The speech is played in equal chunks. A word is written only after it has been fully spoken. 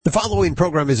The following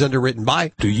program is underwritten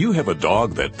by... Do you have a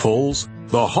dog that pulls?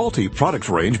 The Halti product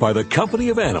range by the Company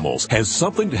of Animals has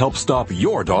something to help stop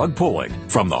your dog pulling.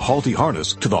 From the Halti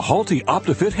harness to the Halti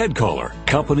OptiFit head collar.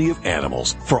 Company of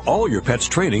Animals. For all your pet's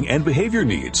training and behavior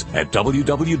needs at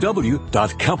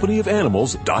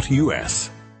www.companyofanimals.us.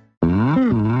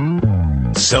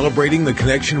 Celebrating the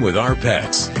connection with our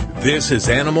pets. This is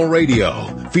Animal Radio,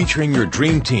 featuring your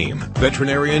dream team,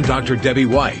 veterinarian Dr. Debbie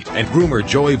White and groomer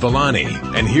Joey Villani.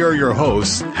 And here are your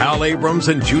hosts, Hal Abrams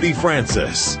and Judy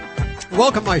Francis.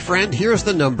 Welcome, my friend. Here's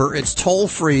the number. It's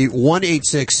toll-free,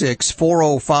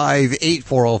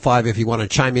 1-866-405-8405 if you want to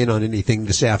chime in on anything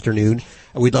this afternoon.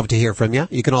 We'd love to hear from you.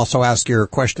 You can also ask your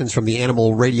questions from the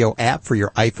Animal Radio app for your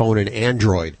iPhone and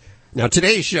Android. Now,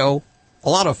 today's show... a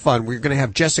lot of fun. We're going to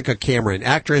have Jessica Cameron,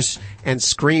 actress and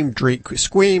scream queen.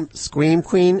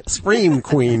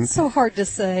 So hard to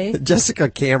say. Jessica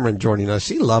Cameron joining us.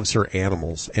 She loves her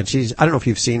animals, and I don't know if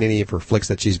you've seen any of her flicks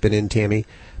that she's been in, Tammy,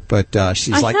 but I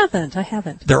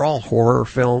haven't. They're all horror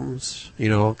films,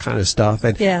 kind of stuff.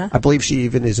 And yeah. I believe she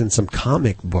even is in some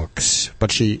comic books.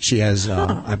 But she has,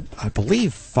 I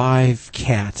believe, 5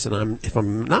 cats, and if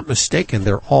I'm not mistaken,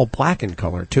 they're all black in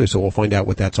color too. So we'll find out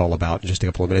what that's all about in just a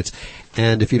couple of minutes.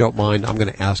 And if you don't mind, I'm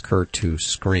going to ask her to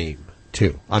scream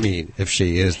too. I mean, if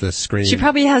she is the scream, she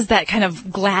probably has that kind of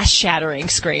glass-shattering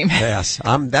scream. Yes,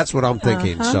 that's what I'm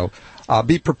thinking. So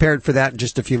be prepared for that in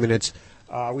just a few minutes.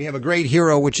 We have a great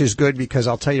hero, which is good because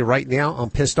I'll tell you right now, I'm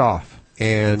pissed off.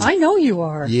 And I know you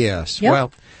are. Yes. Yep.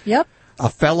 Well, a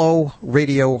fellow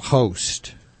radio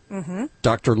host,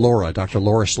 Dr.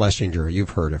 Laura Schlesinger,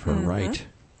 you've heard of her, right?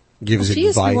 Gives she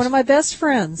used to be one of my best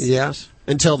friends. Yes.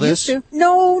 Until this?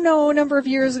 No, a number of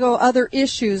years ago, other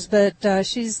issues, but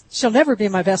she'll never be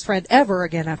my best friend ever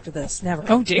again after this. Never.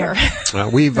 Oh dear.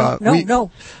 We've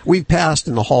passed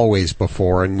in the hallways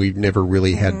before, and we've never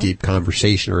really had deep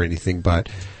conversation or anything. But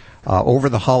over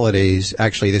the holidays,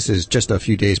 actually, this is just a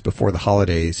few days before the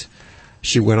holidays,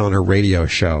 she went on her radio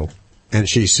show, and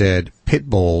she said pit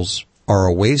bulls are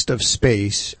a waste of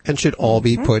space and should all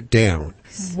be put down.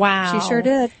 Wow. She sure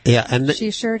did. Yeah, and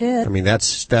she sure did. I mean,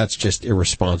 that's just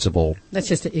irresponsible. That's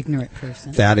just an ignorant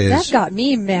person. That got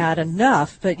me mad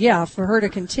enough, but yeah, for her to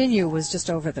continue was just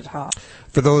over the top.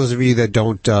 For those of you that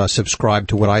don't subscribe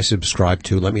to what I subscribe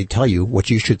to, let me tell you what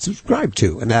you should subscribe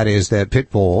to, and that is that pit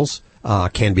bulls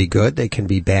can be good, they can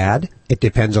be bad. It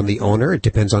depends on the owner. It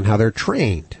depends on how they're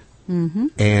trained. Mm-hmm.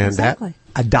 And exactly.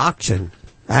 That adoption,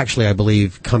 actually, I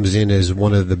believe, comes in as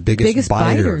one of the biggest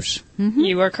biters. Mm-hmm.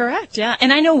 You are correct, yeah.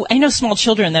 And I know small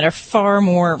children that are far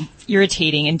more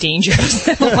irritating and dangerous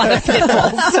than a lot of pit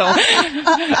bulls, so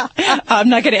I'm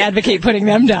not going to advocate putting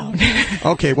them down.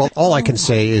 Okay, well, all I can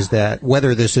say is that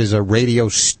whether this is a radio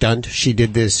stunt, she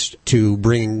did this to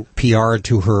bring PR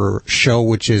to her show,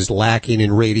 which is lacking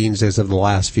in ratings as of the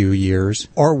last few years,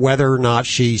 or whether or not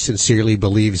she sincerely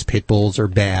believes pit bulls are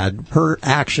bad, her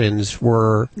actions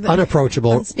were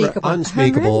unapproachable,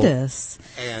 unspeakable. Horrendous.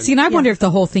 And I wonder if the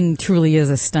whole thing truly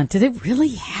is a stunt. Did it really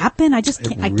happen? I just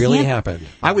can't. It really happened.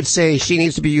 I would say she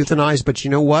needs to be euthanized, but you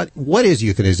know what? What is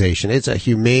euthanization? It's a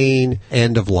humane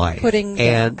end of life. She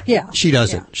doesn't. Yeah.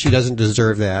 She doesn't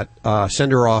deserve that.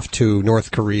 Send her off to North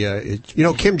Korea.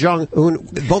 Kim Jong-un,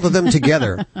 both of them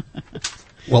together.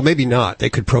 Well, maybe not. They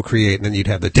could procreate, and then you'd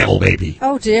have the devil baby.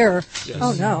 Oh, dear. Yes.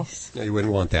 Oh, no. No, you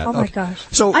wouldn't want that. Oh, my gosh.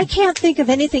 So I can't think of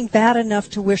anything bad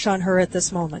enough to wish on her at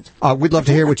this moment. We'd love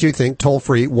to hear what you think. Toll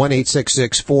free,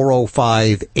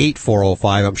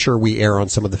 1-866-405-8405. I'm sure we air on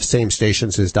some of the same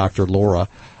stations as Dr. Laura.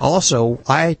 Also,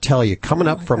 I tell you, coming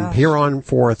up from here on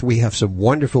forth, we have some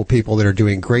wonderful people that are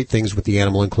doing great things with the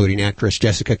animal, including actress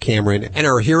Jessica Cameron. And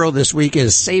our hero this week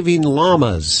is saving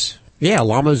llamas. Yeah,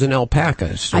 llamas and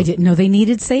alpacas. I didn't know they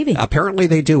needed saving. Apparently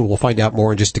they do. We'll find out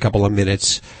more in just a couple of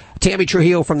minutes. Tammy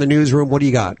Trujillo from the newsroom, what do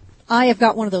you got? I have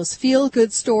got one of those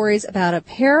feel-good stories about a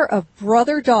pair of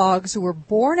brother dogs who were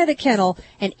born at a kennel,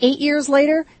 and 8 years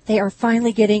later, they are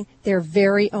finally getting their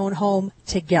very own home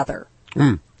together.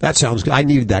 That sounds good. I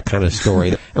needed that kind of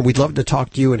story. And we'd love to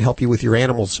talk to you and help you with your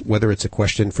animals, whether it's a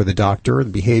question for the doctor or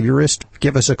the behaviorist.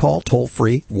 Give us a call, toll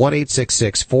free,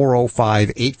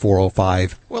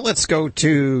 1-866-405-8405. Well, let's go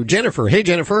to Jennifer. Hey,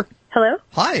 Jennifer. Hello.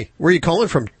 Hi. Where are you calling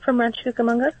from? From Rancho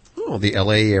Cucamonga. Oh, the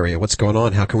L.A. area. What's going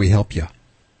on? How can we help you?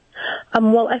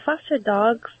 Well, I foster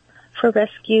dogs for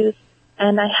rescues,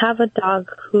 and I have a dog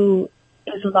who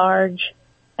is large,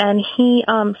 and he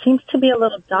seems to be a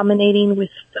little dominating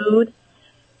with food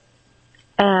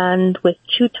and with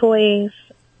chew toys,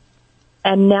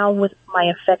 and now with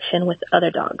my affection with other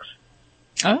dogs.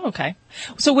 Oh, okay.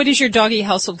 So what does your doggy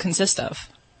household consist of?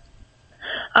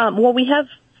 Well, we have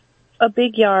a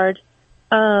big yard,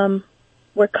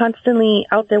 we're constantly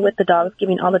out there with the dogs,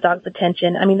 giving all the dogs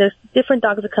attention. I mean, there's different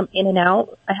dogs that come in and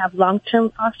out. I have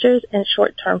long-term fosters and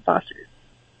short-term fosters.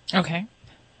 Okay.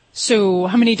 So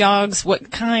how many dogs?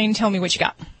 What kind? Tell me what you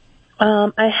got.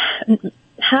 I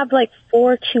have like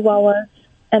 4 Chihuahuas,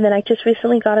 and then I just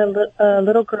recently got a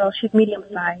little girl. She's medium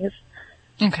size.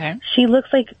 Okay. She looks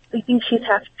like, I think she's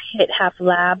half pit, half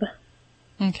lab.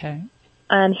 Okay.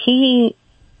 And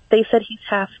they said he's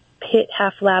half pit,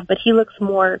 half lab, but he looks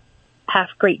more half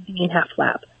Great Dane, half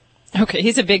lab. Okay,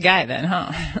 he's a big guy then,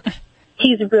 huh?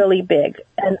 He's really big.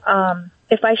 And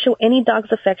if I show any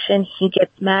dog's affection, he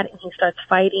gets mad and he starts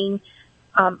fighting.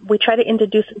 We try to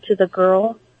introduce him to the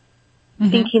girl,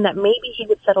 thinking that maybe he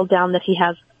would settle down, that he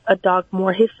has a dog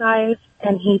more his size,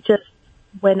 and he just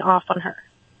went off on her.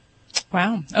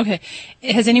 Wow. Okay.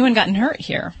 Has anyone gotten hurt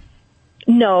here?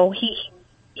 No,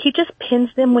 he just pins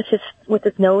them with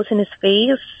his nose and his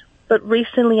face. But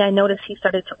recently, I noticed he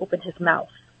started to open his mouth.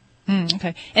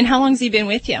 Okay. And how long has he been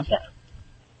with you? Yeah.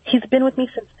 He's been with me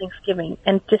since Thanksgiving,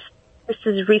 and this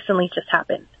has recently just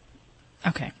happened.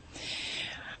 Okay.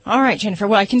 All right, Jennifer.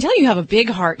 Well, I can tell you have a big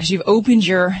heart because you've opened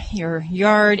your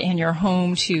yard and your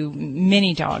home to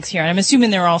many dogs here. And I'm assuming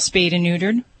they're all spayed and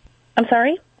neutered? I'm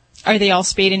sorry? Are they all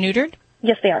spayed and neutered?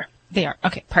 Yes, they are. They are.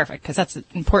 Okay, perfect, because that's an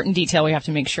important detail we have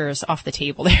to make sure is off the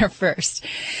table there first.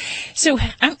 So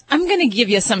I'm going to give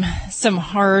you some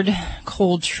hard,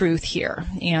 cold truth here.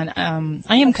 And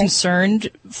I am concerned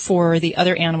for the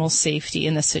other animals' safety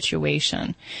in this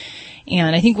situation.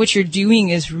 And I think what you're doing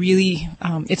is really,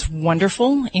 it's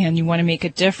wonderful, and you want to make a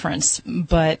difference.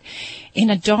 But in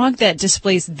a dog that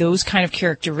displays those kind of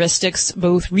characteristics,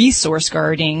 both resource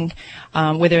guarding,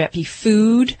 whether that be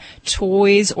food,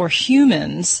 toys, or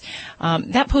humans,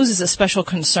 that poses a special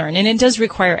concern. And it does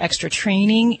require extra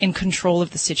training and control of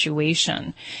the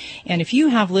situation. And if you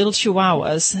have little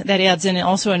Chihuahuas, that adds in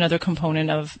also another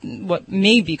component of what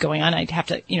may be going on. I'd have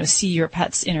to, see your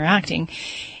pets interacting.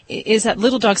 Is that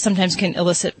little dogs sometimes can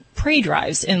elicit prey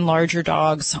drives in larger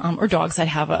dogs, or dogs that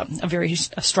have a very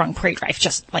strong prey drive,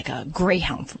 just like a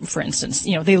greyhound, for instance.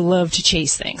 They love to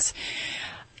chase things.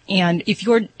 And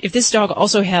if this dog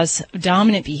also has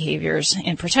dominant behaviors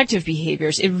and protective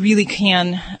behaviors, it really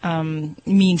can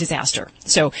mean disaster.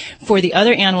 So for the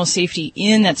other animal safety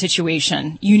in that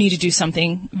situation, you need to do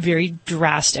something very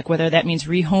drastic, whether that means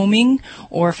rehoming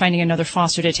or finding another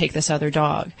foster to take this other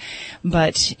dog.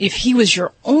 But if he was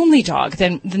your only dog,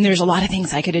 then there's a lot of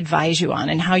things I could advise you on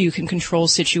and how you can control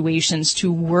situations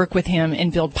to work with him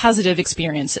and build positive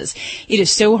experiences. It is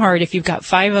so hard if you've got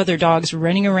 5 other dogs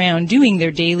running around doing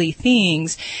their daily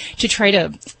things to try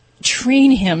to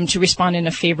train him to respond in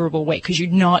a favorable way, because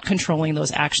you're not controlling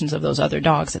those actions of those other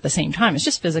dogs at the same time. It's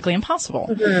just physically impossible.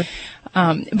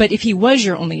 Mm-hmm. But if he was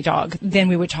your only dog, then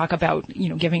we would talk about,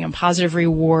 giving him positive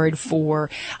reward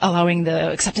for allowing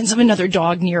the acceptance of another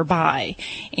dog nearby,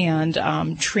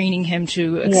 and training him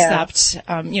to accept,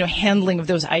 handling of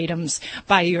those items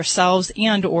by yourselves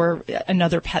and or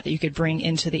another pet that you could bring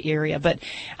into the area. But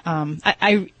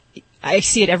I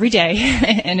see it every day,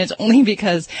 and it's only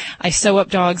because I sew up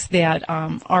dogs that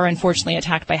are unfortunately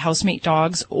attacked by housemate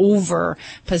dogs over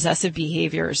possessive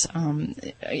behaviors.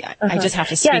 I just have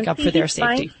to speak up for their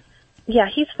safety. Fine. Yeah,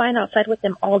 he's fine outside with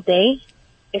them all day.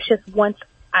 It's just once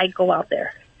I go out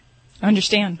there. I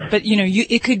understand, but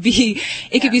it could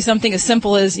be something as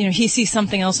simple as he sees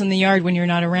something else in the yard when you're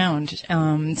not around,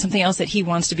 something else that he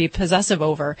wants to be possessive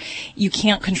over. You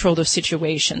can't control those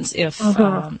situations. If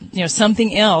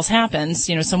something else happens,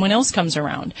 someone else comes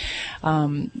around.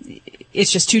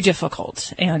 It's just too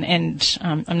difficult. And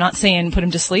I'm not saying put him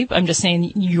to sleep. I'm just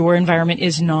saying your environment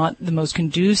is not the most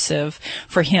conducive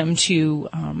for him to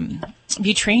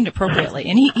be trained appropriately.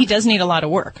 And he does need a lot of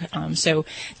work. So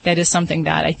that is something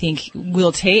that I think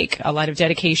will take a lot of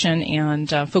dedication and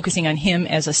focusing on him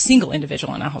as a single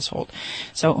individual in a household.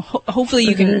 So hopefully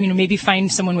you can maybe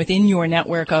find someone within your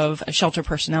network of shelter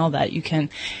personnel that you can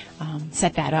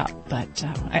set that up. But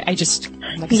I just,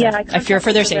 like I said, I fear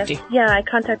for their safety. I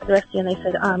contacted the rescue and they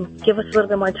said, give us a little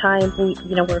bit more time.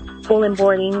 We're full in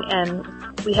boarding and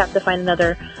we have to find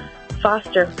another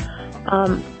foster.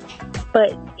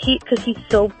 But because he's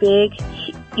so big,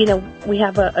 we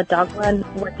have a dog run.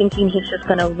 We're thinking he's just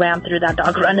going to ram through that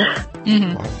dog run.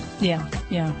 Mm-hmm.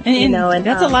 Yeah. And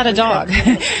that's a lot of dog.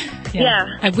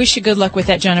 Yeah. I wish you good luck with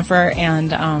that, Jennifer.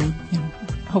 And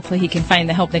hopefully he can find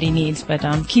the help that he needs. But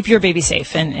keep your baby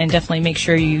safe and definitely make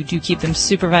sure you do keep them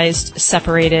supervised,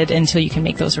 separated until you can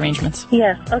make those arrangements.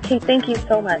 Yes. Okay. Thank you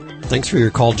so much. Thanks for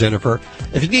your call, Jennifer.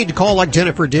 If you need to call like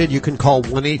Jennifer did, you can call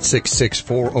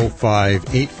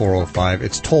 1-866-405-8405.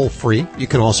 It's toll free. You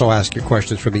can also ask your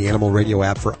questions from the Animal Radio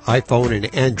app for iPhone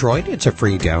and Android. It's a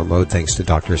free download thanks to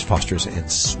Drs. Foster's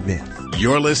and Smith.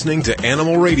 You're listening to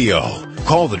Animal Radio.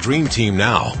 Call the Dream Team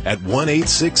now at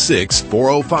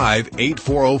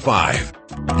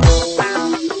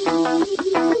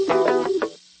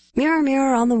 1-866-405-8405. Mirror,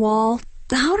 mirror on the wall,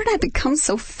 how did I become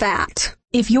so fat?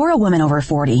 If you're a woman over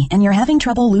 40 and you're having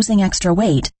trouble losing extra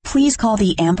weight, please call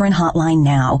the Ambren hotline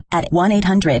now at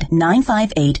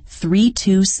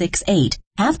 1-800-958-3268.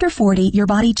 After 40, your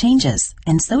body changes,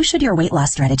 and so should your weight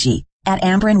loss strategy. At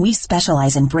Ambren, we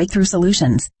specialize in breakthrough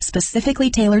solutions specifically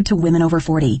tailored to women over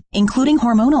 40, including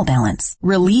hormonal balance,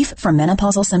 relief from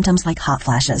menopausal symptoms like hot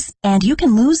flashes, and you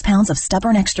can lose pounds of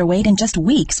stubborn extra weight in just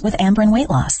weeks with Ambren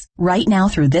weight loss. Right now,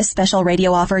 through this special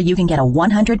radio offer, you can get a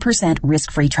 100%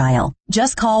 risk-free trial.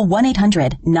 Just call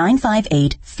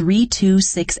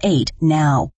 1-800-958-3268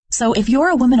 now. So if you're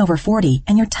a woman over 40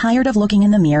 and you're tired of looking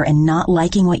in the mirror and not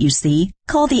liking what you see,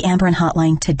 call the Ambren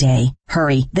hotline today.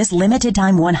 Hurry, this limited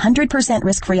time 100%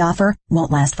 risk-free offer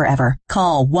won't last forever.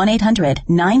 Call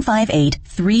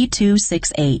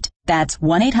 1-800-958-3268. That's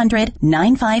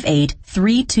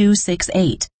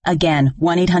 1-800-958-3268. Again,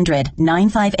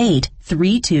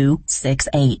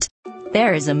 1-800-958-3268.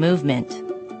 There is a movement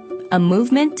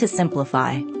to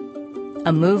simplify,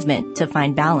 a movement to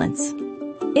find balance.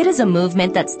 It is a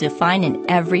movement that's defined in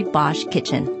every Bosch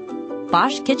kitchen.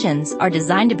 Bosch kitchens are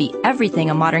designed to be everything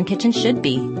a modern kitchen should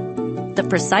be. The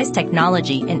precise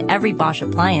technology in every Bosch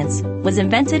appliance was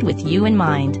invented with you in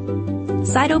mind.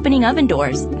 Side opening oven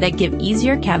doors that give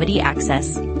easier cavity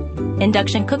access.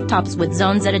 Induction cooktops with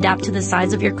zones that adapt to the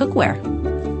size of your cookware.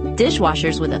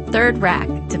 Dishwashers with a third rack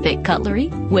to fit cutlery,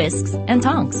 whisks, and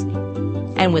tongs.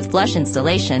 And with flush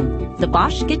installation, the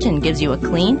Bosch kitchen gives you a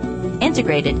clean,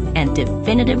 integrated, and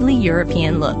definitively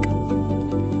European look.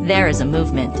 There is a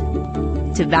movement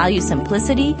to value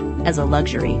simplicity as a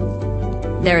luxury.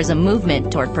 There is a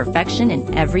movement toward perfection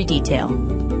in every detail.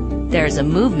 There is a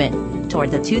movement toward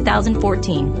the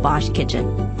 2014 Bosch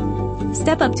kitchen.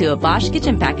 Step up to a Bosch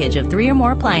kitchen package of 3 or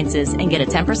more appliances and get a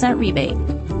 10% rebate.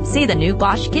 See the new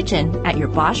Bosch kitchen at your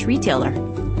Bosch retailer.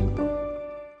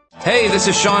 Hey, this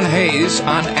is Sean Hayes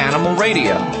on Animal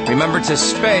Radio. Remember to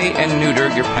spay and neuter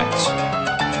your pets.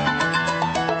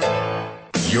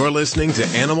 You're listening to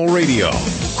Animal Radio.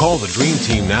 Call the Dream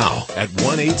Team now at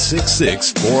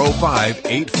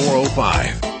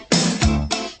 1-866-405-8405.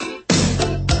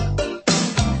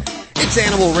 It's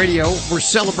Animal Radio. We're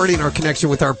celebrating our connection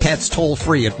with our pets toll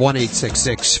free at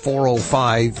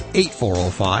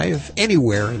 1-866-405-8405,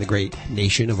 anywhere in the great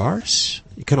nation of ours.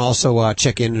 You can also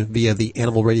check in via the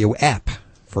Animal Radio app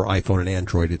for iPhone and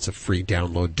Android. It's a free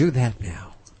download. Do that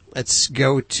now. Let's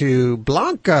go to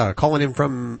Blanca, calling in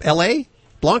from L.A.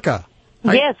 Blanca.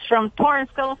 Yes, from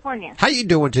Torrance, California. How you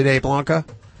doing today, Blanca?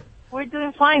 We're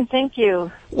doing fine, thank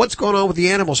you. What's going on with the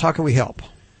animals? How can we help?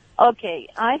 Okay,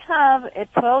 I have a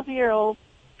 12-year-old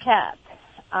cat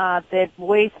that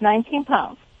weighs 19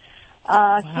 pounds.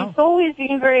 Wow. He's always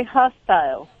been very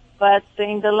hostile, but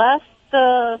in the last,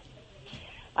 I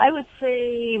would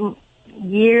say,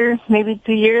 year, maybe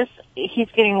 2 years,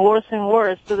 he's getting worse and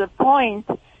worse to the point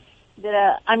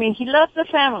that, he loves the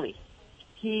family.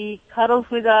 He cuddles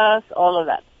with us, all of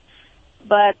that.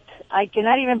 But I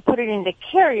cannot even put it in the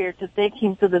carrier to take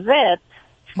him to the vet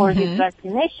for his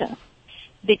vaccination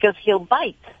because he'll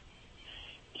bite.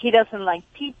 He doesn't like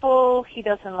people. He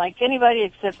doesn't like anybody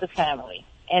except the family.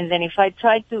 And then if I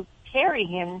try to carry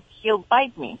him, he'll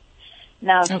bite me.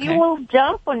 Now, he will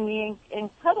jump on me and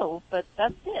cuddle, but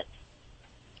that's it.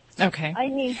 Okay. I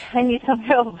need some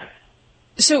help.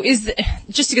 So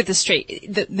just to get this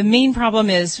straight, the main problem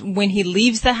is when he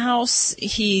leaves the house,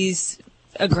 he's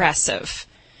aggressive.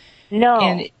 No,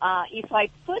 if I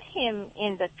put him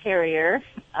in the carrier,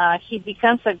 he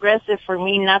becomes aggressive for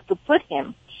me not to put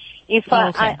him.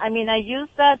 I use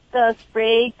that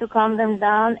spray to calm them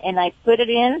down, and I put it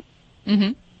in.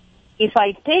 Mm-hmm. If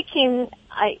I take him,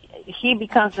 he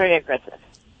becomes very aggressive.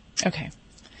 Okay.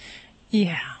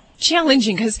 Yeah.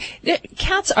 Challenging because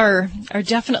cats are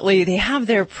definitely, they have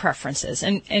their preferences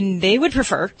and they would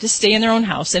prefer to stay in their own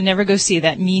house and never go see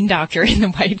that mean doctor in the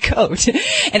white coat.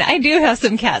 And I do have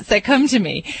some cats that come to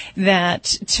me that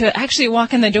to actually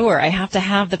walk in the door, I have to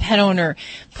have the pet owner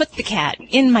put the cat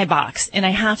in my box and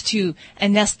I have to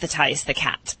anesthetize the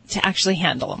cat to actually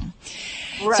handle him.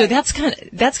 Right. So that's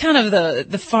kind of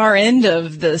the far end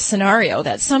of the scenario,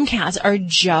 that some cats are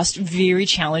just very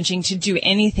challenging to do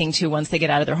anything to once they get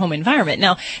out of their home environment.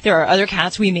 Now, there are other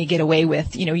cats we may get away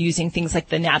with, using things like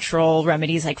the natural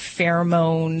remedies like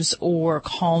pheromones or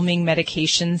calming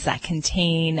medications that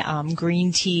contain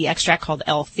green tea extract called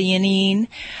L-theanine.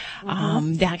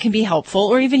 That can be helpful,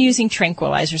 or even using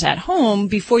tranquilizers at home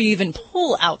before you even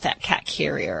pull out that cat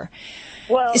carrier.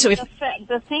 Well, so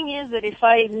the thing is that if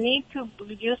I need to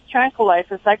use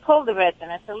tranquilizers, I call the vet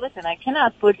and I say, listen, I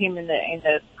cannot put him in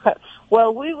the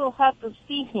well, we will have to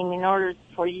see him in order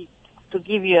for you to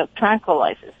give you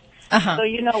tranquilizers.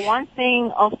 So, one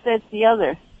thing offsets the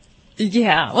other.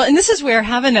 Yeah. Well, and this is where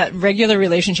having a regular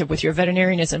relationship with your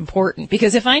veterinarian is important,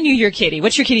 because if I knew your kitty,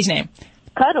 what's your kitty's name?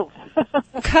 Cuddles.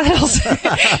 Cuddles.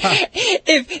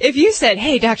 If you said,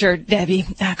 hey, Dr. Debbie,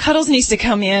 Cuddles needs to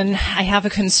come in, I have a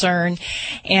concern,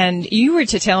 and you were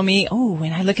to tell me,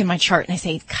 when I look in my chart and I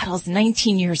say, Cuddles,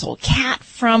 19 years old, cat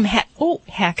from heck.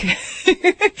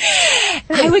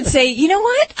 I would say, you know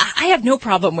what? I have no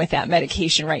problem with that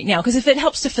medication right now, because if it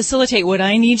helps to facilitate what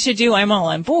I need to do, I'm all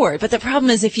on board. But the problem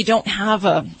is if you don't have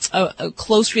a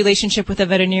close relationship with a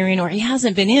veterinarian, or he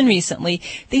hasn't been in recently,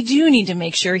 they do need to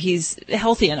make sure he's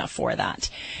healthy enough for that.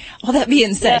 All that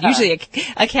being said, usually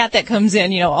a cat that comes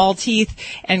in, all teeth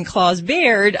and claws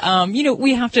bared,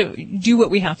 we have to do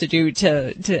what we have to do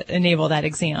to enable that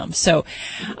exam. So,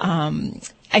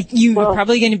 you're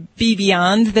probably going to be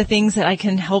beyond the things that I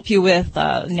can help you with,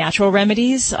 natural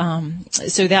remedies.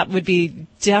 So that would be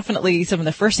definitely some of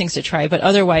the first things to try. But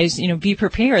otherwise, be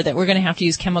prepared that we're going to have to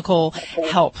use chemical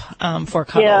help, for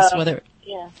Cuddles.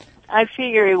 I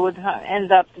figure it would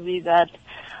end up to be that.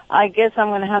 I guess I'm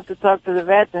going to have to talk to the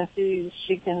vet and see if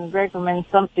she can recommend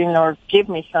something or give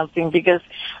me something, because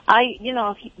he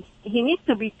needs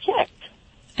to be checked.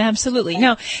 Absolutely.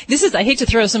 Now, I hate to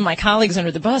throw some of my colleagues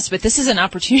under the bus, but this is an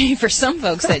opportunity for some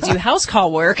folks that do house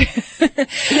call work. And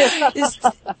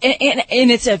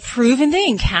it's a proven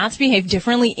thing. Cats behave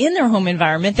differently in their home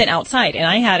environment than outside. And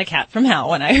I had a cat from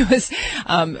hell when I was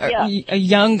a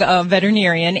young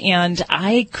veterinarian, and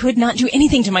I could not do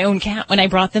anything to my own cat when I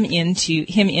brought him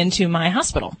into my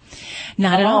hospital.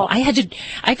 Not at all. I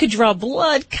could draw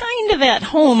blood kind of at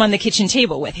home on the kitchen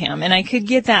table with him, and I could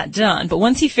get that done. But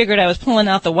once he figured I was pulling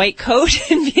out the white coat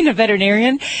and being a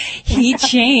veterinarian, he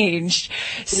changed.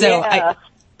 So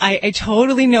I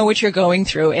totally know what you're going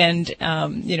through, and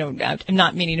I'm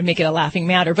not meaning to make it a laughing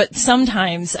matter, but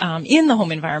sometimes in the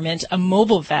home environment, a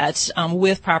mobile vet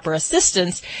with proper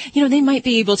assistance, they might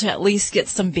be able to at least get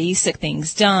some basic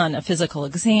things done, a physical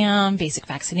exam, basic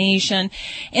vaccination,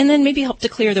 and then maybe help to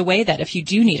clear the way that if you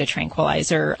do need a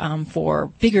tranquilizer for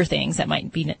bigger things that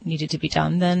might be needed to be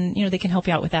done, then they can help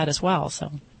you out with that as well.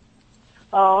 So.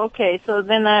 Oh, okay. So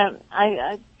then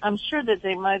I'm sure that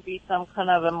there might be some kind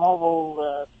of a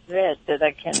mobile vet that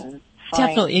I can find.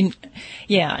 Definitely.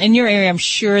 In your area, I'm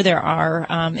sure there are.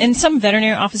 And some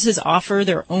veterinary offices offer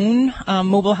their own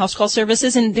mobile house call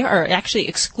services, and there are actually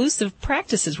exclusive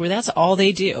practices where that's all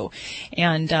they do.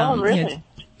 And really?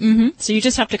 So you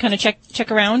just have to kind of check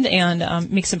around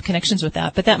and make some connections with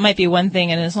that. But that might be one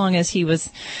thing, and as long as he was,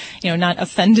 not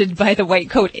offended by the white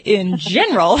coat in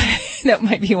general, that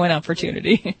might be one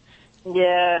opportunity.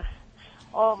 Yeah.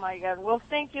 Oh my God. Well,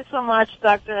 thank you so much,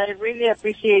 Doctor. I really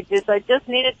appreciate this. I just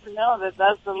needed to know that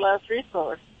that's the last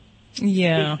resource.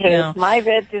 Yeah. Because my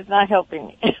vet is not helping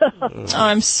me.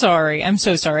 I'm sorry. I'm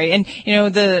so sorry. And,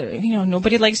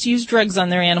 nobody likes to use drugs on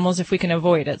their animals if we can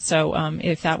avoid it. So,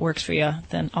 if that works for you,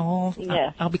 then I'll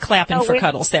be clapping for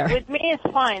Cuddles there. With me, it's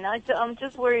fine. I'm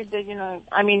just worried that,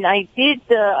 I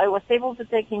was able to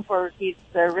take him for his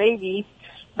rabies,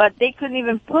 but they couldn't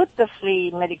even put the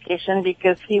flea medication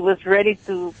because he was ready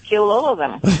to kill all of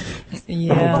them.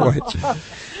 Yeah.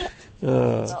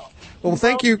 Well,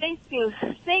 thank you.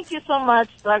 Thank you so much,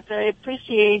 Doctor. I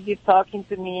appreciate you talking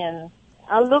to me, and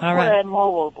I'll look for a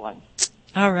mobile one.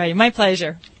 All right. My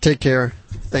pleasure. Take care.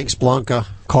 Thanks, Blanca.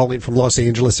 Calling from Los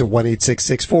Angeles at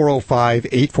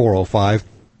 1-866-405-8405.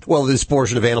 Well, this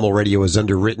portion of Animal Radio is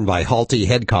underwritten by Halti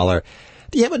Head Collar.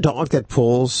 Do you have a dog that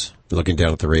pulls? You're looking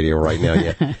down at the radio right now.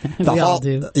 Yeah. We all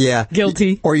do. Yeah.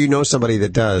 Guilty. Or somebody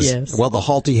that does. Yes. Well, the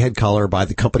Halti Head Collar by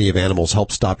the Company of Animals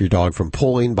helps stop your dog from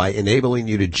pulling by enabling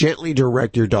you to gently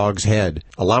direct your dog's head,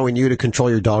 allowing you to control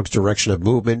your dog's direction of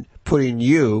movement, putting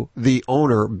you, the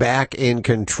owner, back in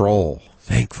control.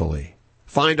 Thankfully.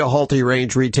 Find a Halti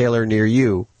range retailer near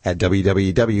you at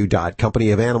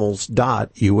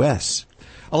www.companyofanimals.us.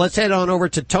 Well, let's head on over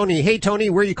to Tony. Hey, Tony,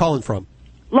 where are you calling from?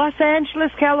 Los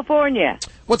Angeles, California.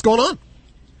 What's going on?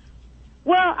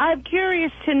 Well, I'm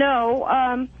curious to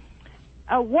know,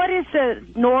 What is the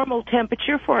normal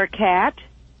temperature for a cat?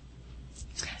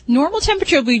 Normal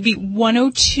temperature would be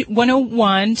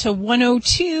 101 to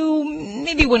 102,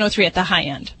 maybe 103 at the high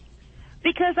end.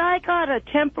 Because I got a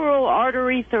temporal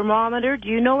artery thermometer. Do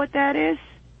you know what that is?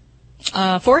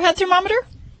 Forehead thermometer?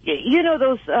 You know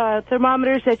those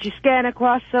thermometers that you scan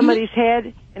across somebody's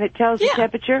head and it tells the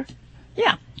temperature?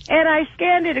 Yeah. And I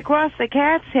scanned it across the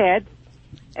cat's head,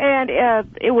 and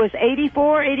it was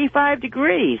 84, 85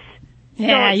 degrees.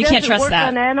 Yeah, so you can't trust work that.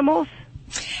 on animals?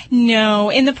 No,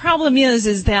 and the problem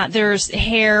is that there's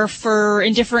hair, fur,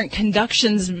 and different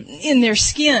conductions in their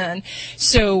skin,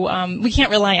 so we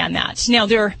can't rely on that. Now,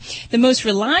 the most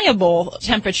reliable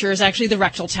temperature is actually the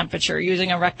rectal temperature,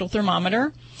 using a rectal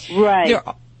thermometer. Right.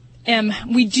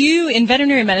 We do, in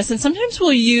veterinary medicine, sometimes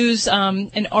we'll use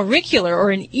an auricular or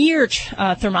an ear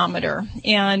thermometer,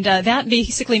 and that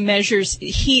basically measures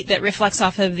heat that reflects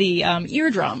off of the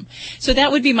eardrum. So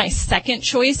that would be my second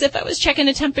choice if I was checking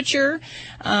a temperature.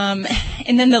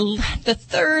 And then the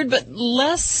third, but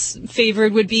less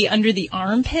favored, would be under the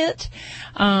armpit,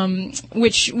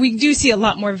 which we do see a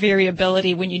lot more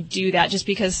variability when you do that, just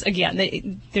because,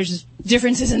 again, there's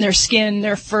differences in their skin,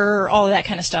 their fur, all of that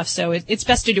kind of stuff. So it's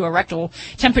best to do a rectal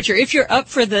temperature if you're up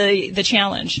for the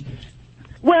challenge.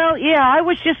 Well, yeah, I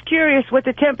was just curious what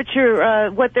the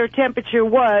temperature, what their temperature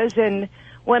was, and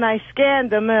when I scanned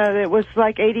them, it was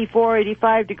like 84,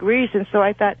 85 degrees, and so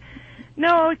I thought,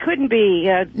 no, it couldn't be.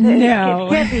 No. It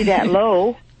can't be that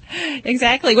low.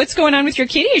 Exactly. What's going on with your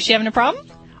kitty? Is she having a problem?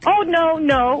 Oh,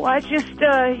 no. I just,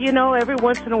 every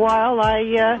once in a while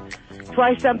I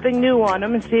try something new on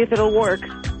them and see if it'll work.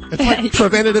 It's like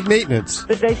preventative maintenance.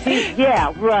 But they seem,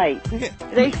 yeah, right.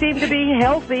 They seem to be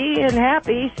healthy and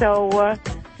happy, so,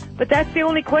 but that's the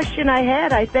only question I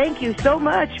had. I thank you so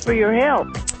much for your help.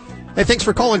 Hey, thanks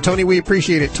for calling, Tony. We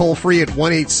appreciate it. Toll free at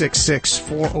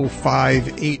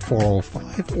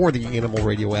 1-866-405-8405 or the Animal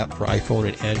Radio app for iPhone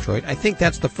and Android. I think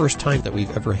that's the first time that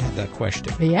we've ever had that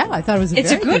question. Yeah, I thought it was a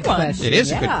very good question. It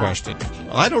is a good question.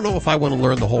 I don't know if I want to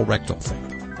learn the whole rectal thing.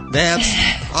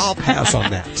 I'll pass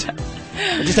on that.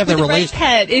 I just have that right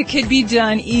pet, it could be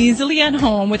done easily at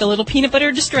home with a little peanut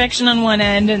butter distraction on one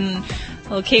end and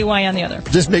a little KY on the other.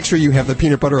 Just make sure you have the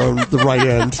peanut butter on the right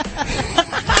end.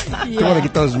 You don't want to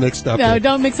get those mixed up. No,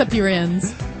 don't mix up your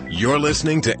ends. You're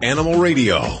listening to Animal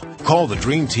Radio. Call the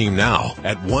Dream Team now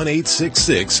at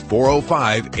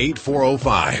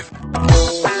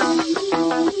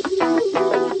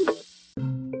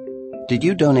 1-866-405-8405. Did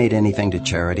you donate anything to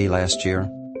charity last year?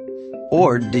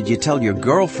 Or did you tell your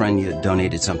girlfriend you had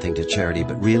donated something to charity,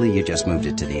 but really you just moved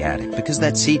it to the attic? Because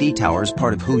that CD tower is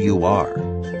part of who you are.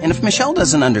 And if Michelle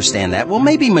doesn't understand that, well,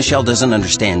 maybe Michelle doesn't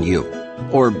understand you.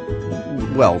 Or,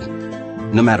 well,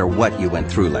 no matter what you went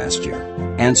through last year,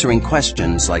 answering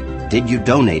questions like, did you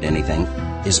donate anything,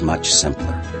 is much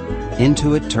simpler.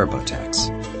 Intuit TurboTax.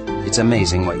 It's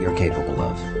amazing what you're capable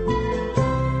of.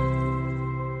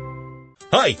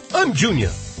 Hi, I'm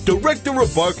Junior, Director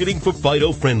of Marketing for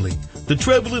Fido Friendly, the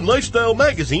travel and lifestyle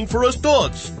magazine for us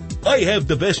dogs. I have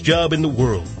the best job in the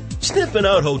world, sniffing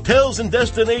out hotels and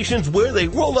destinations where they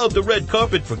roll out the red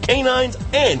carpet for canines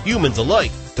and humans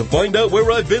alike. To find out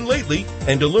where I've been lately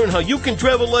and to learn how you can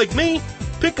travel like me,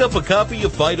 pick up a copy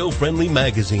of Fido Friendly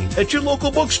magazine at your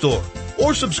local bookstore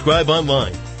or subscribe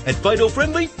online at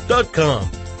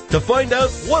FidoFriendly.com to find out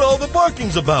what all the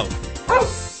barking's about.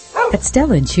 At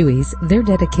Stella & Chewy's, they're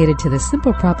dedicated to the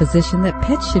simple proposition that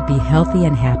pets should be healthy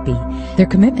and happy. Their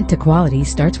commitment to quality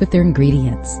starts with their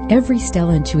ingredients. Every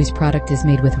Stella & Chewy's product is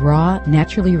made with raw,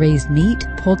 naturally raised meat,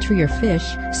 poultry, or fish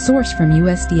sourced from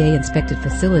USDA-inspected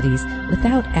facilities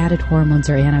without added hormones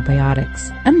or antibiotics.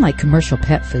 Unlike commercial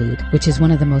pet food, which is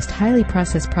one of the most highly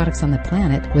processed products on the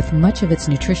planet with much of its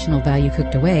nutritional value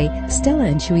cooked away, Stella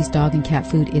 & Chewy's dog and cat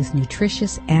food is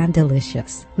nutritious and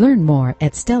delicious. Learn more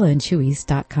at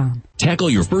StellaandChewy's.com. Tackle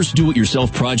your first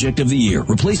do-it-yourself project of the year.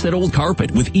 Replace that old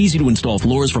carpet with easy-to-install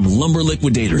floors from Lumber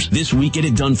Liquidators. This week, get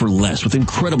it done for less with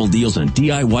incredible deals on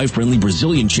DIY-friendly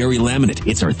Brazilian cherry laminate.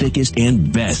 It's our thickest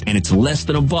and best, and it's less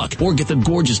than $1. Or get the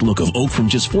gorgeous look of oak from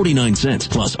just 49 cents.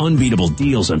 Plus unbeatable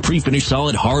deals on pre-finished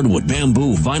solid hardwood,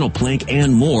 bamboo, vinyl plank,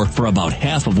 and more for about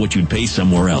half of what you'd pay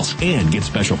somewhere else. And get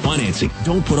special financing.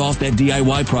 Don't put off that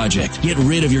DIY project. Get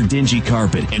rid of your dingy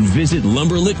carpet and visit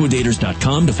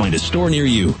LumberLiquidators.com to find a store near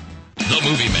you. The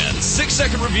Movie Man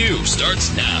 6-second review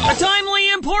starts now. A timely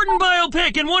important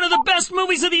biopic and one of the best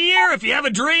movies of the year. If you have a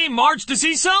dream, march to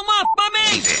see Selma by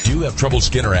me. Do you have trouble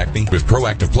skin or acne? With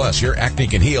Proactive Plus, your acne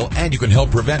can heal and you can help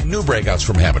prevent new breakouts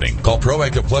from happening. Call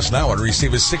Proactive Plus now and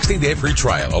receive a 60-day free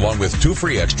trial along with 2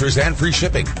 free extras and free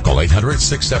shipping. Call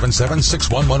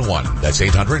 800-677-6111. That's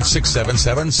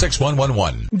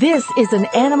 800-677-6111. This is an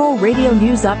Animal Radio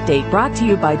News Update brought to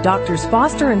you by Doctors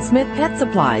Foster and Smith Pet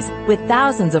Supplies, with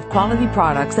thousands of quality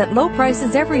products at low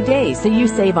prices every day so you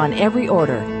save on every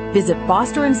order. Visit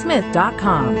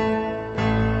fosterandsmith.com.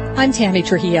 I'm Tammy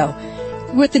Trujillo.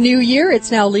 With the new year,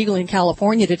 it's now legal in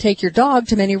California to take your dog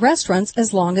to many restaurants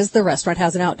as long as the restaurant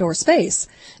has an outdoor space.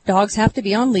 Dogs have to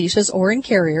be on leashes or in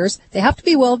carriers, they have to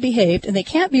be well behaved, and they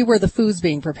can't be where the food's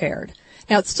being prepared.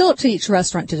 Now, it's still up to each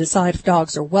restaurant to decide if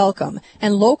dogs are welcome,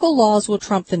 and local laws will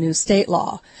trump the new state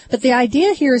law. But the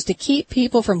idea here is to keep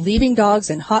people from leaving dogs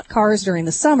in hot cars during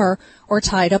the summer or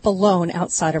tied up alone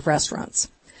outside of restaurants.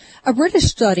 A British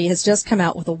study has just come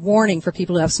out with a warning for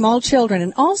people who have small children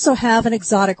and also have an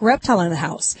exotic reptile in the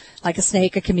house, like a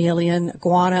snake, a chameleon,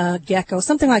 iguana, gecko,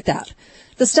 something like that.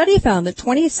 The study found that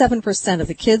 27% of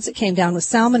the kids that came down with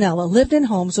salmonella lived in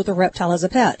homes with a reptile as a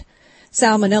pet.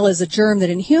 Salmonella is a germ that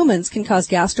in humans can cause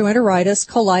gastroenteritis,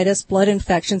 colitis, blood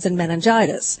infections, and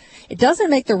meningitis. It doesn't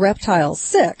make the reptiles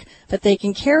sick, but they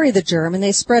can carry the germ and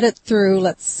they spread it through,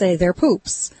 let's say, their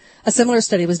poops. A similar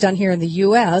study was done here in the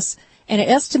U.S., and it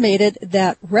estimated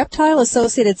that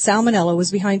reptile-associated salmonella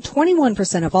was behind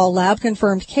 21% of all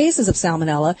lab-confirmed cases of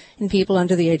salmonella in people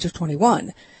under the age of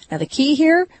 21. Now, the key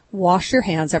here, wash your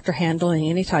hands after handling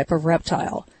any type of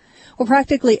reptile. Well,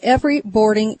 practically every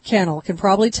boarding kennel can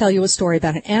probably tell you a story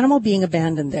about an animal being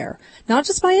abandoned there. Not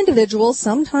just by individuals,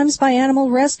 sometimes by animal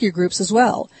rescue groups as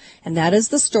well. And that is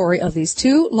the story of these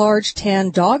two large tan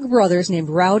dog brothers named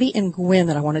Rowdy and Gwyn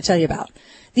that I want to tell you about.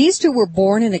 These two were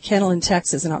born in a kennel in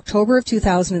Texas in October of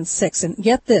 2006, and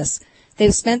get this,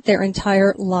 they've spent their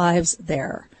entire lives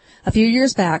there. A few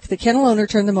years back, the kennel owner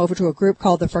turned them over to a group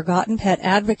called the Forgotten Pet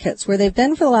Advocates, where they've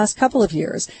been for the last couple of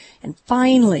years. And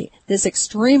finally, this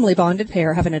extremely bonded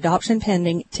pair have an adoption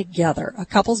pending together. A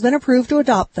couple's been approved to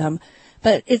adopt them,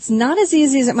 but it's not as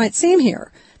easy as it might seem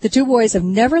here. The two boys have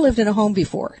never lived in a home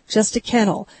before, just a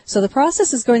kennel, so the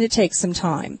process is going to take some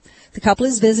time. The couple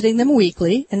is visiting them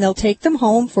weekly, and they'll take them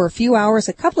home for a few hours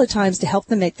a couple of times to help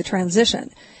them make the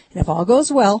transition. And if all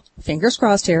goes well, fingers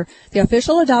crossed here, the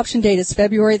official adoption date is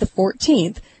February the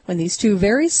 14th, when these two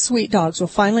very sweet dogs will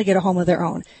finally get a home of their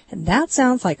own. And that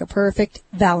sounds like a perfect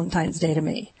Valentine's Day to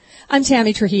me. I'm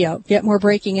Tammy Trujillo. Get more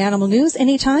breaking animal news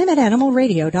anytime at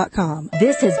animalradio.com.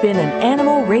 This has been an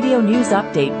Animal Radio News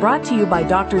Update brought to you by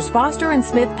Doctors Foster and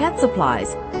Smith Pet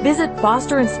Supplies. Visit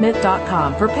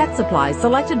fosterandsmith.com for pet supplies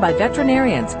selected by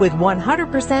veterinarians with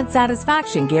 100%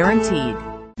 satisfaction guaranteed.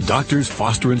 Doctors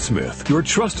Foster and Smith, your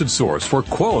trusted source for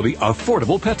quality,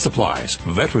 affordable pet supplies.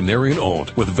 Veterinarian owned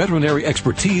with veterinary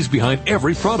expertise behind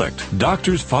every product.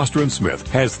 Doctors Foster and Smith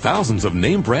has thousands of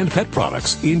name brand pet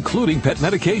products, including pet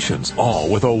medications, all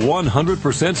with a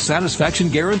 100% satisfaction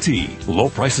guarantee. Low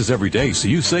prices every day so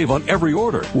you save on every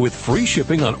order with free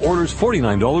shipping on orders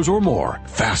 $49 or more.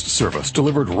 Fast service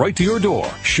delivered right to your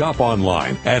door. Shop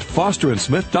online at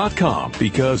fosterandsmith.com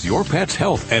because your pet's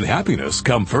health and happiness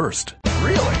come first.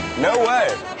 Really? No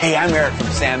way. Hey, I'm Eric from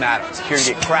Sam Adams, here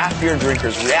to get craft beer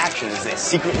drinkers' reactions as they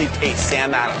secretly taste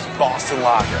Sam Adams Boston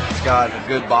Lager. It's got a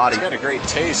good body. It's got a great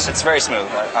taste. It's very smooth.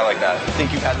 I like that.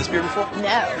 Think you've had this beer before?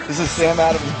 No. This is Sam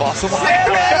Adams Boston Lager.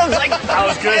 Sam Adams! I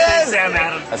was going to say Sam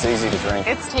Adams. That's easy to drink.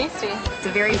 It's tasty. It's a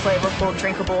very flavorful,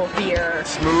 drinkable beer.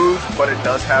 Smooth, but it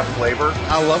does have flavor.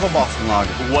 I love a Boston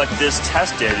Lager. What this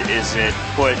test did is it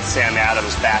put Sam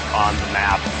Adams back on the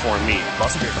map for me.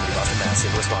 Boston Beer Company, Boston, Mass.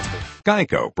 Save responsibly.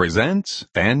 Geico presents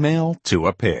Fan Mail to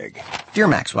a Pig. Dear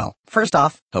Maxwell, first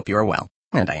off, hope you are well.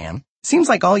 And I am. Seems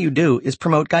like all you do is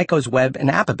promote Geico's web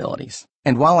and app abilities.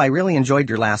 And while I really enjoyed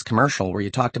your last commercial where you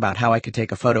talked about how I could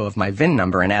take a photo of my VIN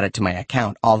number and add it to my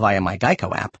account all via my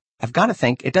Geico app, I've got to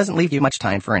think it doesn't leave you much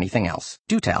time for anything else.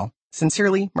 Do tell.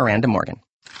 Sincerely, Miranda Morgan.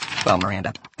 Well,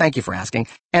 Miranda, thank you for asking.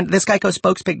 And this Geico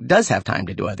spokespig does have time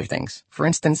to do other things. For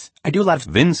instance, I do a lot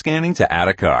of VIN scanning to add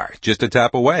a car, just a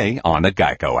tap away on the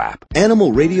Geico app.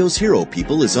 Animal Radio's Hero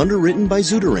People is underwritten by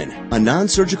Zudarin, a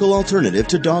non-surgical alternative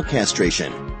to dog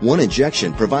castration. One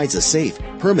injection provides a safe,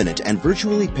 permanent, and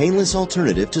virtually painless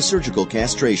alternative to surgical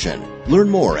castration. Learn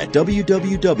more at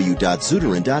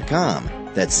www.zudarin.com.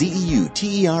 That's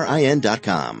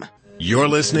ZEUTERIN.com. You're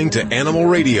listening to Animal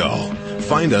Radio.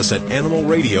 Find us at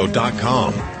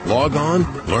animalradio.com. Log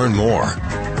on, learn more.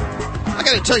 I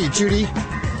got to tell you, Judy,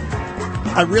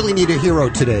 I really need a hero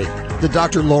today. The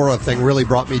Dr. Laura thing really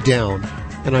brought me down,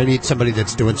 and I need somebody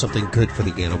that's doing something good for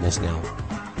the animals now.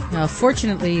 Now,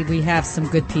 fortunately, we have some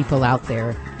good people out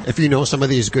there. If you know some of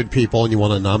these good people and you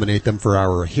want to nominate them for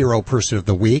our Hero Person of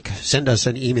the Week, send us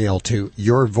an email to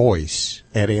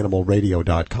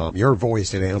yourvoice@animalradio.com.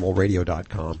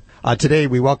 Yourvoice@animalradio.com. Today,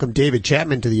 we welcome David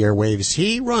Chapman to the airwaves.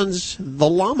 He runs the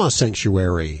Llama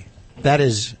Sanctuary. That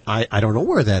is, I don't know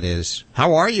where that is.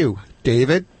 How are you,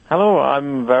 David? Hello,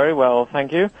 I'm very well,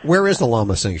 thank you. Where is the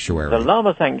Llama Sanctuary? The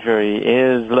Llama Sanctuary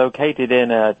is located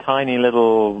in a tiny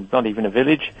little, not even a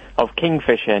village, of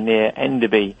Kingfisher near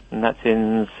Enderby, and that's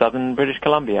in southern British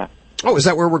Columbia. Oh, is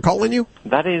that where we're calling you?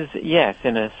 That is, yes,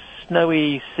 in a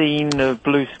snowy scene of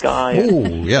blue sky. Oh,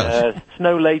 yes.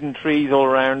 Snow-laden trees all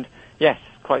around. Yes,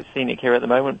 quite scenic here at the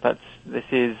moment, but this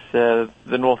is the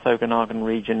North Okanagan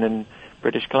region in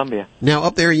British Columbia. Now,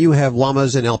 up there you have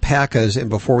llamas and alpacas, and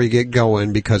before we get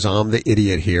going, because I'm the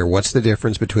idiot here, what's the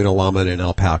difference between a llama and an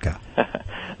alpaca?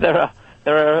 There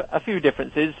are a few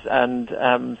differences, and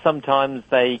sometimes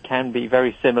they can be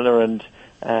very similar and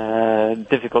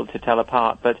difficult to tell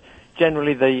apart, but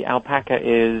generally the alpaca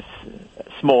is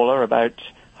smaller, about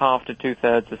half to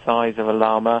two-thirds the size of a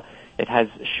llama. It has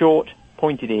short,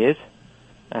 pointed ears,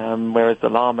 whereas the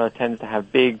llama tends to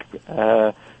have big,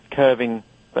 curving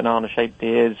banana-shaped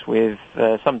ears with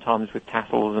sometimes with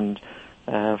tassels and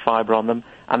fibre on them,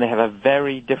 and they have a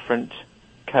very different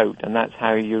coat, and that's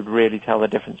how you'd really tell the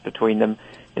difference between them.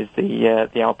 Is the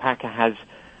alpaca has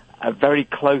a very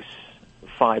close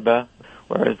fibre,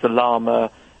 whereas the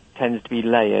llama tends to be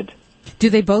layered. Do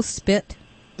they both spit?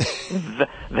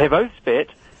 They both spit.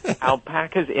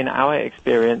 Alpacas, in our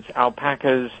experience,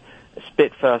 alpacas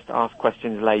spit first, ask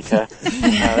questions later.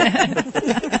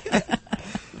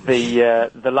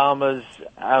 The llamas,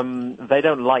 they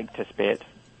don't like to spit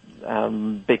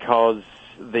because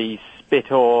the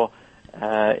spittor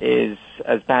is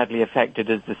as badly affected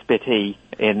as the spittee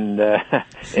in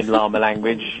llama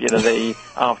language. You know,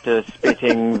 after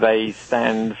spitting, they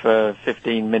stand for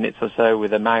 15 minutes or so with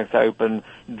their mouth open,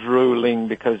 drooling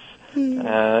because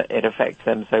it affects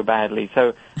them so badly.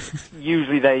 So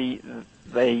usually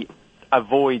they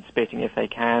avoid spitting if they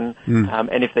can,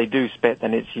 and if they do spit,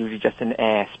 then it's usually just an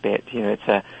air spit. You know, it's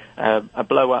a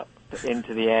blow up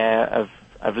into the air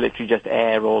of literally just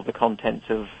air or the contents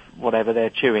of whatever they're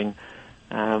chewing.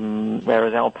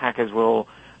 Whereas alpacas will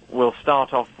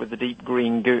start off with the deep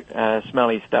green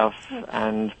smelly stuff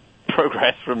and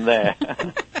progress from there.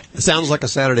 Sounds like a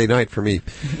Saturday night for me.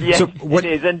 Yes, so it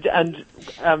is. And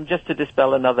just to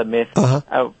dispel another myth,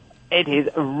 it is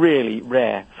really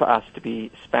rare for us to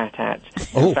be spat at.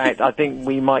 In fact, I think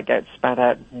we might get spat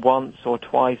at once or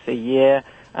twice a year,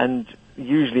 and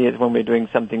usually it's when we're doing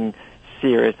something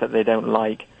serious that they don't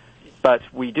like. But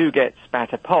we do get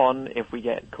spat upon if we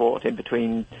get caught in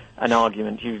between an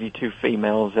argument. Usually two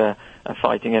females are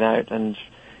fighting it out, and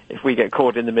if we get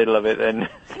caught in the middle of it, then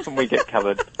we get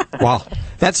covered. Wow,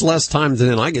 that's less times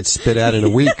than I get spit at in a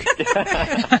week.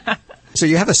 So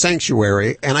you have a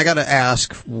sanctuary, and I got to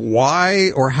ask,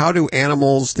 why or how do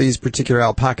animals, these particular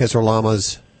alpacas or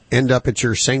llamas, end up at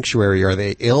your sanctuary? Are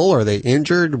they ill? Are they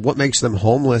injured? What makes them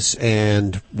homeless,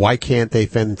 and why can't they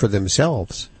fend for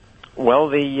themselves? Well,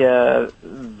 the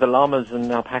llamas and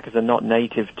alpacas are not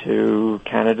native to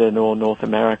Canada nor North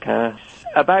America.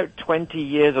 About 20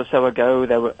 years or so ago,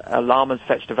 llamas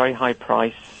fetched a very high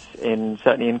price,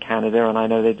 certainly in Canada, and I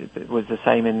know that it was the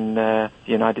same in the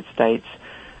United States.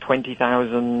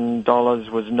 $20,000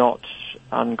 was not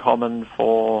uncommon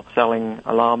for selling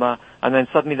a llama, and then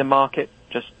suddenly the market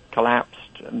just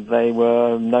collapsed. They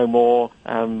were no more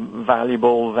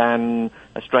valuable than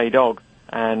a stray dog,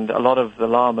 and a lot of the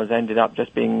llamas ended up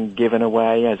just being given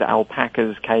away as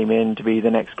alpacas came in to be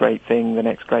the next great thing, the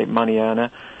next great money earner,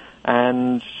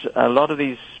 and a lot of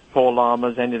these poor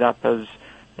llamas ended up as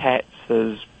pets,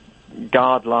 as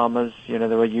guard llamas. You know,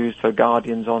 they were used for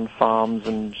guardians on farms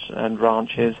and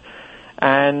ranches.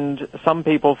 And some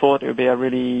people thought it would be a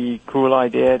really cool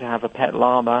idea to have a pet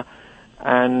llama,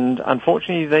 and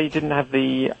unfortunately they didn't have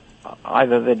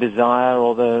either the desire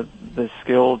or the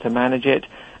skill to manage it.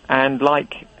 And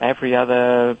like every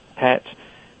other pet,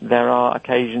 there are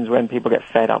occasions when people get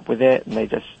fed up with it and they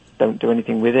just don't do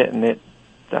anything with it, and it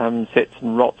sits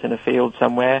and rots in a field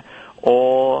somewhere,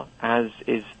 or, as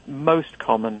is most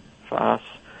common for us,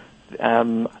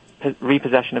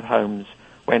 repossession of homes.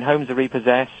 When homes are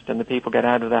repossessed and the people get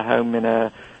out of their home in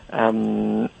a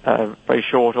very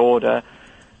short order,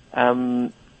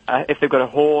 if they've got a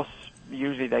horse,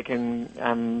 usually they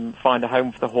can find a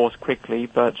home for the horse quickly,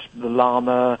 but the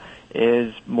llama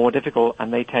is more difficult,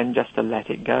 and they tend just to let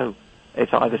it go.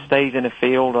 It either stays in a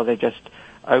field or they just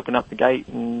open up the gate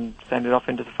and send it off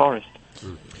into the forest.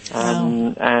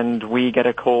 And we get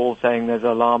a call saying there's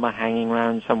a llama hanging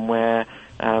around somewhere.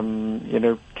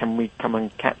 Can we come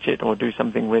and catch it or do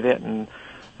something with it? And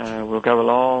we'll go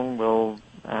along, we'll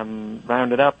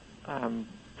round it up,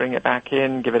 bring it back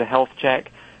in, give it a health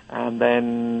check, and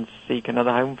then seek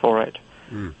another home for it.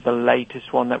 The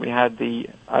latest one that we had, the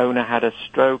owner had a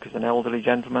stroke, as an elderly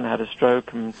gentleman had a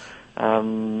stroke and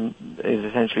is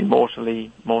essentially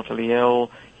mortally ill.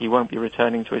 He won't be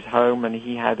returning to his home, and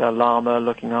he had a llama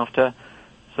looking after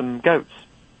some goats.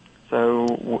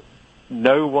 So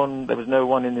there was no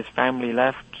one in this family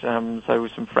left, so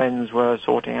some friends were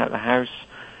sorting out the house,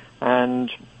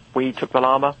 and we took the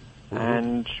llama,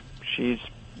 and she's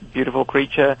a beautiful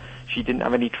creature. She didn't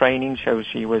have any training, so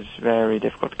she was very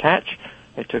difficult to catch.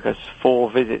 It took us 4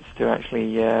 visits to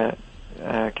actually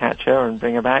catch her and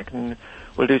bring her back, and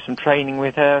we'll do some training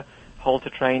with her, halter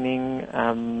training,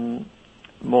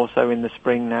 more so in the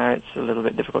spring now. It's a little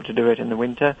bit difficult to do it in the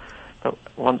winter, but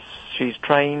once she's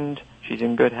trained, she's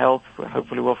in good health,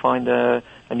 hopefully we'll find a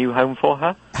new home for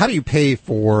her. How do you pay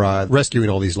for rescuing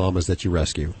all these llamas that you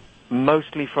rescue?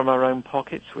 Mostly from our own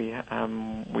pockets. We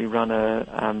run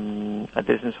a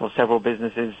business or several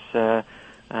businesses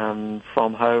from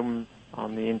home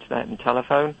on the internet and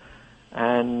telephone,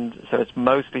 and so it's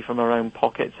mostly from our own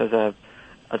pockets as a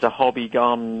hobby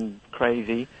gone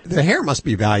crazy. The hair must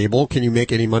be valuable. Can you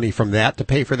make any money from that to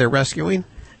pay for their rescuing?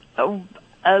 Oh,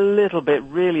 a little bit.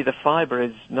 Really, the fiber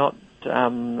is not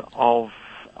of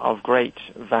great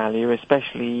value,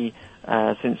 especially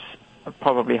since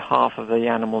probably half of the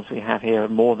animals we have here,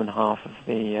 more than half of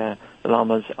the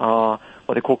llamas, are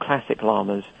what they call classic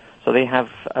llamas. So they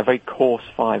have a very coarse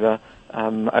fiber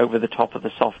over the top of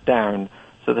the soft down.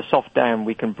 So the soft down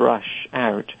we can brush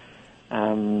out,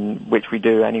 which we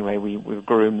do anyway. We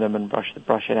groom them and brush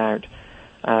it out.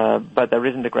 But there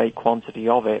isn't a great quantity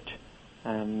of it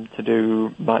to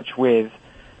do much with.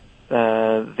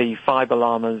 The fiber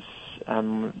llamas,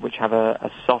 which have a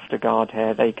softer guard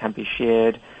hair, they can be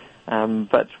sheared.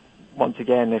 But once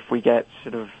again, if we get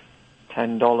sort of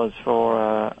 $10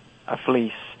 for a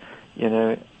fleece,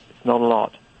 it's not a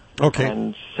lot. Okay.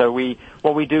 And so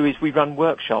what we do is we run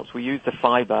workshops. We use the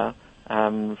fiber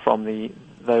from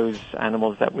those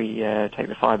animals that we take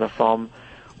the fiber from.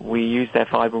 We use their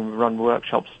fiber and we run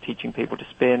workshops teaching people to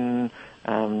spin,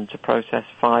 to process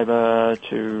fiber,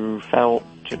 to felt,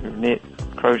 to knit,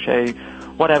 crochet,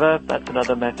 whatever. That's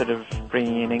another method of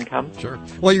bringing in income. Sure.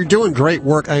 Well, you're doing great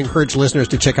work. I encourage listeners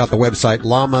to check out the website,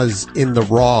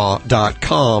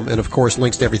 llamasintheraw.com, and, of course,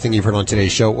 links to everything you've heard on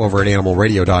today's show over at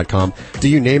animalradio.com. Do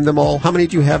you name them all? How many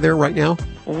do you have there right now?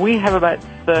 We have about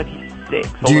 36,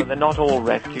 although they're not all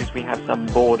rescues. We have some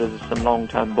boarders, some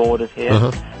long-term boarders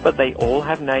here, but they all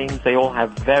have names. They all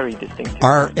have very distinctive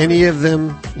Are names. any of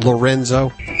them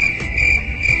Lorenzo?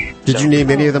 Did you name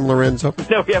any of them Lorenzo?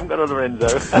 No, we haven't got a Lorenzo.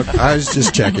 Okay, I was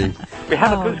just checking. We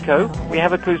have a Cusco. We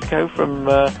have a Cusco from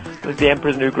the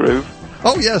Emperor's New Groove.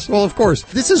 Oh, yes. Well, of course.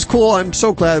 This is cool. I'm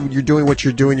so glad you're doing what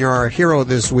you're doing. You're our hero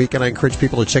this week, and I encourage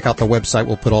people to check out the website.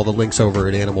 We'll put all the links over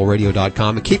at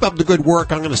animalradio.com. And keep up the good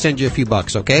work. I'm going to send you a few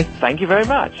bucks, okay? Thank you very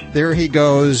much. There he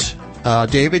goes.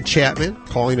 David Chapman,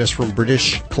 calling us from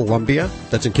British Columbia.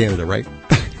 That's in Canada, right?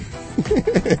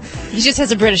 He just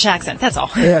has a British accent, that's all.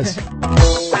 Yes.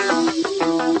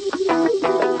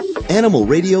 Animal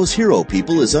Radio's Hero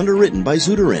People is underwritten by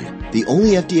Zudarin, the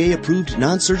only FDA-approved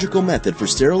non-surgical method for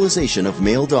sterilization of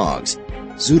male dogs.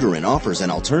 Zudarin offers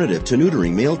an alternative to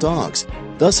neutering male dogs,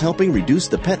 thus helping reduce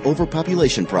the pet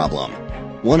overpopulation problem.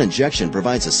 One injection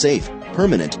provides a safe,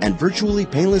 permanent, and virtually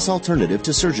painless alternative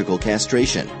to surgical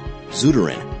castration.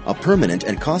 Zudarin, a permanent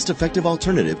and cost-effective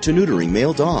alternative to neutering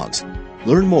male dogs.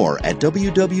 Learn more at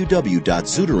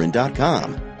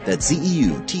www.zudarin.com. That's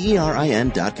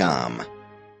ZEUTERIN.com.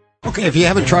 Okay, if you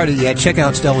haven't tried it yet, check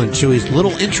out Stella and Chewy's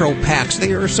little intro packs.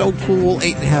 They are so cool.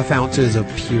 8.5 ounces of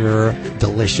pure,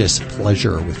 delicious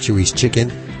pleasure with Chewy's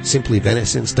chicken, Simply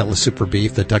Venison, Stella Super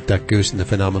Beef, the Duck Duck Goose, and the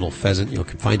Phenomenal Pheasant. You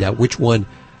can find out which one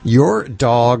your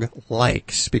dog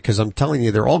likes, because I'm telling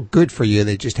you, they're all good for you.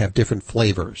 They just have different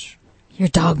flavors. Your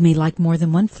dog may like more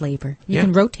than one flavor. You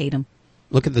can rotate them.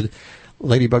 Look at the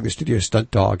Ladybug, the studio stunt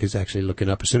dog, is actually looking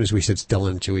up. As soon as we said Stella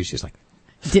and Chewy, she's like...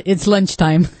 It's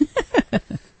lunchtime.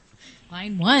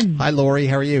 Line 1. Hi, Lori.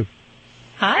 How are you?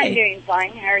 Hi. I'm doing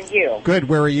fine. How are you? Good.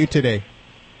 Where are you today?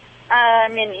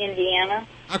 I'm in Indiana.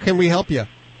 How can we help you?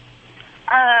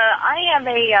 I have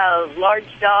a large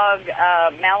dog,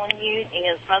 Malamute,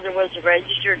 and his mother was a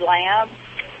registered lab.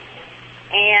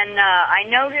 And I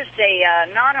noticed a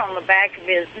knot on the back of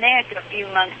his neck a few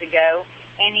months ago,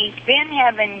 and he's been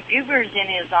having goobers in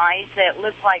his eyes that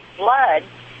look like blood.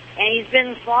 and he's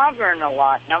been slobbering a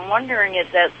lot, and I'm wondering if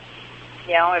that's,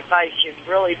 if I should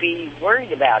really be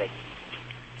worried about it.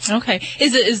 Okay.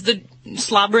 Is the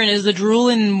slobbering, is the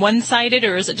drooling one-sided,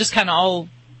 or is it just kind of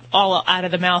all out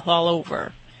of the mouth all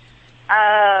over?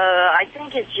 I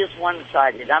think it's just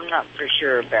one-sided. I'm not for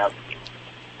sure about it.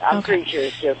 I'm pretty sure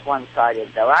it's just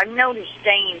one-sided, though. I've noticed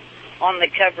stains on the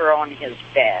cover on his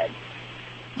bed.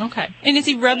 Okay. And is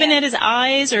he rubbing at his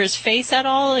eyes or his face at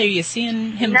all? Are you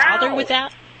seeing him bother with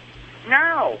that?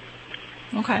 No.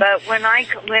 Okay. But when I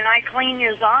clean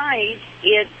his eyes,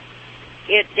 it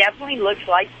definitely looks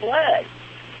like blood.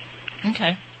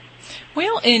 Okay.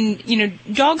 Well, and,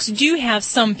 dogs do have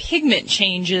some pigment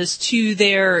changes to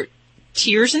their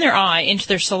tears in their eye into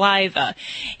their saliva,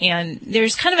 and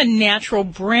there's kind of a natural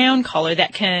brown color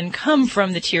that can come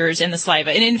from the tears and the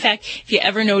saliva. And in fact, if you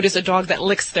ever notice a dog that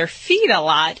licks their feet a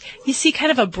lot, you see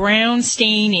kind of a brown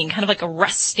staining, kind of like a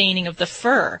rust staining of the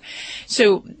fur.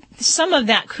 So some of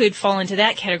that could fall into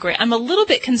that category. I'm a little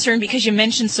bit concerned because you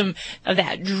mentioned some of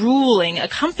that drooling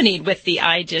accompanied with the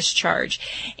eye discharge.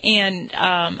 And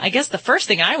I guess the first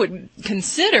thing I would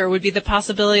consider would be the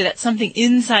possibility that something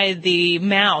inside the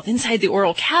mouth, inside the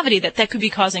oral cavity, that could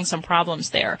be causing some problems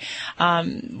there.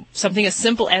 Something as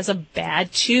simple as a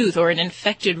bad tooth or an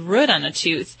infected root on a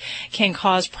tooth can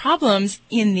cause problems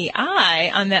in the eye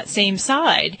on that same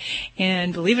side.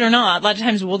 And believe it or not, a lot of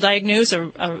times we'll diagnose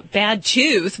a bad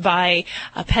tooth by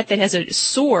a pet that has a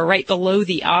sore right below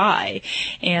the eye,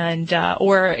 and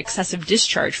or excessive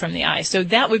discharge from the eye. So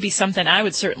that would be something I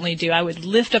would certainly do. I would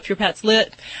lift up your pet's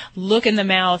lip, look in the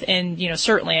mouth, and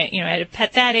certainly, at a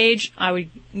pet that age, I would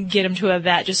get him to a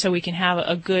vet just so we can have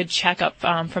a good checkup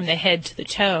from the head to the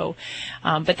toe.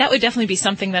 But that would definitely be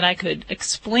something that I could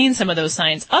explain some of those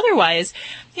signs. Otherwise,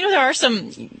 there are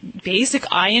some basic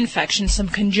eye infections, some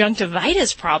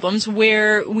conjunctivitis problems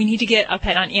where we need to get a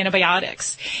pet on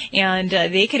antibiotics. And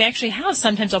they can actually have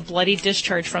sometimes a bloody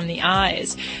discharge from the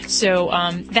eyes. So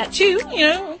that too,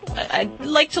 I'd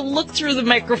like to look through the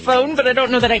microphone, but I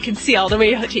don't know that I can see all the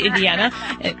way out to Indiana.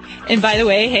 And by the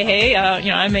way, hey,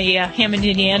 I'm a Hammond,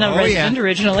 Indiana resident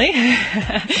originally.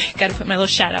 Got to put my little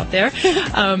shout out there.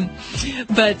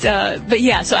 But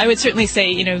yeah, so I would certainly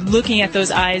say, looking at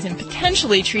those eyes and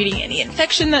potentially treating any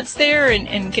infection that's there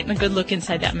and getting a good look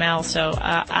inside that mouth. So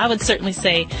I would certainly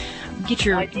say get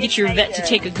your vet to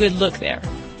take a good look there.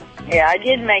 Yeah, I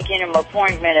did make him an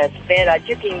appointment at the vet. I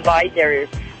took him by there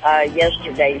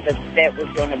yesterday, but the vet was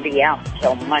going to be out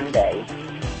until Monday.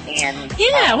 And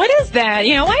yeah, what is that?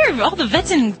 Why are all the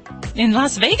vets in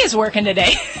Las Vegas working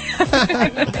today?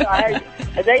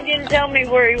 They didn't tell me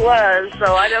where he was,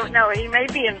 so I don't know. He may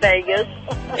be in Vegas.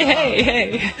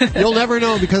 Hey. You'll never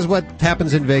know, because what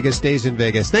happens in Vegas stays in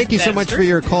Vegas. Thank you so much for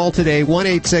your call today.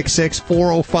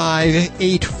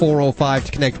 1-866-405-8405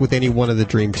 to connect with any one of the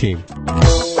Dream Team.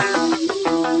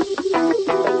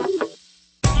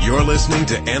 You're listening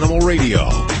to Animal Radio.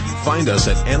 Find us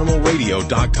at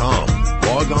animalradio.com.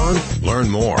 Log on, learn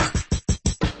more.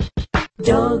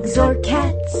 Dogs or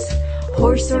cats,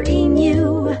 horse or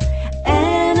emu,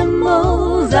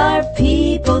 animals are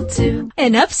people too.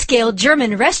 An upscale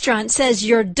German restaurant says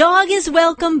your dog is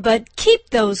welcome, but keep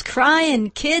those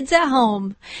crying kids at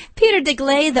home. Peter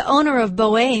DeGlay, the owner of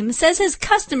Bohème, says his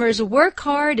customers work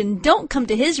hard and don't come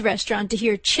to his restaurant to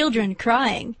hear children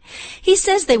crying. He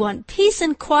says they want peace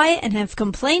and quiet and have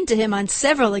complained to him on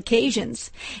several occasions.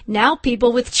 Now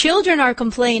people with children are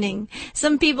complaining.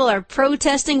 Some people are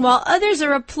protesting while others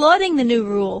are applauding the new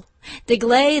rule.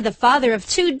 DeGlay, the father of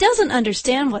two, doesn't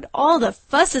understand what all the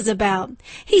fuss is about.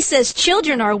 He says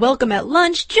children are welcome at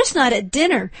lunch, just not at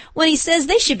dinner, when he says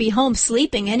they should be home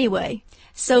sleeping anyway.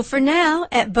 So for now,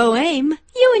 at Bohème,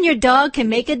 you and your dog can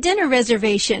make a dinner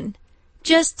reservation.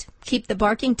 Just keep the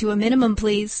barking to a minimum,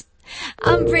 please.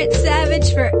 I'm Britt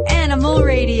Savage for Animal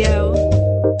Radio.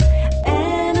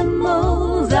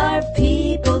 Animals are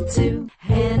people too.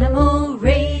 Animal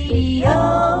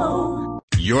Radio.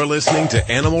 You're listening to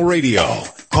Animal Radio.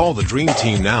 Call the Dream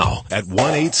Team now at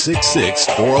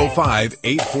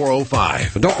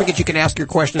 1-866-405-8405. And don't forget, you can ask your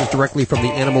questions directly from the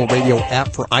Animal Radio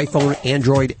app for iPhone,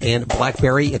 Android, and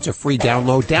BlackBerry. It's a free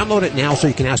download. Download it now so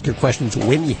you can ask your questions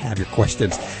when you have your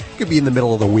questions. It could be in the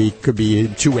middle of the week, could be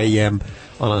 2 a.m.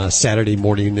 on a Saturday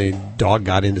morning. The dog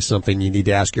got into something, you need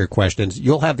to ask your questions.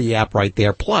 You'll have the app right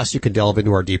there. Plus, you can delve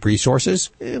into our deep resources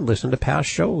and listen to past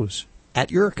shows at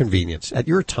your convenience, at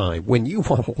your time, when you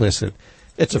want to listen.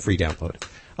 It's a free download.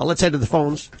 Let's head to the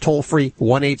phones. Toll free,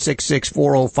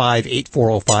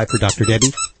 1-866-405-8405 for Dr.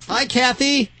 Debbie. Hi,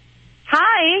 Kathy.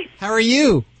 Hi. How are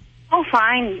you? Oh,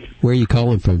 fine. Where are you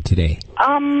calling from today?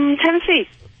 Tennessee.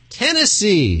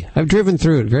 Tennessee. I've driven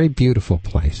through it. Very beautiful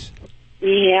place.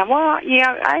 Yeah, well,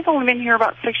 yeah, I've only been here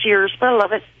about 6 years, but I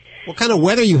love it. What kind of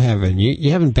weather you having?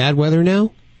 You having bad weather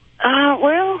now?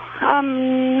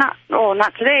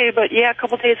 Not today, but yeah, a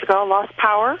couple days ago, I lost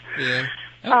power. Yeah.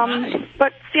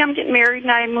 But see, I'm getting married,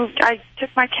 and I took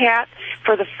my cat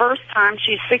for the first time.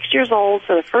 She's 6 years old,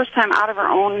 so the first time out of her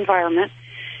own environment,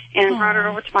 and brought her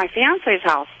over to my fiance's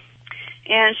house.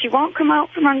 And she won't come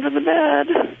out from under the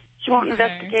bed. She won't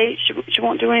investigate. She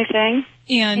won't do anything.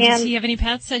 And does he have any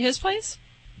pets at his place?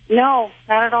 No,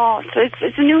 not at all.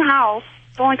 It's a new house.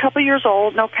 It's only a couple years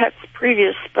old. No pets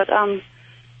previous, but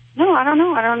no, I don't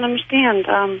know. I don't understand.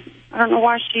 I don't know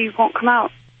why she won't come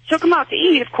out. She'll come out to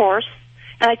eat, of course,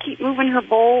 and I keep moving her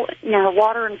bowl, her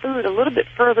water and food a little bit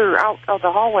further out of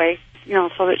the hallway,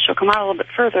 so that she'll come out a little bit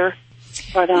further.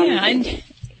 But yeah,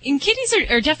 and kitties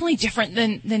are definitely different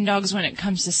than dogs when it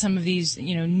comes to some of these,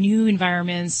 new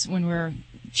environments when we're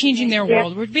changing their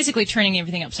world. We're basically turning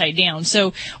everything upside down.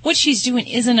 So what she's doing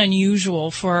isn't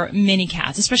unusual for many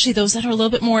cats, especially those that are a little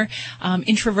bit more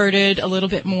introverted, a little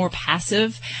bit more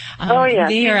passive.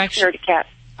 They are actually a cat.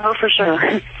 Oh, for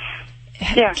sure.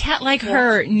 A cat like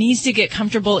her needs to get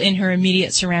comfortable in her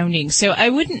immediate surroundings. So I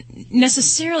wouldn't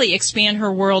necessarily expand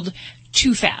her world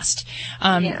too fast.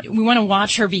 We want to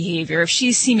watch her behavior. If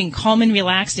she's seeming calm and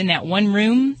relaxed in that one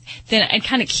room, then I'd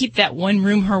kind of keep that one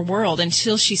room her world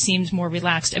until she seems more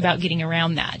relaxed about getting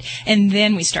around that. And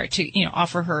then we start to,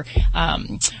 offer her,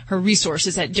 her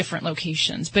resources at different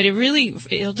locations. But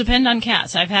it'll depend on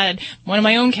cats. I've had one of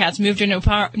my own cats move to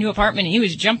a new apartment, and he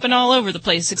was jumping all over the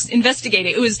place,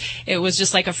 investigating. It was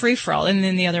just like a free-for-all. And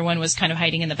then the other one was kind of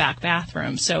hiding in the back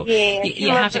bathroom. So you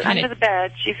have to kind of under the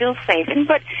bed. She feels safe.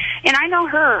 And I know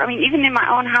her. I mean, even in my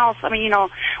own house, when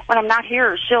I'm not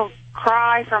here, she'll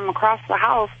cry from across the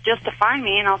house just to find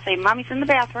me, and I'll say, Mommy's in the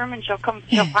bathroom, and she'll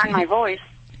find my voice.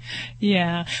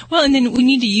 Yeah. Well, and then we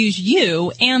need to use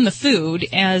you and the food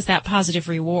as that positive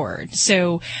reward.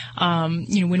 So,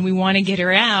 when we want to get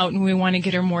her out and we want to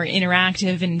get her more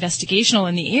interactive and investigational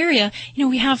in the area,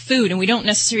 we have food, and we don't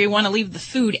necessarily want to leave the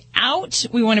food out.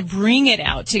 We want to bring it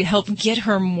out to help get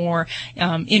her more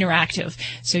interactive.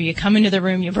 So you come into the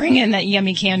room, you bring in that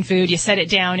yummy canned food, you set it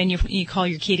down, and you call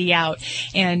your kitty out.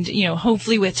 And,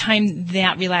 hopefully with time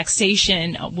that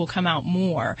relaxation will come out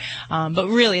more. But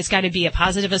really, it's got to be a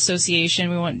positive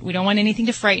association. We don't want anything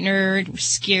to frighten her,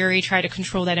 scary, try to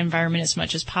control that environment as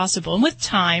much as possible. And with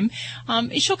time,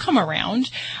 she'll come around.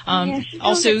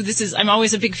 Also, I'm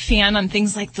always a big fan on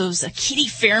things like those kitty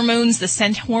pheromones, the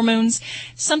scent hormones,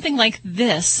 something like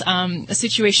this, a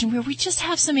situation where we just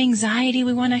have some anxiety.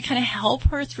 We want to kind of help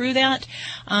her through that.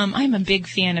 I'm a big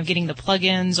fan of getting the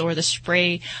plug-ins or the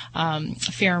spray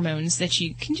pheromones that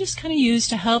you can just kind of use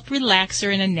to help relax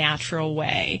her in a natural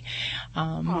way.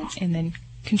 And then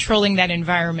controlling that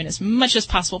environment as much as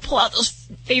possible. Pull out those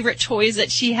favorite toys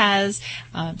that she has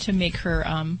to make her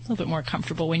a little bit more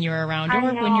comfortable when you're around or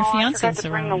when your fiancé is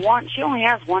around. She only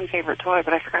has one favorite toy,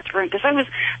 but I forgot to bring it because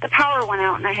the power went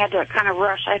out and I had to kind of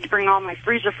rush. I had to bring all my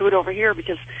freezer food over here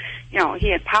because he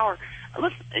had power.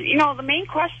 Listen, the main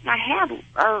question I had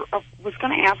was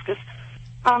going to ask is,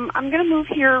 I'm going to move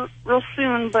here real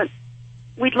soon, but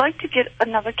we'd like to get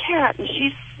another cat, and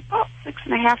she's about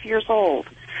 6.5 years old.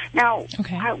 Now,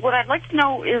 what I'd like to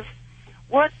know is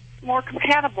what's more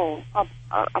compatible,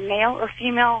 a male or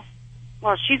female?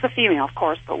 Well, she's a female, of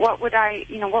course, but what would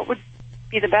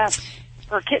be the best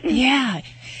for a kitten? Yeah.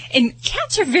 And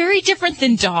cats are very different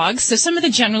than dogs, so some of the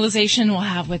generalization we'll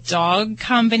have with dog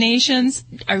combinations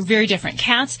are very different.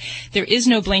 Cats, there is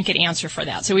no blanket answer for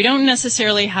that. So we don't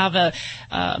necessarily have a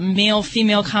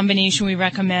male-female combination we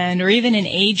recommend or even an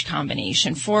age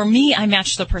combination. For me, I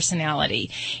match the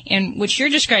personality. And what you're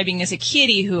describing is a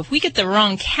kitty who, if we get the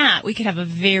wrong cat, we could have a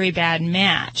very bad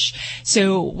match.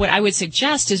 So what I would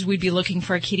suggest is we'd be looking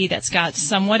for a kitty that's got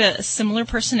somewhat a similar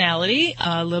personality,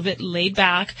 a little bit laid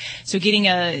back. So getting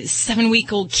a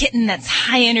 7-week-old kitten that's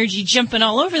high energy, jumping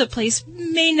all over the place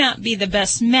may not be the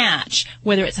best match,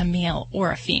 whether it's a male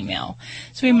or a female.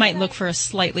 So we might look for a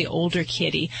slightly older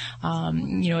kitty.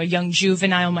 A young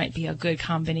juvenile might be a good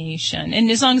combination. And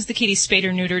as long as the kitty's spayed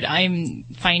or neutered, I'm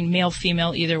fine male,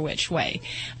 female, either which way.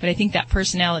 But I think that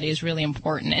personality is really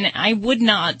important. And I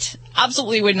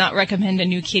absolutely would not recommend a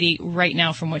new kitty right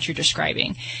now from what you're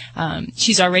describing.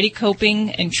 She's already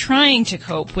coping and trying to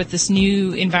cope with this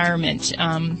new environment.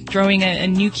 Throwing a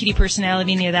new kitty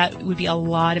personality into that would be a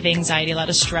lot of anxiety, a lot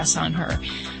of stress on her.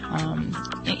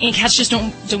 And cats just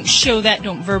don't show that,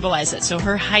 don't verbalize it. So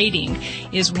her hiding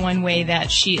is one way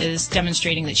that she is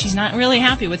demonstrating that she's not really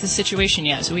happy with the situation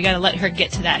yet. So we got to let her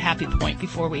get to that happy point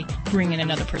before we bring in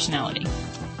another personality.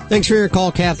 Thanks for your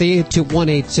call, Kathy, to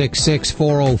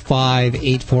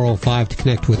 1-866-405-8405 to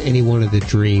connect with any one of the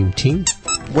Dream Team.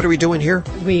 What are we doing here?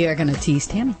 We are going to tease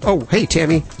Tammy. Oh, hey,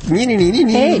 Tammy.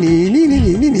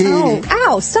 Hey. Oh,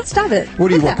 ow, stop it.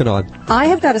 What are you working on? I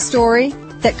have got a story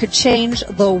that could change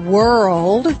the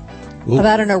world. Ooh.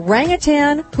 About an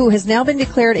orangutan who has now been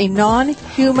declared a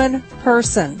non-human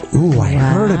person. Ooh, I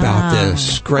heard about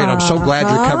this. Great. I'm so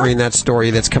glad you're covering that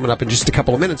story. That's coming up in just a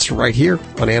couple of minutes right here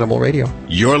on Animal Radio.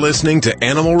 You're listening to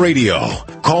Animal Radio.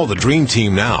 Call the Dream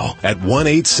Team now at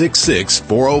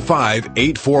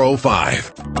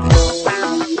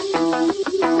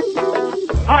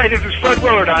 1-866-405-8405. Hi, this is Fred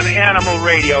Willard on Animal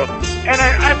Radio. And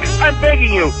I'm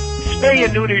begging you, spay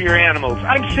and neuter your animals.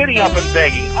 I'm sitting up and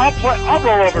begging. I'll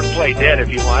roll over and play dead if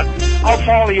you want. I'll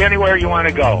follow you anywhere you want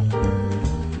to go.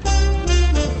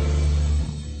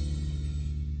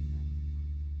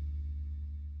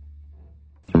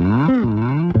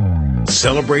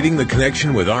 Celebrating the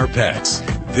connection with our pets.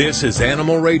 This is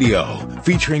Animal Radio,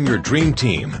 featuring your Dream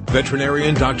Team,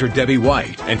 veterinarian Dr. Debbie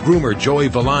White and groomer Joey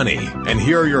Villani. And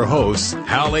here are your hosts,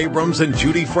 Hal Abrams and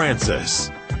Judy Francis.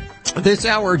 This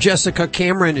hour, Jessica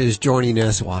Cameron is joining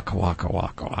us. Waka, waka,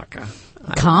 waka, waka.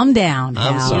 Calm down,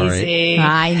 I'm Hal. sorry. Easy.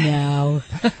 I know.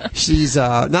 She's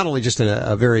not only just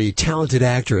a very talented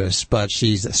actress, but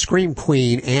she's a scream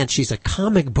queen, and she's a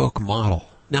comic book model.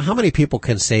 Now, how many people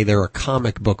can say they're a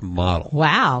comic book model?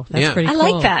 Wow, that's pretty cool.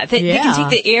 I like that. They can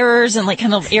take the errors and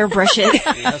kind of airbrush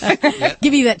it.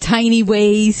 Give you that tiny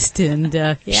waist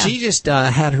and, She just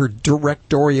had her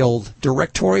directorial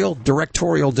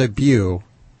debut.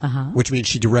 Which means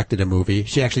she directed a movie.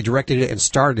 She actually directed it and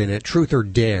starred in it, Truth or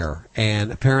Dare.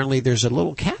 And apparently there's a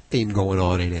little cat theme going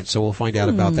on in it. So we'll find out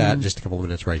about that in just a couple of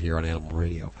minutes right here on Animal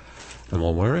Radio.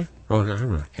 Animal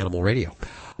Radio.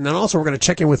 And then also we're going to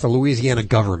check in with the Louisiana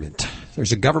government.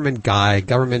 There's a government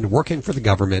working for the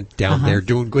government down there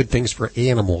doing good things for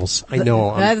animals. I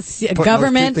know. That's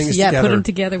government. Put them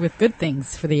together with good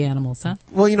things for the animals, huh?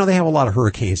 Well, they have a lot of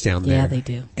hurricanes down there. Yeah, they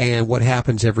do. And what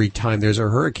happens every time there's a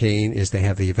hurricane is they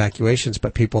have the evacuations,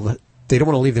 but people, they don't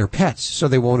want to leave their pets, so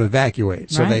they won't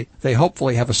evacuate. So they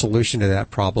hopefully have a solution to that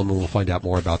problem, and we'll find out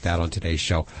more about that on today's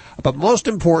show. But most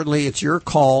importantly, it's your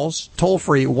calls. Toll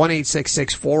free,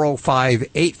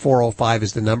 1-866-405-8405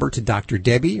 is the number to Dr.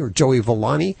 Debbie or Joey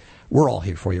Villani. We're all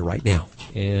here for you right now.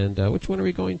 And which one are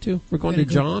we going to? We're going to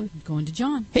John? Going to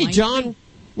John. Hey, John.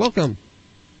 Welcome.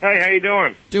 Hey, how you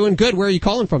doing? Doing good. Where are you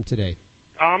calling from today?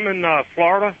 I'm in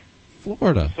Florida.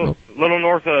 Florida. So, little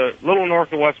north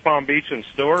of West Palm Beach and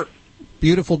Stewart.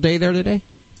 Beautiful day there today?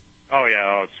 Oh, yeah.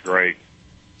 Oh, it's great.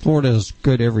 Florida's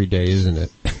good every day, isn't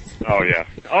it? Oh, yeah.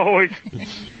 Always.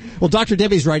 Well, Dr.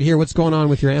 Debbie's right here. What's going on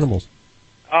with your animals?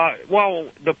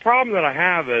 Well, the problem that I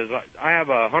have is I have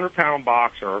a 100-pound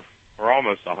boxer, or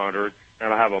almost 100,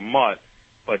 and I have a mutt,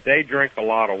 but they drink a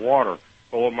lot of water.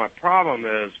 But what my problem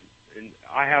is,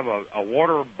 I have a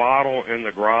water bottle in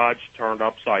the garage turned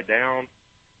upside down,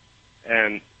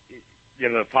 and, the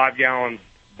 5-gallon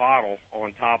bottle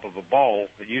on top of a bowl.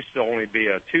 It used to only be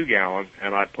a 2-gallon,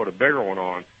 and I put a bigger one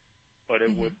on, but it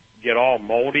would get all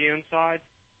moldy inside.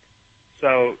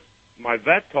 So my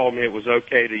vet told me it was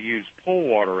okay to use pool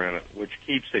water in it, which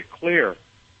keeps it clear.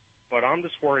 But I'm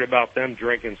just worried about them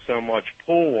drinking so much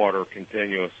pool water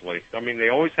continuously. I mean, they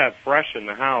always have fresh in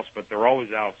the house, but they're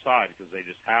always outside because they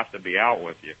just have to be out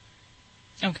with you.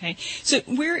 Okay. So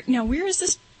where is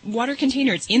this water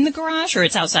container? It's in the garage or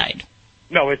it's outside?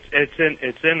 No, it's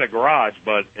in the garage,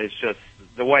 but it's just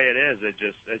the way it is.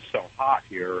 It's so hot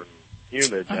here and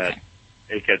humid that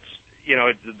it gets,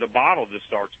 the bottle just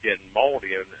starts getting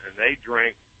moldy, and they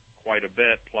drink quite a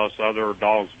bit. Plus, other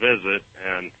dogs visit,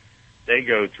 and they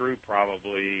go through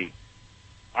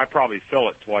I probably fill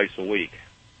it twice a week.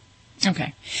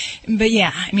 Okay. But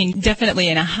yeah, definitely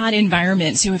in a hot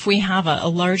environment. So if we have a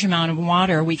large amount of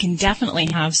water, we can definitely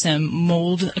have some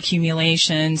mold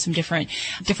accumulation, some different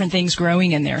things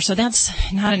growing in there. So that's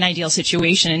not an ideal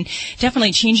situation. And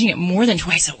definitely changing it more than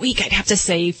twice a week, I'd have to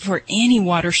say, for any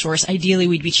water source, ideally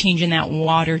we'd be changing that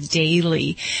water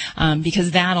daily,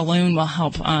 because that alone will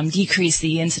help decrease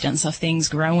the incidence of things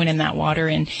growing in that water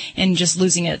and just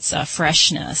losing its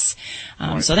freshness.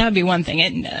 So that would be one thing.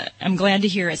 And I'm glad to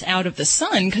hear it's out of of the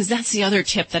sun, because that's the other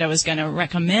tip that I was going to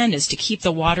recommend, is to keep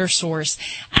the water source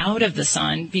out of the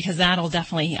sun, because that'll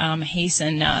definitely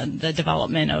hasten the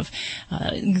development of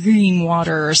green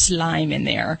water or slime in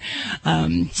there.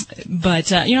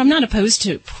 But I'm not opposed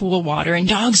to pool water, and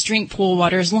dogs drink pool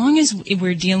water as long as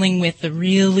we're dealing with the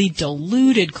really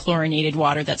diluted chlorinated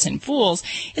water that's in pools.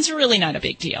 It's really not a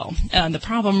big deal. The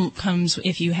problem comes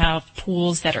if you have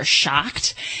pools that are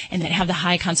shocked and that have the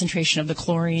high concentration of the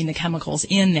chlorine, the chemicals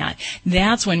in that.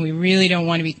 That's when we really don't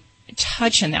want to be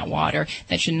touching that water.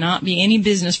 That should not be any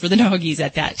business for the doggies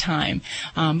at that time.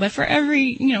 But for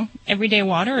everyday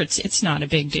water, it's not a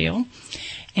big deal.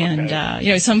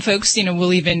 And, some folks,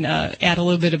 will even add a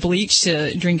little bit of bleach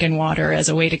to drinking water as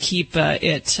a way to keep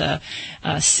it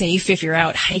safe if you're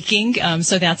out hiking.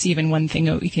 So that's even one thing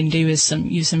that we can do, is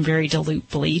use some very dilute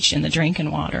bleach in the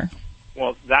drinking water.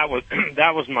 Well, that was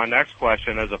my next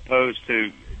question, as opposed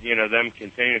to, them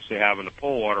continuously having to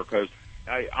pull water, because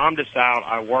I'm just out.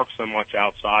 I work so much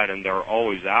outside, and they're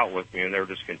always out with me, and they're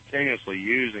just continuously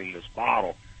using this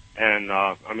bottle. And,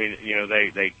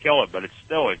 they kill it, but it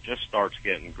just starts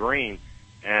getting green.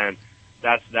 And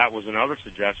that was another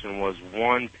suggestion, was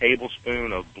 1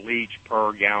 tablespoon of bleach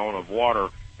per gallon of water.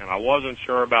 And I wasn't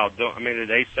sure about,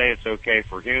 they say it's okay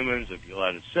for humans if you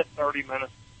let it sit 30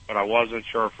 minutes, but I wasn't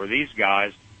sure for these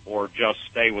guys, or just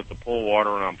stay with the pool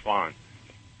water and I'm fine.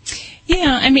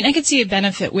 Yeah, I could see a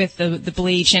benefit with the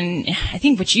bleach, and I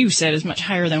think what you said is much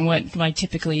higher than what I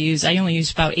typically use. I only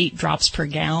use about 8 drops per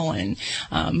gallon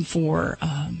for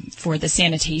the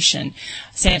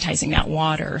sanitizing that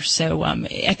water. So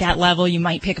at that level, you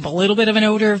might pick up a little bit of an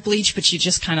odor of bleach, but you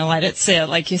just kind of let it sit,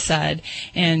 like you said,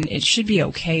 and it should be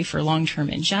okay for long-term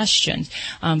ingestion.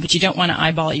 But you don't want to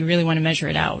eyeball it. You really want to measure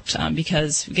it out,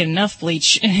 because you get enough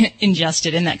bleach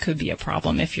ingested, and that could be a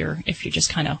problem if you're just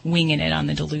kind of winging it on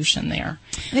the dilution there.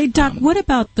 Hey, Doc, what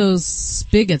about those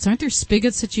spigots? Aren't there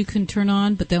spigots that you can turn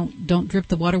on, but don't drip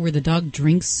the water where the dog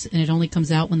drinks, and it only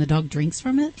comes out when the dog drinks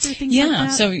from it? Or things like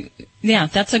that? So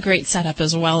that's a great setup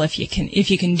as well. If you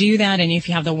can do that, and if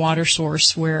you have the water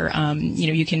source where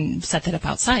you can set that up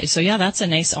outside. So that's a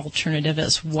nice alternative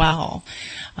as well.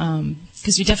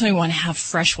 Because we definitely want to have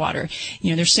fresh water.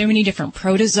 There's so many different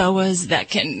protozoas that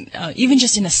can, even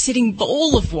just in a sitting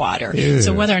bowl of water. Ew.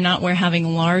 So whether or not we're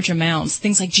having large amounts,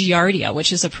 things like Giardia,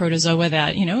 which is a protozoa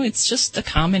that, it's just a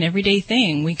common everyday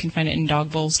thing. We can find it in dog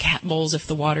bowls, cat bowls, if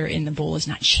the water in the bowl is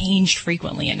not changed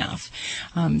frequently enough.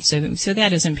 So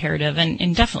that is imperative.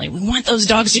 And definitely, we want those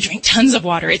dogs to drink tons of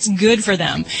water. It's good for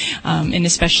them. And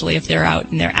especially if they're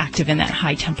out and they're active in that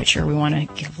high temperature, we want to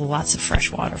give lots of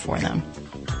fresh water for them.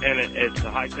 And it's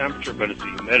a high temperature, but it's the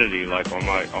humidity. Like on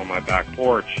my back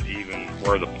porch, even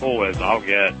where the pool is, I'll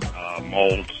get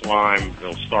mold, slime.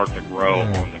 They'll start to grow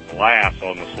on the glass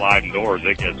on the sliding doors.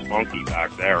 It gets funky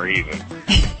back there, even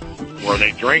where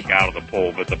they drink out of the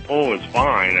pool. But the pool is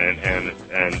fine,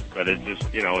 but it's just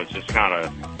it's just kind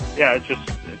of it's just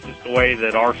the way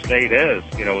that our state is,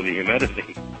 with the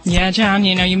humidity. Yeah, John,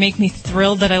 you make me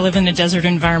thrilled that I live in a desert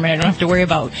environment. I don't have to worry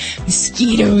about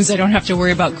mosquitoes. I don't have to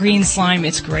worry about green slime.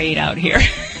 It's great out here.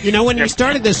 When you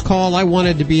started this call, I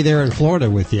wanted to be there in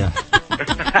Florida with you. You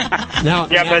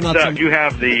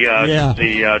have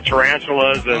the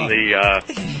tarantulas and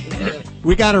the...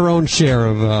 We got our own share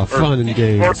of fun and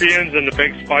games. Scorpions and the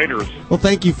big spiders. Well,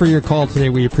 thank you for your call today.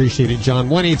 We appreciate it, John.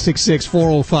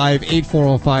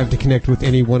 1-866-405-8405 to connect with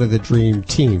any one of the Dream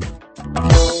Team.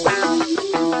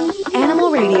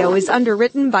 Animal Radio is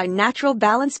underwritten by Natural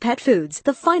Balance Pet Foods,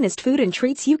 the finest food and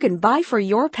treats you can buy for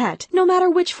your pet. No matter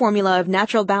which formula of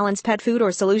Natural Balance Pet Food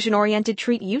or solution-oriented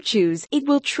treat you choose, it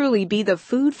will truly be the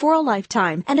food for a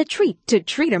lifetime and a treat to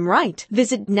treat 'em right.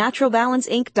 Visit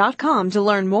naturalbalanceinc.com to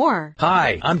learn more.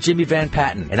 Hi, I'm Jimmy Van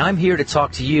Patten, and I'm here to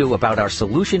talk to you about our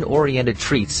solution-oriented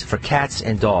treats for cats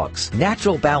and dogs.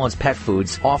 Natural Balance Pet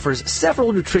Foods offers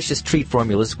several nutritious treat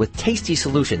formulas with tasty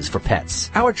solutions for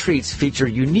pets. Our treats feature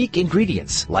unique ingredients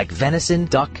like venison,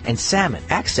 duck, and salmon,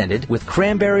 accented with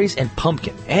cranberries and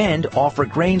pumpkin, and offer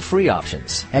grain-free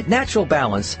options. At Natural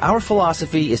Balance, our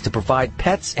philosophy is to provide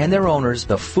pets and their owners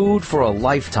the food for a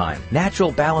lifetime.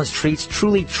 Natural Balance treats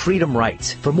truly treat 'em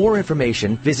right. For more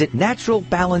information, visit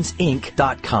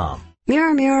naturalbalanceinc.com.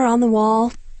 Mirror, mirror on the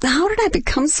wall, how did I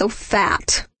become so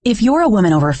fat? If you're a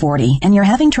woman over 40 and you're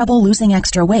having trouble losing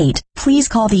extra weight, please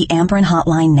call the Ambren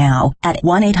hotline now at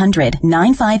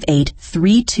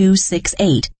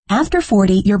 1-800-958-3268. After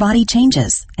 40, your body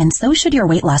changes, and so should your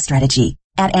weight loss strategy.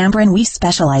 At Ambren, we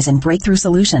specialize in breakthrough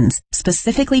solutions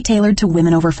specifically tailored to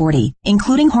women over 40,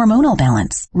 including hormonal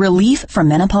balance, relief from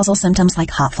menopausal symptoms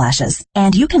like hot flashes,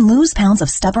 and you can lose pounds of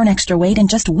stubborn extra weight in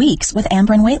just weeks with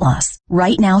Ambren weight loss.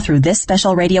 Right now, through this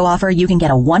special radio offer, you can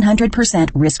get a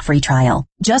 100% risk-free trial.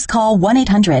 Just call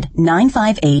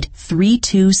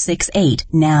 1-800-958-3268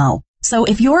 now. So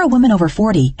if you're a woman over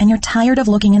 40 and you're tired of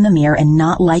looking in the mirror and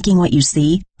not liking what you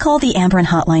see, call the Ambren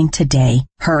hotline today.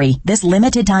 Hurry, this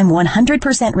limited time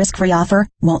 100% risk-free offer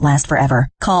won't last forever.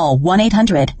 Call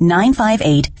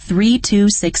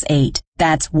 1-800-958-3268.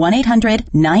 That's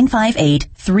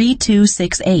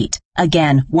 1-800-958-3268.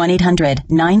 Again,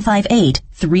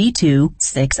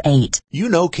 1-800-958-3268. You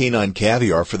know Canine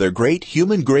Caviar for their great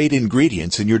human-grade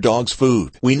ingredients in your dog's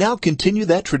food. We now continue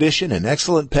that tradition in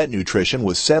excellent pet nutrition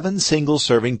with 7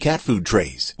 single-serving cat food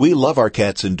trays. We love our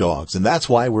cats and dogs, and that's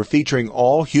why we're featuring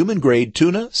all human-grade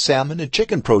tuna, salmon, and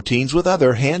chicken proteins with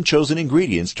other hand-chosen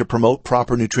ingredients to promote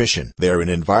proper nutrition. They're in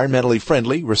environmentally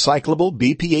friendly, recyclable,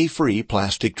 BPA-free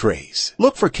plastic trays.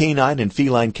 Look for canine and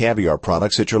feline caviar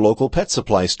products at your local pet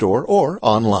supply store or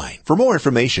online. For more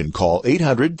information, call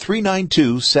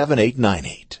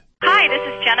 800-392-7898. Hi, this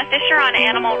is Jenna Fisher on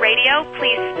Animal Radio.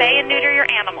 Please spay and neuter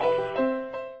your animals.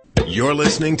 You're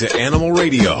listening to Animal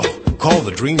Radio. Call the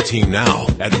Dream Team now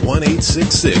at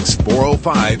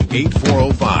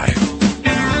 1-866-405-8405.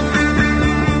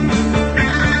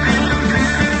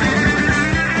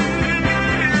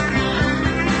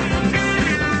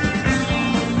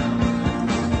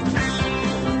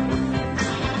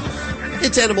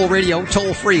 It's Animal Radio,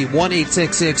 toll free,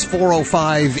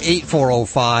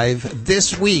 1-866-405-8405.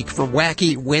 This week for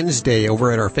Wacky Wednesday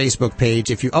over at our Facebook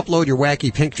page, if you upload your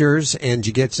wacky pictures and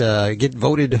you get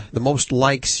voted the most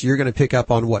likes, you're going to pick up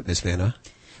on what, Miss Vanna?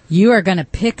 You are going to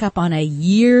pick up on a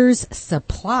year's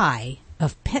supply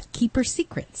of Pet Keeper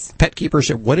Secrets. Pet Keeper,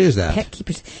 what is that? Pet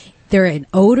Keepers. They're an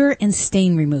odor and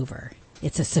stain remover.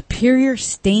 It's a superior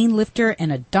stain lifter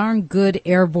and a darn good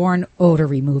airborne odor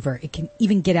remover. It can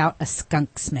even get out a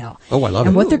skunk smell. Oh, I love it.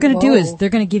 And what they're going to do is they're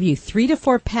going to give you 3 to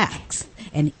 4 packs,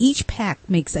 and each pack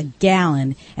makes a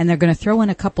gallon, and they're going to throw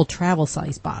in a couple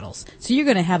travel-size bottles. So you're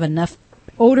going to have enough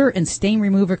odor and stain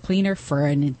remover cleaner for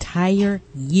an entire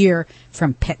year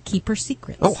from Pet Keeper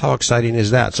Secrets. Oh, how exciting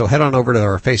is that? So head on over to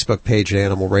our Facebook page at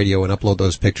Animal Radio and upload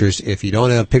those pictures. If you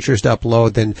don't have pictures to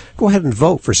upload, then go ahead and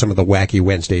vote for some of the Wacky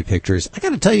Wednesday pictures. I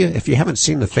got to tell you, if you haven't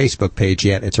seen the Facebook page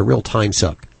yet, it's a real time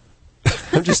suck.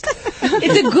 I'm just...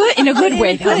 It's in a good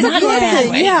way. Though. Not a bad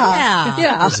way. Yeah.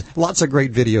 There's lots of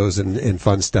great videos and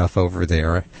fun stuff over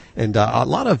there. And a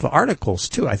lot of articles,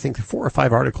 too. I think 4 or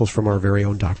 5 articles from our very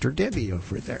own Dr. Debbie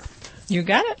over there. You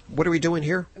got it. What are we doing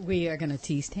here? We are going to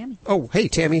tease Tammy. Oh, hey,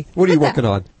 Tammy. What are you working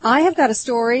on? I have got a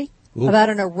story about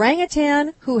an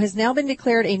orangutan who has now been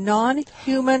declared a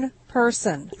non-human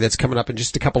person. That's coming up in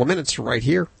just a couple of minutes right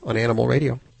here on Animal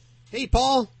Radio. Hey,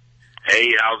 Paul.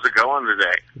 Hey, how's it going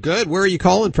today? Good. Where are you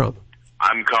calling from?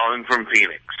 I'm calling from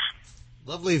Phoenix.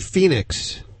 Lovely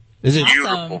Phoenix. Is it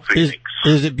beautiful? Phoenix.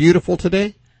 Is it beautiful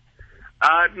today?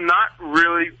 Not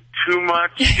really too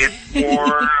much. It's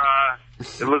more.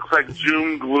 It looks like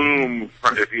doom gloom.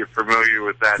 If you're familiar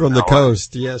with that. From the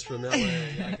coast, yes, from LA.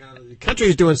 The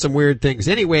country's doing some weird things.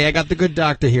 Anyway, I got the good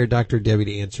doctor here, Dr. Debbie,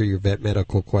 to answer your vet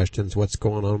medical questions. What's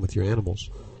going on with your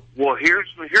animals? Well, here's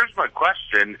my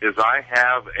question: is I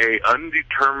have a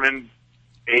undetermined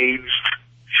aged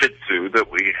Shih Tzu that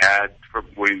we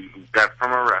got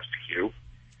from a rescue,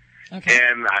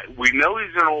 and we know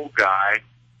he's an old guy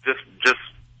just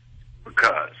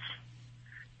because.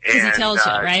 Because he tells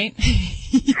you, right?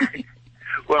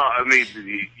 Well, I mean,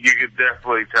 you could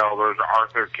definitely tell there's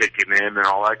Arthur kicking in and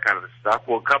all that kind of stuff.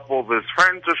 Well, a couple of his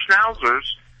friends are schnauzers,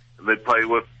 and they play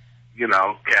with,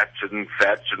 catch and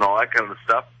fetch and all that kind of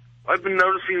stuff. I've been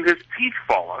noticing his teeth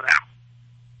falling out.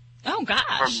 Oh,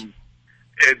 gosh.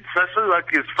 Especially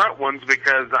like his front ones,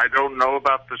 because I don't know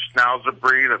about the Schnauzer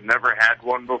breed. I've never had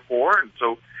one before, and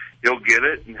so he'll get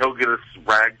it, and he'll get a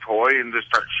rag toy and just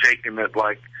start shaking it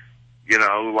like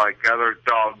other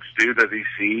dogs do that he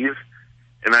sees.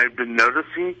 And I've been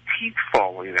noticing teeth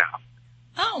falling out.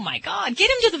 Oh, my God. Get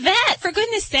him to the vet, for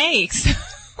goodness sakes.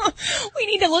 We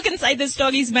need to look inside this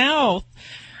doggy's mouth.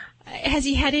 Has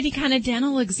he had any kind of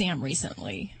dental exam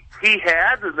recently? He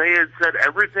had, and they had said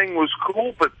everything was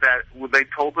cool, but that they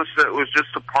told us that it was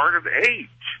just a part of age.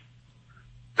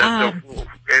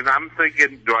 And I'm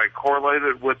thinking, do I correlate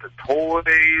it with the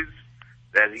toys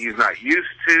that he's not used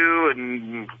to?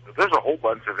 And there's a whole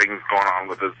bunch of things going on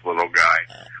with this little guy.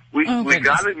 We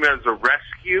got him as a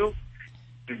rescue.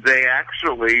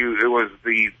 It was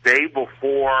the day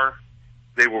before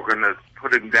they were going to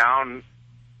put him down,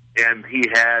 and he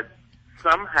had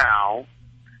somehow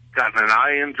gotten an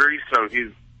eye injury, so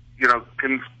he's, the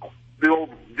old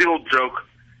joke,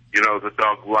 the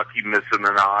dog Lucky missing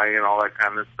an eye and all that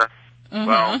kind of stuff. Mm-hmm.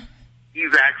 Well,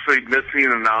 he's actually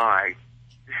missing an eye,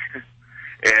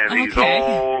 and he's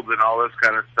old and all this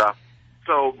kind of stuff.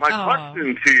 So my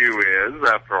question to you is,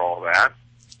 after all that,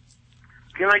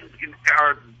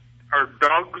 are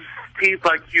dogs' teeth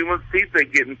like human teeth? They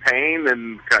get in pain,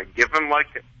 and can I give them like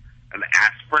an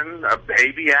aspirin, a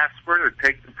baby aspirin, to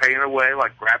take the pain away,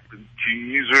 like wrapped in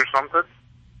cheese or something?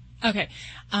 Okay.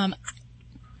 I'm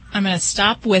going to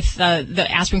stop with the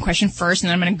aspirin question first, and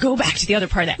then I'm going to go back to the other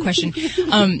part of that question.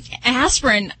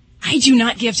 Aspirin, I do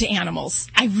not give to animals.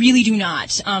 I really do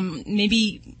not.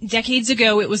 Maybe decades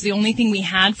ago, it was the only thing we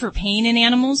had for pain in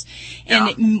animals.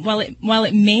 And while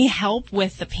it may help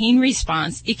with the pain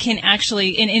response, it can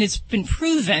actually, and it's been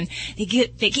proven, they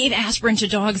gave aspirin to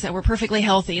dogs that were perfectly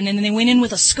healthy, and then they went in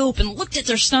with a scope and looked at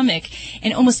their stomach,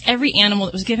 and almost every animal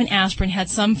that was given aspirin had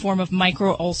some form of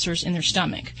micro ulcers in their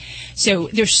stomach. So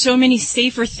there's so many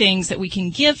safer things that we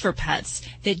can give for pets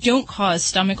that don't cause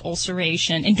stomach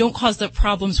ulceration and don't cause the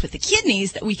problems with the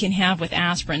kidneys that we can have with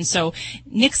aspirin. So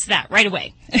nix that right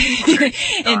away. And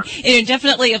it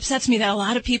definitely upsets me that a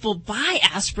lot of people buy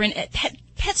aspirin at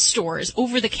pet stores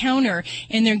over the counter,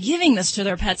 and they're giving this to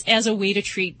their pets as a way to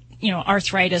treat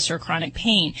arthritis or chronic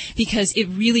pain, because it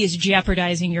really is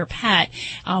jeopardizing your pet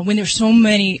when there's so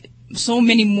many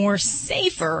more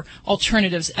safer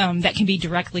alternatives that can be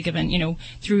directly given,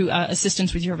 through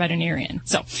assistance with your veterinarian.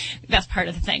 So that's part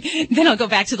of the thing. Then I'll go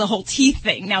back to the whole teeth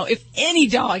thing. Now, if any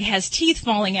dog has teeth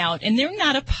falling out and they're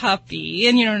not a puppy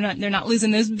and they're not losing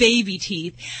those baby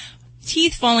teeth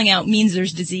falling out means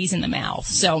there's disease in the mouth.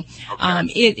 So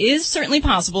it is certainly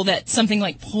possible that something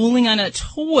like pulling on a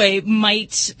toy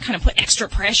might kind of put extra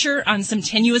pressure on some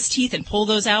tenuous teeth and pull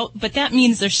those out, but that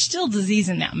means there's still disease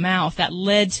in that mouth that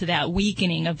led to that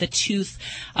weakening of the tooth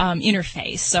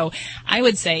interface. So I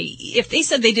would say if they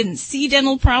said they didn't see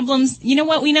dental problems, you know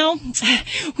what we know?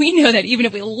 We know that even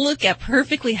if we look at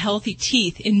perfectly healthy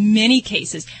teeth, in many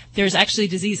cases, there's actually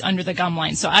disease under the gum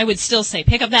line. So I would still say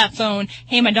pick up that phone.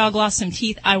 Hey, my dog lost some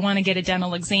teeth. I want to get a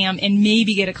dental exam and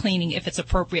maybe get a cleaning if it's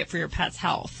appropriate for your pet's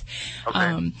health.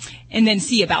 Okay. And then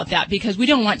see about that, because we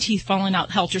don't want teeth falling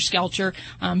out helter-skelter.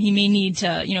 He may need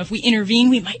to, if we intervene,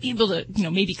 we might be able to,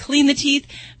 maybe clean the teeth.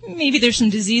 Maybe there's some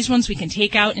diseased ones we can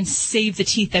take out and save the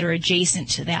teeth that are adjacent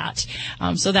to that.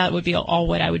 So that would be all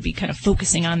what I would be kind of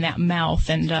focusing on, that mouth.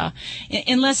 And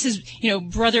unless his,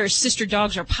 brother or sister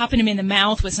dogs are popping him in the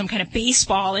mouth with some kind of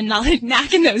baseball and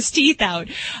knocking those teeth out,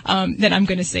 then I'm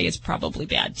going to say it's probably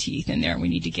bad teeth in there and we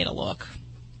need to get a look.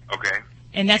 Okay.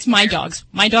 And that's my dogs.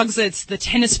 My dogs, it's the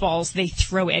tennis balls they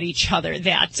throw at each other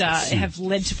that have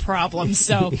led to problems.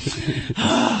 So,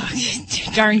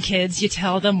 darn kids, you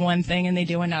tell them one thing and they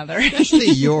do another.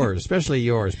 Especially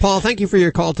yours. Paul, thank you for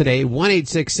your call today.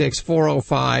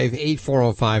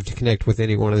 1-866-405-8405 to connect with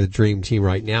anyone of the Dream Team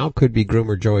right now. Could be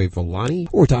Groomer Joey Villani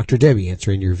or Dr. Debbie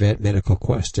answering your vet medical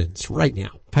questions right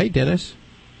now. Hi, Dennis.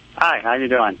 Hi, how you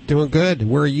doing? Doing good.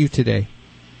 Where are you today?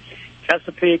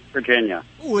 Chesapeake, Virginia.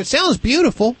 Oh, it sounds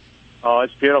beautiful. Oh,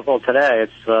 it's beautiful today.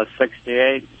 It's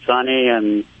 68, sunny,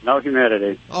 and no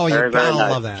humidity. Oh, you gotta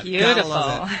love that.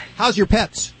 Beautiful. How's your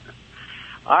pets?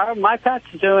 My pet's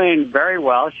doing very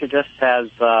well. She just has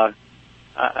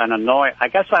an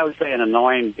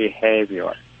annoying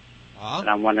behavior. And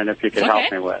I'm wondering if you could help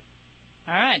me with.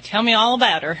 All right, tell me all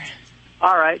about her.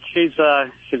 All right, she's a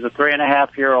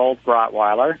 3.5-year-old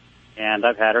Rottweiler, and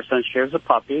I've had her since she was a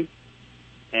puppy.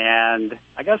 And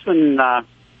I guess when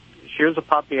she was a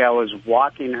puppy, I was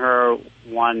walking her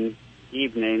one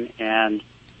evening, and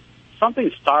something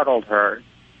startled her.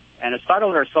 And it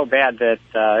startled her so bad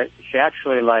that she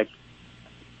actually,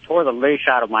 tore the leash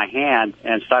out of my hand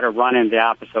and started running the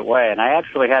opposite way. And I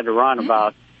actually had to run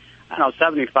about,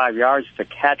 75 yards to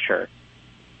catch her.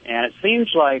 And it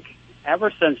seems like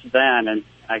ever since then, and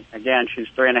again, she's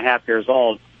 3.5 years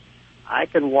old, I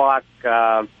can walk,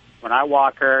 when I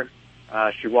walk her,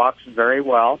 she walks very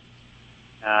well.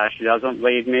 She doesn't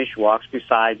lead me. She walks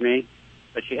beside me.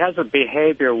 But she has a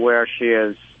behavior where she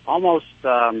is almost,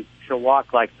 she'll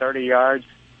walk 30 yards,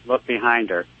 look behind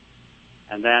her.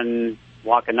 And then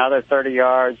walk another 30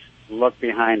 yards, look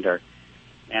behind her.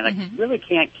 And I really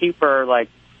can't keep her,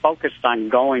 focused on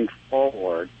going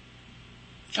forward.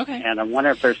 Okay. And I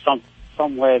wonder if there's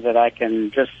some way that I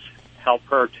can just help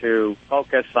her to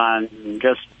focus on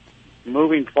just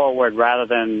moving forward rather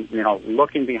than,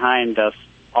 looking behind us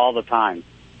all the time.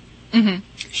 Mm-hmm.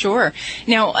 Sure.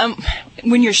 Now,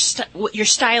 when your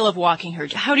style of walking her,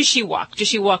 how does she walk? Does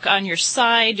she walk on your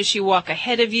side? Does she walk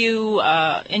ahead of you?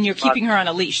 And you're keeping her on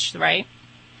a leash, right?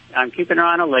 I'm keeping her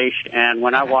on a leash, and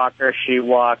when I walk her, she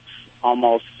walks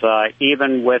almost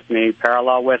even with me,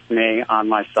 parallel with me on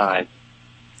my side.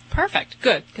 Perfect.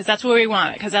 Good. Because that's where we want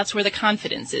it. Because that's where the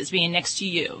confidence is, being next to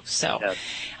you. So,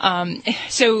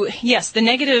 yes. The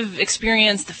negative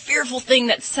experience, the fearful thing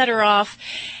that set her off,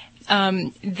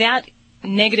 that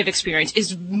negative experience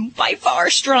is by far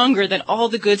stronger than all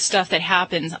the good stuff that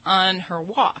happens on her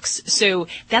walks. So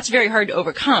that's very hard to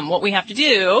overcome. What we have to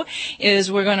do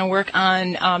is we're going to work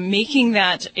on making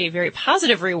that a very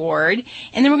positive reward,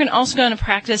 and then we're also going to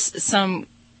practice some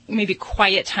maybe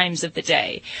quiet times of the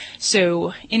day.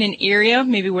 So in an area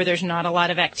maybe where there's not a lot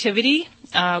of activity,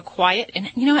 quiet. And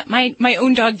you know what? My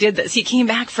own dog did this. He came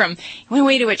back he went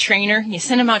away to a trainer. You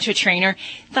sent him out to a trainer.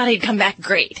 Thought he'd come back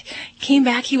great. Came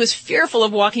back. He was fearful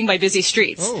of walking by busy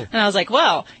streets. Oh. And I was like,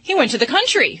 well, he went to the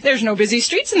country. There's no busy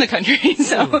streets in the country.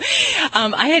 So,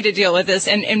 I had to deal with this.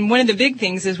 And one of the big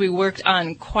things is we worked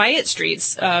on quiet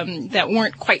streets, that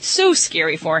weren't quite so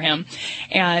scary for him.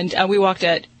 And, we walked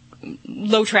at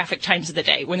low traffic times of the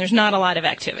day when there's not a lot of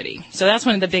activity. So that's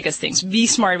one of the biggest things. Be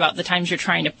smart about the times you're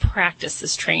trying to practice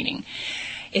this training.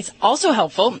 It's also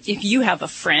helpful if you have a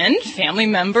friend, family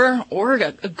member, or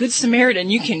a good Samaritan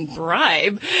you can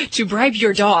bribe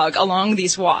your dog along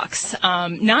these walks.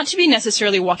 Not to be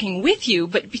necessarily walking with you,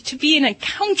 but to be an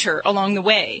encounter along the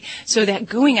way. So that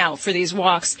going out for these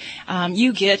walks,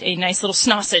 you get a nice little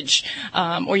sausage,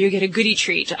 or you get a goodie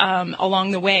treat,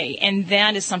 along the way. And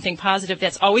that is something positive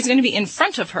that's always going to be in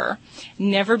front of her,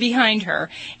 never behind her,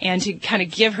 and to kind of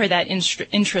give her that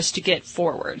interest to get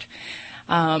forward.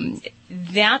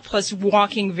 That plus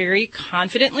walking very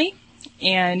confidently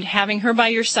and having her by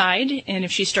your side. And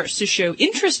if she starts to show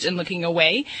interest in looking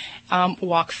away,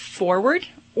 walk forward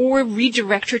or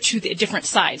redirect her to a different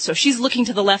side. So if she's looking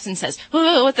to the left and says,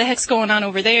 oh, what the heck's going on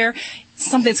over there?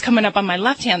 Something's coming up on my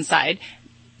left-hand side.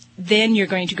 Then you're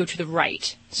going to go to the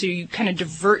right. So you kind of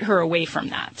divert her away from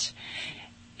that.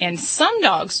 And some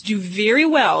dogs do very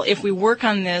well if we work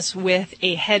on this with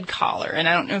a head collar. And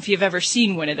I don't know if you've ever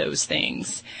seen one of those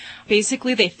things.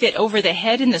 Basically, they fit over the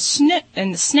head and the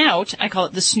snout. I call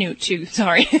it the snoot, too.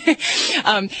 Sorry.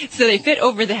 So they fit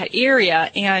over that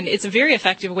area, and it's a very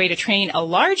effective way to train a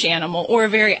large animal or a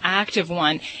very active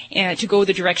one to go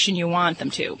the direction you want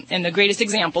them to. And the greatest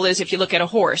example is if you look at a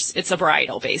horse, it's a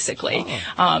bridle, basically.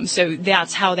 So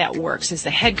that's how that works, is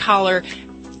the head collar.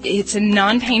 It's a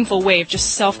non-painful way of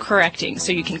just self-correcting,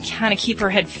 so you can kind of keep her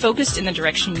head focused in the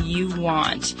direction you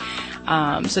want.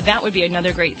 So that would be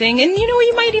another great thing. And,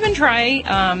 you might even try,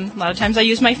 a lot of times I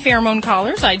use my pheromone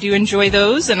collars. I do enjoy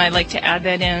those, and I like to add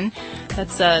that in.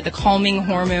 That's the calming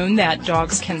hormone that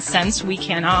dogs can sense. We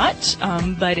cannot,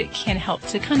 but it can help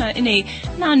to kind of, in a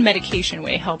non-medication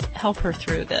way, help her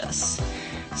through this.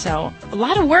 So a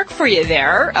lot of work for you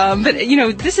there. But,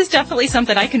 this is definitely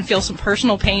something I can feel some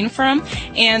personal pain from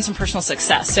and some personal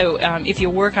success. So if you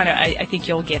work on it, I think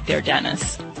you'll get there,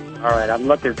 Dennis. All right. I'm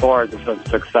looking forward to some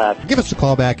success. Give us a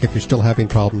call back if you're still having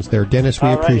problems there. Dennis,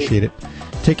 we appreciate it.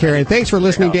 Take care. And thanks for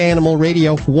listening to Animal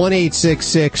Radio.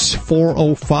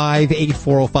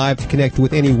 1-866-405-8405 to connect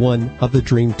with any one of the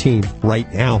Dream Team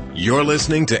right now. You're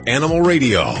listening to Animal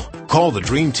Radio. Call the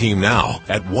Dream Team now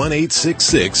at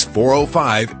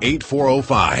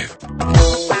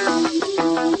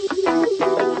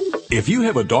 1-866-405-8405. If you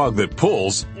have a dog that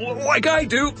pulls, like I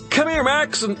do, come here,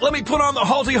 Max, and let me put on the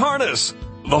Halti harness.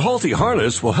 The Halti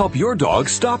harness will help your dog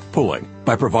stop pulling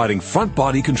by providing front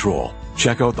body control.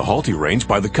 Check out the Halti range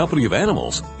by the Company of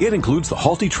Animals. It includes the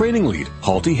Halti Training Lead,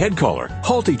 Halti Head Collar,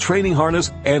 Halti Training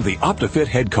Harness, and the OptiFit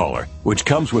Head Collar, which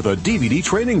comes with a DVD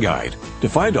training guide. To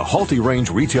find a Halti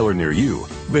range retailer near you,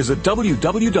 visit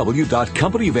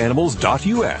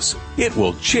www.companyofanimals.us. It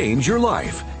will change your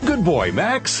life. Good boy,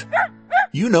 Max.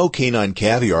 You know Canine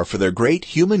Caviar for their great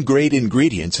human-grade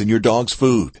ingredients in your dog's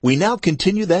food. We now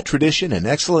continue that tradition and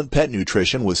excellent pet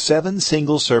nutrition with 7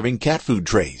 single-serving cat food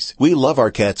trays. We love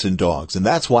our cats and dogs, and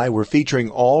that's why we're featuring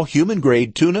all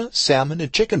human-grade tuna, salmon,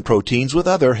 and chicken proteins with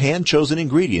other hand-chosen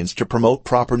ingredients to promote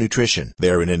proper nutrition.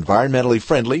 They're in environmentally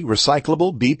friendly,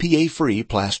 recyclable, BPA-free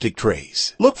plastic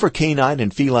trays. Look for canine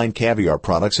and feline caviar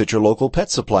products at your local pet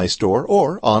supply store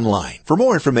or online. For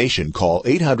more information, call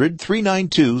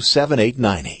 800-392-7898.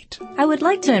 I would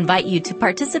like to invite you to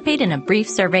participate in a brief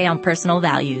survey on personal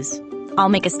values. I'll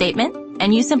make a statement,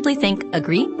 and you simply think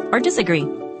agree or disagree.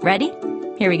 Ready?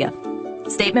 Here we go.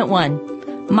 Statement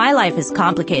 1. My life is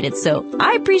complicated, so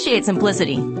I appreciate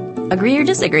simplicity. Agree or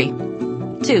disagree?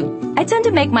 2. I tend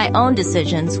to make my own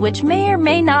decisions, which may or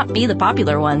may not be the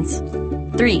popular ones.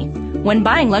 3. When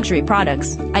buying luxury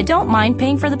products, I don't mind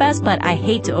paying for the best, but I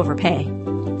hate to overpay.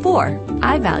 4.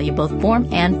 I value both form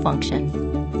and function.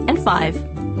 And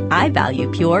 5. I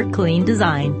value pure, clean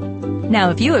design. Now,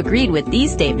 if you agreed with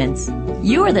these statements,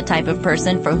 you are the type of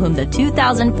person for whom the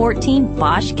 2014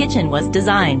 Bosch kitchen was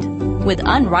designed. With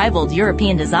unrivaled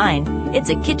European design, it's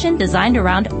a kitchen designed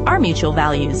around our mutual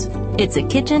values. It's a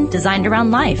kitchen designed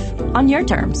around life, on your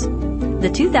terms.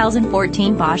 The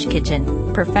 2014 Bosch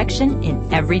kitchen, perfection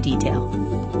in every detail.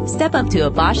 Step up to a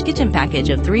Bosch kitchen package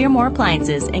of 3 or more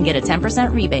appliances and get a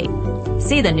 10% rebate.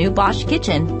 See the new Bosch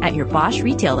kitchen at your Bosch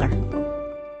retailer.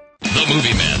 The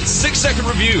Movie Man's 6-second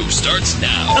review starts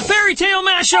now. A fairy tale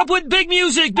mashup with big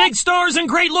music, big stars, and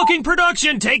great-looking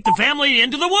production. Take the family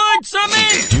into the woods. I'm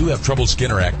in. Do you have trouble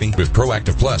skin or acne? With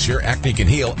Proactive Plus, your acne can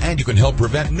heal, and you can help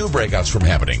prevent new breakouts from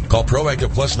happening. Call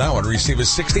Proactive Plus now and receive a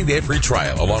 60-day free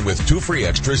trial, along with 2 free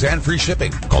extras and free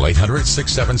shipping. Call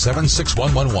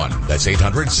 800-677-6111. That's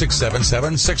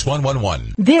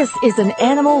 800-677-6111. This is an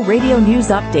Animal Radio News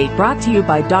Update brought to you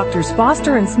by Drs.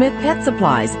 Foster and Smith Pet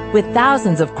Supplies, with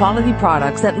thousands of quality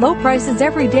products at low prices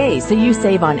every day, so you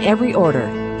save on every order.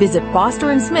 Visit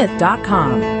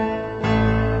fosterandsmith.com.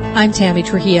 I'm Tammy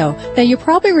Trujillo. Now, you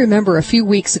probably remember a few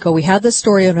weeks ago we had the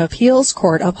story of an appeals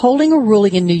court upholding a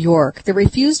ruling in New York that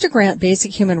refused to grant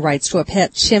basic human rights to a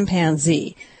pet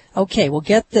chimpanzee. Okay, well,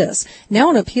 get this. Now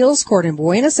an appeals court in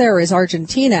Buenos Aires,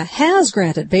 Argentina, has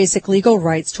granted basic legal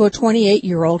rights to a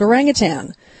 28-year-old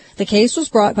orangutan. The case was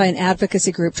brought by an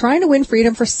advocacy group trying to win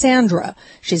freedom for Sandra.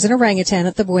 She's an orangutan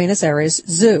at the Buenos Aires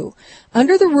Zoo.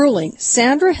 Under the ruling,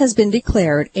 Sandra has been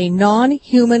declared a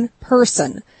non-human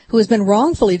person who has been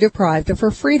wrongfully deprived of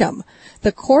her freedom.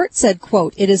 The court said,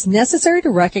 quote, "It is necessary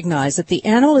to recognize that the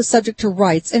animal is subject to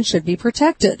rights and should be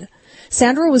protected."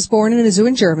 Sandra was born in a zoo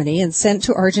in Germany and sent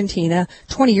to Argentina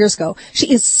 20 years ago.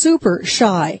 She is super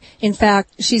shy. In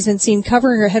fact, she's been seen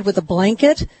covering her head with a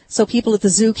blanket so people at the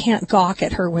zoo can't gawk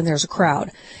at her when there's a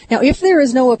crowd. Now, if there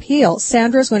is no appeal,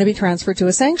 Sandra is going to be transferred to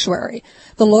a sanctuary.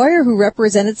 The lawyer who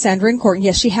represented Sandra in court,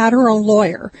 yes, she had her own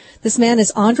lawyer. This man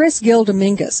is Andres Gil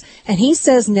Dominguez, and he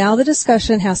says now the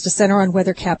discussion has to center on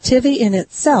whether captivity in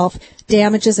itself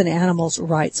damages an animal's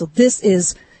rights. So this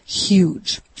is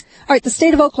huge. All right, the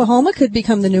state of Oklahoma could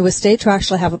become the newest state to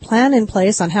actually have a plan in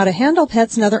place on how to handle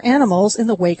pets and other animals in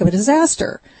the wake of a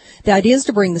disaster. The idea is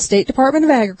to bring the State Department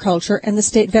of Agriculture and the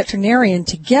state veterinarian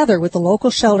together with the local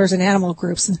shelters and animal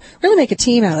groups and really make a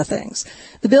team out of things.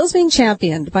 The bill's being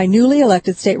championed by newly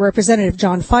elected State Representative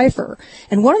John Pfeiffer,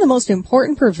 and one of the most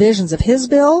important provisions of his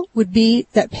bill would be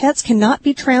that pets cannot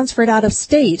be transferred out of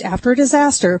state after a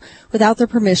disaster without the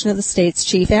permission of the state's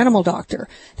chief animal doctor.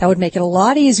 That would make it a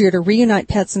lot easier to reunite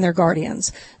pets and their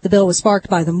guardians. The bill was sparked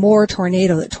by the Moore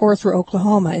tornado that tore through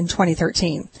Oklahoma in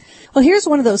 2013. Well, here's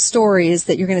one of those stories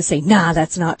that you're going to say, nah,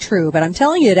 that's not true, but I'm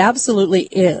telling you it absolutely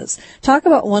is. Talk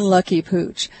about one lucky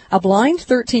pooch. A blind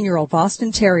 13-year-old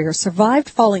Boston Terrier survived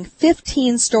falling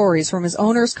 15 stories from his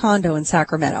owner's condo in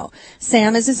Sacramento.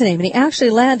 Sam is his name, and he actually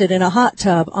landed in a hot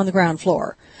tub on the ground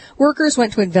floor. Workers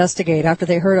went to investigate after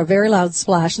they heard a very loud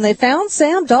splash, and they found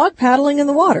Sam dog paddling in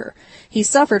the water. He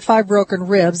suffered 5 broken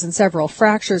ribs and several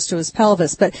fractures to his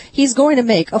pelvis, but he's going to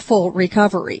make a full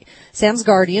recovery. Sam's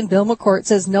guardian, Bill McCourt,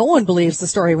 says no one believes the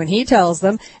story when he tells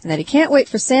them, and that he can't wait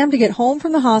for Sam to get home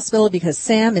from the hospital because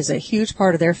Sam is a huge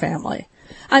part of their family.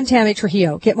 I'm Tammy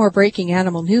Trujillo. Get more breaking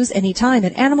animal news anytime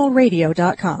at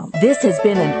animalradio.com. This has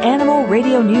been an Animal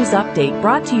Radio News Update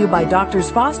brought to you by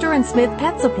Drs. Foster and Smith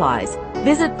Pet Supplies.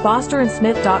 Visit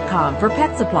fosterandsmith.com for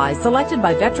pet supplies selected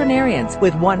by veterinarians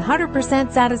with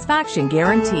 100% satisfaction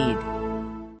guaranteed.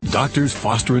 Doctors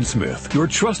Foster and Smith, your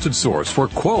trusted source for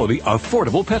quality,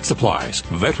 affordable pet supplies.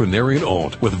 Veterinarian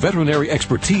owned with veterinary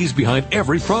expertise behind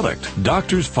every product.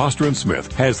 Doctors Foster and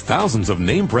Smith has thousands of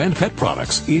name brand pet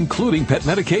products, including pet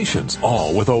medications,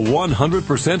 all with a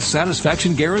 100%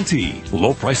 satisfaction guarantee.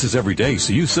 Low prices every day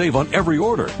so you save on every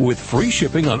order with free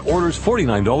shipping on orders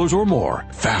 $49 or more.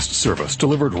 Fast service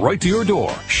delivered right to your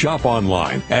door. Shop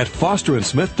online at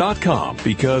fosterandsmith.com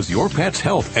because your pet's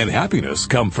health and happiness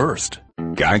come first.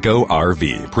 Geico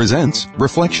RV presents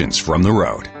Reflections from the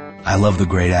Road. I love the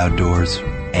great outdoors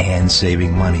and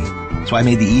saving money, so I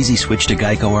made the easy switch to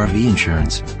Geico RV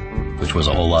insurance, which was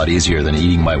a whole lot easier than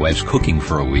eating my wife's cooking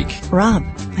for a week. Rob,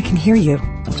 I can hear you.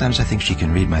 Sometimes I think she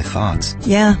can read my thoughts.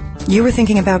 Yeah, you were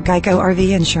thinking about Geico RV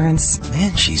insurance.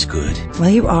 Man, she's good. Well,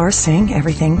 you are saying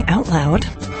everything out loud.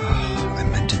 I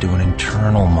meant to do an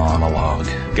internal monologue.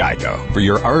 Geico, for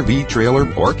your RV,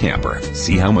 trailer, or camper.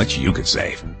 See how much you could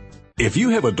save. If you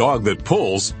have a dog that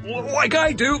pulls, like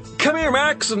I do, come here,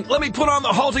 Max, and let me put on the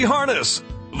Halti harness.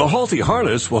 The Halti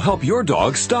harness will help your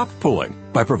dog stop pulling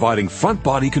by providing front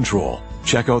body control.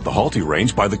 Check out the Halti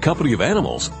range by the Company of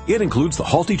Animals. It includes the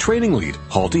Halti Training Lead,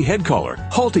 Halti Head Collar,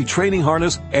 Halti Training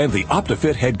Harness, and the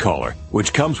OptiFit Head Collar,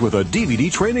 which comes with a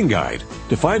DVD training guide.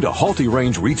 To find a Halti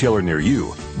range retailer near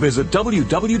you, visit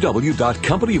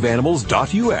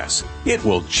www.companyofanimals.us. It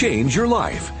will change your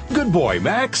life. Good boy,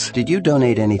 Max. Did you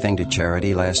donate anything to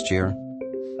charity last year?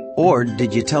 Or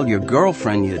did you tell your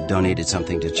girlfriend you had donated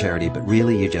something to charity, but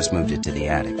really you just moved it to the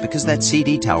attic? Because that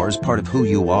CD tower is part of who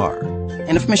you are.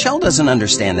 And if Michelle doesn't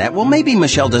understand that, well, maybe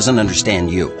Michelle doesn't understand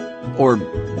you. Or,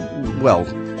 well,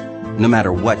 no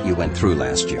matter what you went through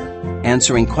last year,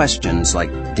 answering questions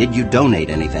like, did you donate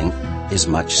anything, is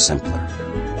much simpler.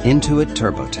 Intuit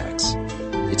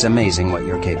TurboTax. It's amazing what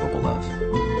you're capable of.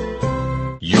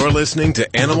 You're listening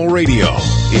to Animal Radio.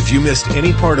 If you missed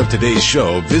any part of today's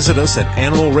show, visit us at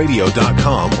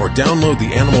animalradio.com or download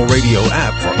the Animal Radio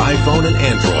app for iPhone and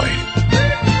Android.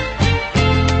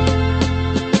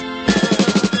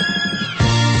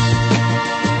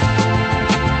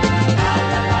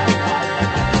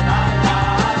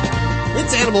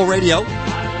 It's Animal Radio.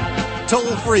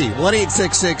 Toll free,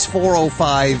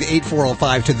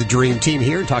 1-866-405-8405 to the Dream Team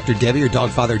here. Dr. Debbie, your dog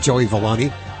father, Joey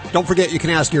Villani. Don't forget, you can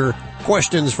ask your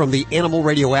questions from the Animal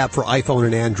Radio app for iPhone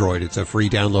and Android. It's a free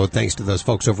download thanks to those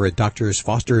folks over at Doctors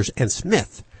Foster's and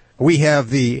Smith. We have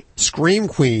the Scream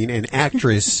Queen and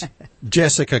actress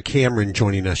Jessica Cameron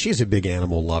joining us. She's a big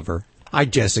animal lover. Hi,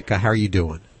 Jessica. How are you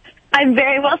doing? I'm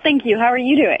very well, thank you. How are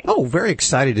you doing? Oh, very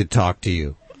excited to talk to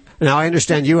you. Now, I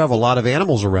understand you have a lot of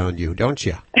animals around you, don't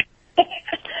you?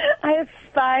 I have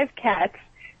 5 cats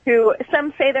who,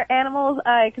 some say they're animals.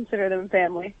 I consider them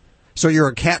family. So you're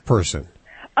a cat person?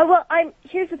 Well,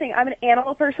 here's the thing. I'm an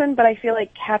animal person, but I feel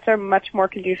like cats are much more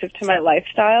conducive to my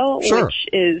lifestyle, sure. Which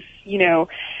is,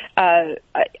 as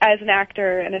an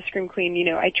actor and a scream queen,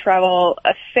 I travel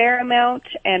a fair amount,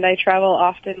 and I travel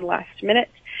often last minute.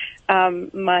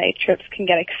 My trips can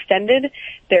get extended.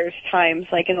 There's times,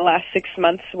 like in the last 6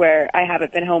 months, where I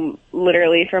haven't been home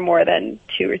literally for more than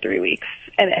 2 or 3 weeks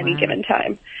at any given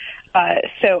time.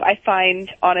 So I find,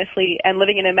 honestly, and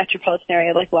living in a metropolitan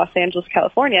area like Los Angeles,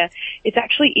 California, it's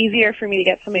actually easier for me to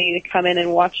get somebody to come in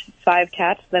and watch 5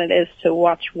 cats than it is to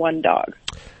watch 1 dog.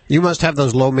 You must have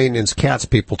those low-maintenance cats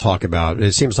people talk about.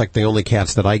 It seems like the only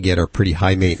cats that I get are pretty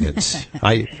high maintenance.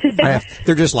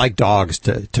 They're just like dogs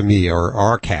to me, or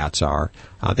our cats are.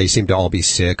 They seem to all be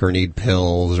sick or need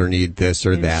pills or need this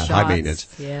or that. Shots. High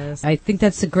maintenance. Yes. I think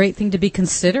that's a great thing to be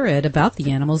considerate about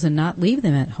the animals and not leave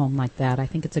them at home like that. I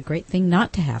think it's a great thing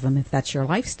not to have them if that's your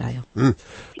lifestyle.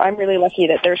 I'm really lucky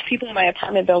that there's people in my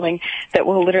apartment building that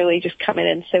will literally just come in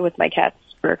and sit with my cats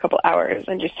for a couple hours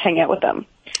and just hang out with them.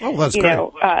 Oh, that's great.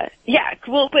 Yeah,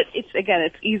 well, but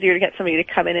it's easier to get somebody to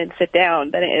come in and sit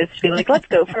down than it is to be like, let's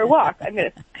go for a walk. I'm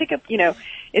going to pick up,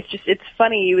 it's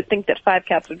funny. You would think that 5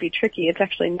 cats would be tricky. It's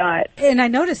actually not. And I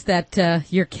noticed that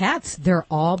your cats, they're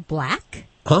all black.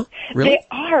 Huh? Really? They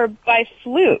are by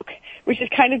fluke, which is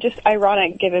kind of just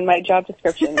ironic given my job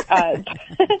description.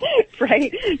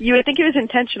 Right? You would think it was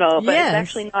intentional, but It's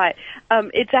actually not.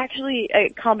 It's actually a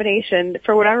combination.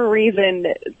 For whatever reason,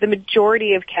 the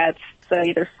majority of cats that I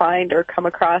either find or come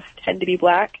across tend to be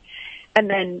black. And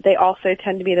then they also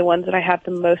tend to be the ones that I have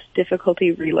the most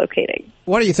difficulty relocating.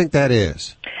 What do you think that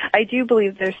is? I do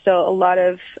believe there's still a lot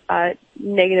of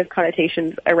negative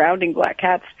connotations surrounding black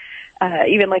cats.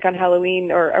 Even like on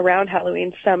Halloween or around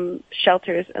Halloween, some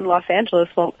shelters in Los Angeles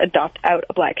won't adopt out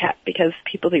a black cat because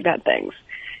people do bad things,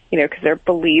 because they're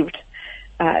believed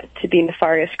to be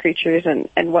nefarious creatures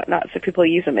and whatnot. So people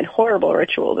use them in horrible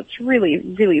rituals. It's really,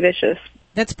 really vicious.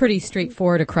 That's pretty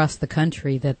straightforward across the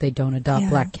country that they don't adopt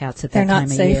black cats at that time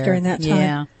of year. They're not safe during that time.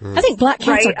 Yeah. I think black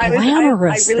cats are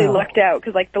glamorous. I really lucked out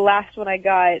because the last one I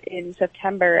got in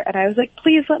September, and I was like,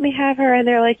 please let me have her. And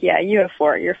they're like, yeah, you have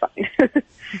 4. You're fine.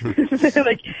 They're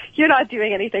like, you're not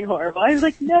doing anything horrible. I was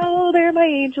like, no, they're my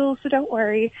angels, so don't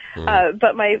worry.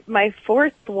 But my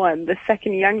 4th one, the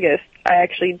second youngest, I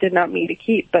actually did not mean to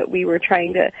keep, but we were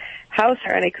trying to house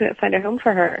her, and I couldn't find a home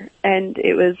for her. And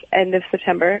it was end of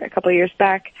September, a couple of years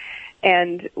back,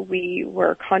 and we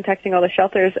were contacting all the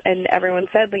shelters, and everyone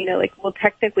said, we'll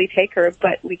technically take her,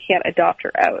 but we can't adopt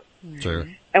her out. Sure.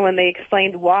 And when they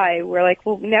explained why, we're like,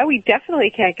 well, now we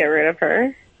definitely can't get rid of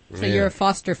her. So you're a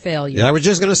foster failure. Yeah, I was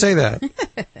just going to say that.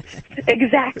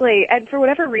 Exactly. And for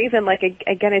whatever reason,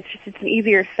 again, it's an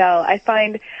easier sell. I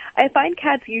find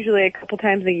cats usually a couple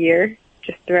times a year,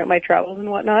 just throughout my travels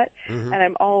and whatnot. Mm-hmm. And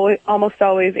I'm almost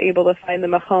always able to find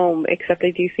them a home, except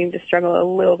they do seem to struggle a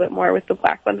little bit more with the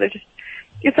black ones.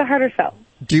 it's a harder sell.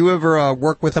 Do you ever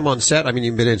work with them on set? I mean,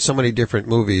 you've been in so many different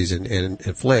movies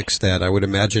and flicks that I would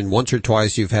imagine once or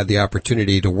twice you've had the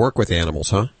opportunity to work with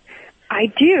animals, huh? I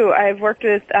do. I've worked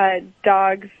with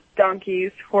dogs,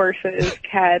 donkeys, horses,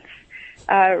 cats,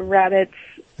 rabbits,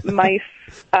 mice.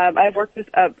 I've worked with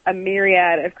a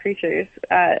myriad of creatures,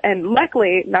 and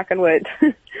luckily, knock on wood,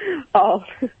 all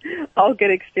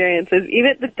good experiences.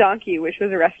 Even the donkey, which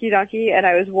was a rescue donkey, and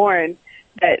I was warned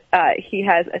that he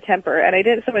has a temper, and I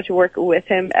didn't so much work with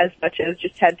him as much as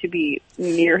just had to be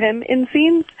near him in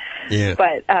scenes. Yeah.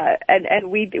 But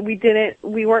and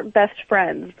we weren't best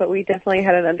friends, but we definitely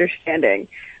had an understanding.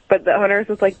 But the owners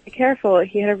was like, be careful.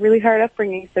 He had a really hard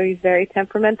upbringing, so he's very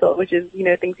temperamental, which is,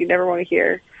 things you never want to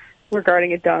hear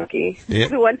regarding a donkey. Yeah.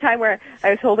 The one time where I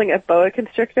was holding a boa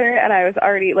constrictor and I was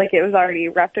already, it was already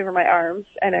wrapped over my arms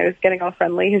and I was getting all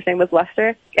friendly. His name was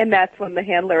Lester. And that's when the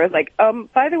handler was like,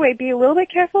 by the way, be a little bit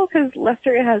careful because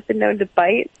Lester has been known to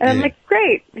bite. And I'm like,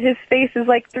 great. His face is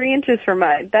like 3 inches from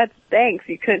mine. That's thanks.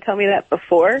 You couldn't tell me that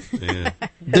before. Yeah.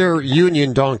 They're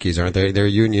union donkeys, aren't they? They're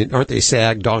union, aren't they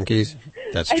SAG donkeys?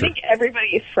 That's true. I think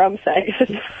everybody is from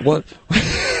SAG. What?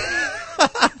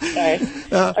 Sorry.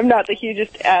 I'm not the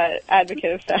hugest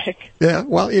advocate of SAG. Yeah,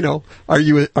 well, are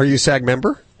you a SAG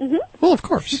member? Mm-hmm. Well, of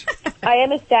course. I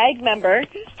am a SAG member, and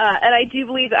I do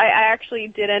believe I actually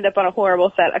did end up on a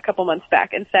horrible set a couple months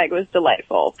back, and SAG was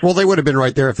delightful. Well, they would have been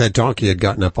right there if that donkey had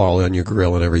gotten up all on your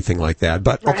grill and everything like that.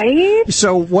 But right?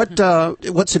 So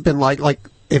what's it been like? Like,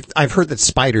 if I've heard that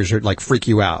spiders are freak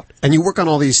you out, and you work on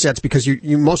all these sets because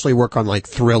you mostly work on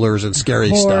thrillers and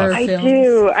scary stuff. I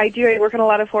do. I work on a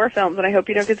lot of horror films, and I hope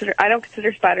I don't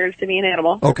consider spiders to be an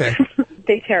animal. Okay.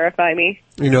 They terrify me.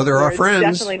 There are friends.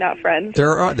 Definitely not friends.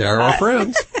 There are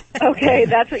friends. Okay,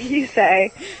 that's what you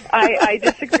say. I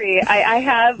disagree. I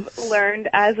have learned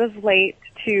as of late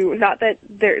to, not that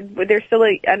there's still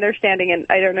an understanding, and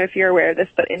I don't know if you're aware of this,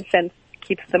 but incense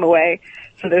keeps them away.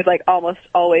 So there's almost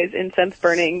always incense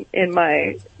burning in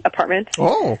my apartment.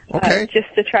 Oh, okay.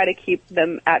 Just to try to keep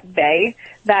them at bay.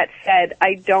 That said,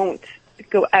 I don't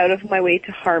go out of my way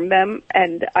to harm them,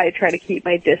 and I try to keep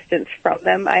my distance from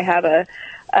them. I have a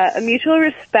mutual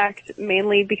respect,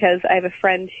 mainly because I have a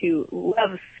friend who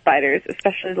loves spiders,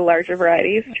 especially the larger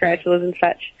varieties, tarantulas and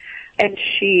such, and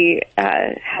she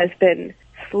has been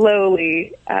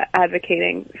slowly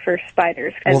advocating for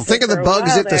spiders. And well, think of the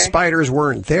bugs if the spiders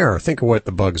weren't there. Think of what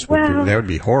the bugs would do. That would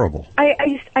be horrible.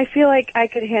 I feel like I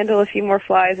could handle a few more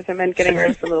flies if it meant getting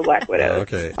rid of some of the black widows.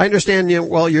 Okay. I understand you.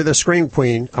 Well, you're the scream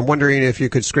queen. I'm wondering if you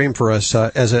could scream for us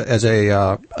as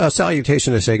a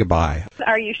salutation to say goodbye.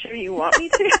 Are you sure you want me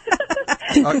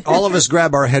to? All of us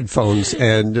grab our headphones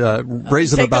and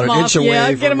raise them about an inch away.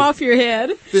 Yeah, get them off your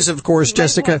head. This, of course,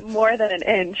 Jessica. More than an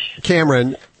inch.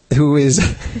 Cameron, who is...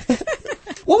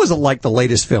 What was it like, the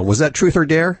latest film? Was that Truth or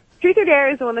Dare? Truth or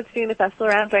Dare is the one that's doing the festival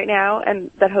rounds right now, and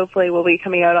that hopefully will be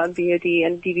coming out on VOD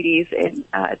and DVDs in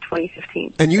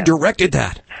 2015. And you directed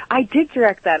that? I did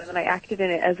direct that, and then I acted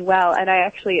in it as well. And I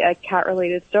actually, a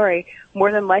cat-related story,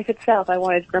 more than life itself, I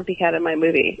wanted Grumpy Cat in my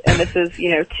movie. And this is,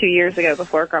 2 years ago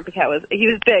before Grumpy Cat he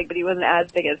was big, but he wasn't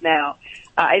as big as now.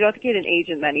 I don't think he had an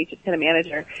agent then, he just had a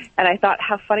manager. And I thought,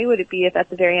 how funny would it be if at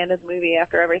the very end of the movie,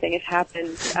 after everything has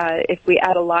happened, if we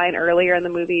add a line earlier in the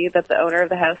movie that the owner of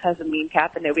the house has a mean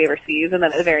cat that nobody ever sees, and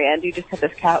then at the very end you just have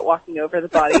this cat walking over the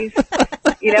bodies.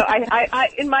 I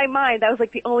in my mind, that was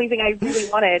the only thing I really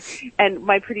wanted. And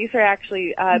my producer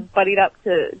actually buddied up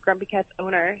to Grumpy Cat's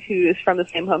owner, who is from the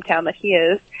same hometown that he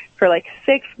is, for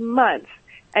 6 months.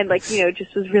 And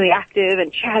just was really active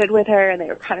and chatted with her, and they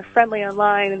were kind of friendly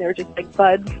online, and they were just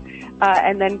buds.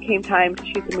 And then came time to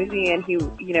shoot the movie, and he,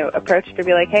 approached her to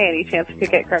be like, hey, any chance we could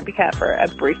get Grumpy Cat for a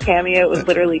brief cameo? It was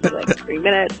literally 3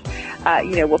 minutes.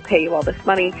 We'll pay you all this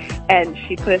money. And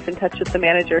she put us in touch with the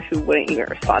manager, who wouldn't even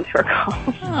respond to her call.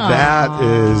 That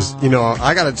is,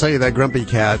 I got to tell you, that Grumpy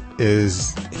Cat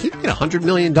he made $100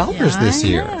 million this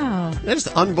year. That's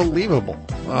unbelievable.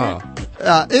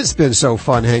 It's been so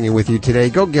fun hanging with you today.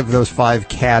 Go give those 5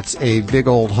 cats a big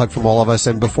old hug from all of us.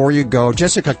 And before you go,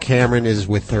 Jessica Cameron is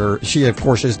with her. She, of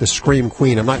course, is the Scream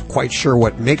Queen. I'm not quite sure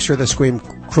what makes her the Scream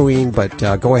Queen, but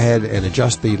go ahead and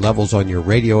adjust the levels on your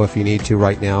radio if you need to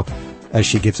right now as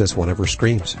she gives us one of her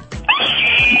screams.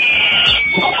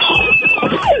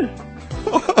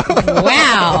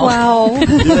 Wow.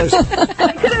 Yes.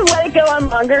 I could have let it go on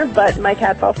longer, but my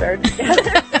cat's all third.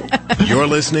 You're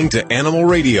listening to Animal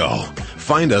Radio.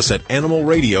 Find us at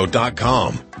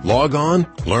animalradio.com. Log on,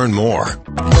 learn more.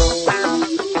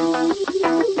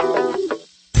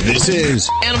 This is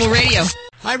Animal Radio.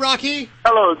 Hi, Rocky.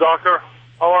 Hello, Doctor.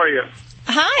 How are you?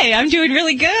 Hi, I'm doing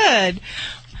really good.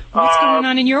 What's going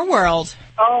on in your world?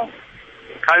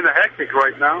 kind of hectic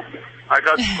right now. I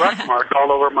got scratch marks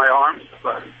all over my arms,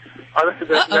 but other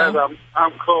than that,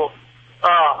 I'm cool.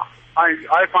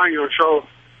 I find your show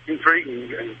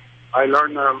intriguing, and I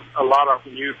learned a lot of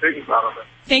new things out of it.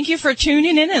 Thank you for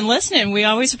tuning in and listening. We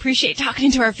always appreciate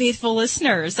talking to our faithful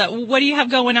listeners. What do you have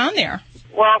going on there?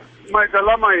 Well, my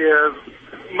dilemma is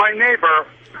my neighbor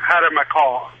had a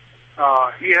macaw.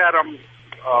 He had him,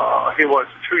 he was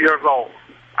 2 years old.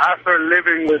 After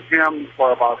living with him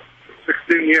for about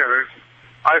 16 years,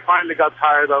 I finally got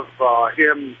tired of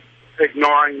him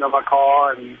ignoring the macaw,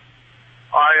 and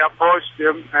I approached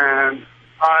him, and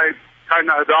I kind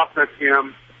of adopted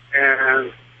him,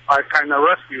 and I kind of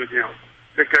rescued him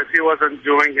because he wasn't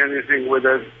doing anything with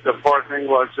it. The poor thing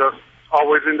was just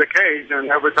always in the cage,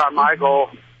 and every time I go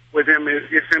with him,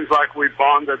 it seems like we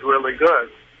bonded really good.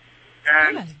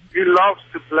 And he loves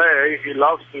to play. He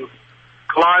loves to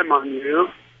climb on you.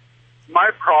 My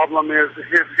problem is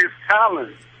his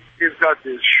talent. He's got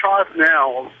these sharp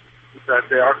nails that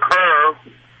they are curved,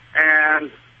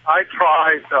 and I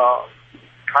tried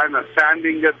kind of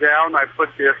sanding it down. I put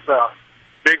this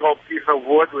big old piece of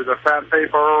wood with a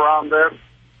sandpaper around it,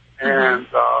 and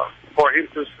for him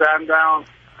to stand down,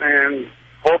 and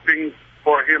hoping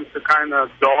for him to kind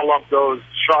of dull up those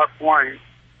sharp points.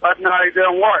 But no, it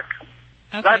didn't work.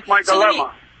 Okay. That's my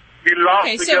dilemma. He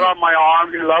loves to get on my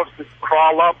arm. He loves to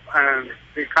crawl up, and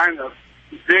he kind of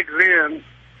digs in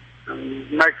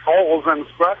and makes holes and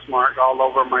scratch marks all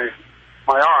over my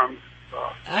arms.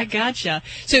 I gotcha.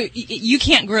 So you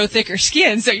can't grow thicker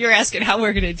skin, so you're asking how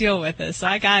we're going to deal with this.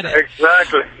 I got it.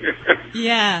 Exactly.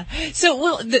 Yeah.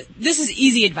 So, this is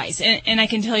easy advice, and I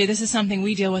can tell you this is something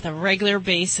we deal with on a regular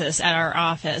basis at our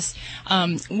office.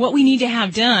 What we need to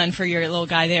have done for your little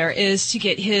guy there is to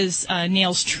get his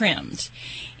nails trimmed.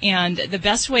 And the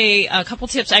best way, a couple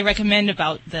tips I recommend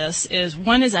about this is,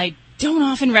 one is I don't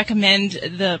often recommend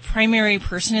the primary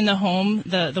person in the home,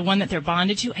 the one that they're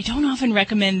bonded to, I don't often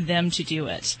recommend them to do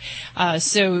it.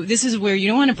 So this is where you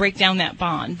don't want to break down that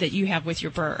bond that you have with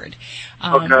your bird.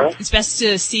 It's best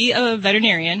to see a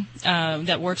veterinarian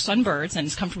that works on birds and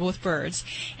is comfortable with birds,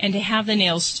 and to have the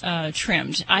nails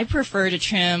trimmed. I prefer to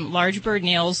trim large bird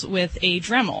nails with a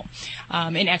Dremel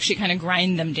and actually kind of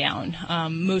grind them down.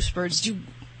 Most birds do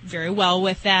very well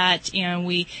with that,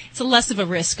 and it's less of a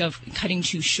risk of cutting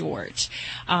too short.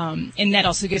 And that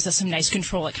also gives us some nice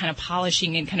control at kind of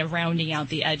polishing and kind of rounding out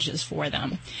the edges for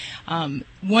them.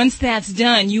 Once that's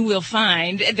done, you will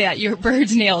find that your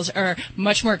bird's nails are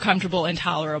much more comfortable and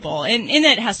tolerable. And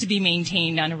that has to be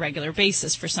maintained on a regular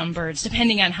basis for some birds,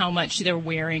 depending on how much they're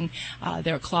wearing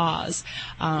their claws.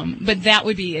 But that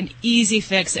would be an easy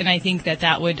fix, and I think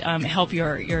that would help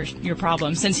your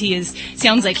problem. Since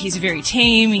sounds like he's very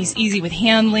tame, he's easy with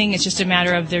handling, it's just a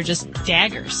matter of they're just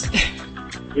daggers.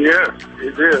 Yes,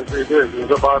 it is.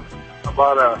 It's about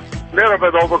a little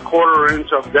bit over quarter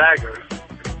inch of daggers.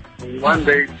 And when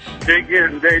they dig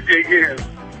in. They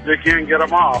can't get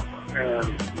them off. And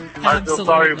I feel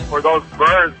sorry for those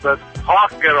birds that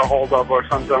hawk get a hold of or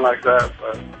something like that.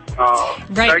 But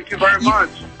thank you very much.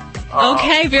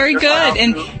 Okay, very good.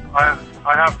 I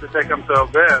have to take them to a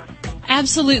vet.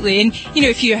 Absolutely. And,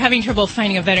 if you're having trouble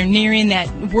finding a veterinarian that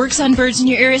works on birds in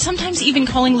your area, sometimes even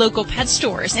calling local pet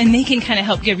stores, and they can kind of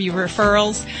help give you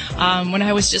referrals. When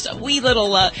I was just a wee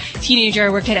little teenager, I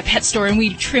worked at a pet store, and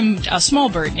we trimmed small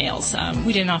bird nails.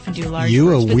 We didn't often do large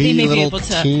birds, but they may be able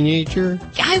to. Teenager?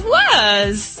 I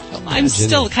was. I'm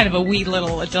still kind of a wee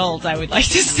little adult, I would like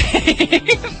to say.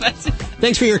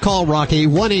 Thanks for your call, Rocky.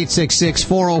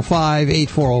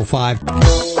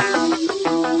 1-866-405-8405.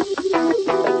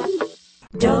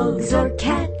 Dogs or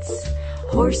cats,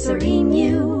 horse or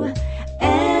emu,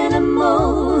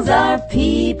 animals are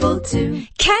people too.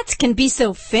 Cats can be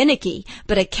so finicky,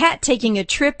 but a cat taking a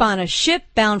trip on a ship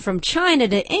bound from China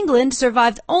to England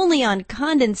survived only on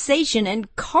condensation and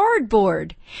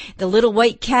cardboard. The little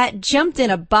white cat jumped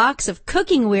in a box of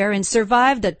cookingware and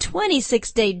survived a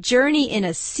 26-day journey in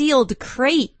a sealed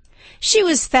crate. She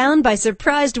was found by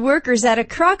surprised workers at a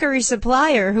crockery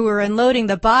supplier who were unloading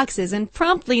the boxes and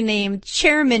promptly named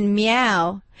Chairman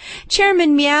Meow.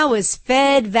 Chairman Meow was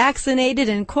fed, vaccinated,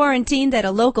 and quarantined at a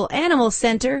local animal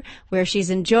center where she's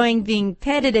enjoying being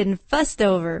petted and fussed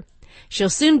over.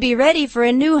 She'll soon be ready for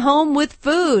a new home with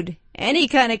food. Any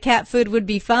kind of cat food would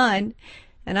be fine.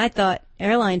 And I thought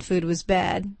airline food was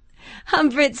bad. I'm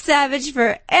Britt Savage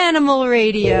for Animal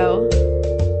Radio.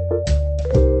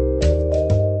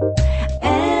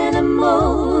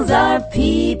 Animals are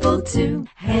people too.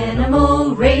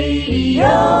 Animal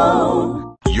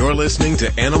Radio. You're listening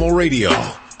to Animal Radio.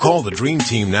 Call the Dream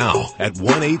Team now at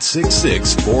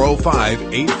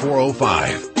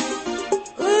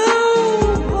 1-866-405-8405.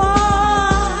 Ooh,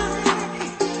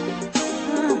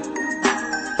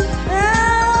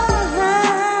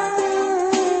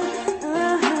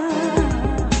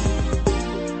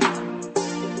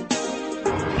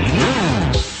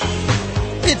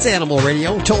 It's Animal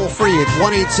Radio, toll free at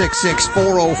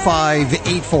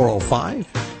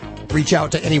 1-866-405-8405. Reach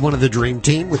out to any one of the Dream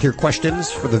Team with your questions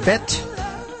for the vet.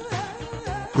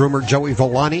 Groomer Joey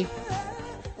Villani.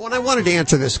 Well, I wanted to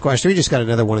answer this question. We just got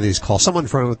another one of these calls. Someone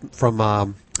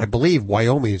from I believe,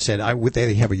 Wyoming said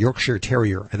they have a Yorkshire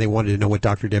Terrier, and they wanted to know what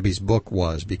Dr. Debbie's book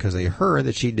was because they heard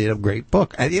that she did a great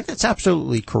book. I think that's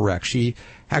absolutely correct. She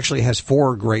actually has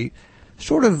 4 great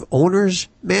sort of guardians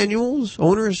manuals,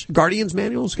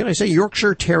 can I say?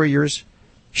 Yorkshire Terriers,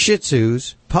 Shih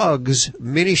Tzus, Pugs,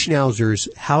 Mini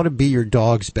Schnauzers, How to Be Your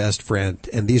Dog's Best Friend.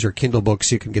 And these are Kindle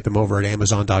books. You can get them over at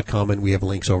Amazon.com, and we have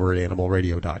links over at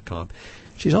AnimalRadio.com.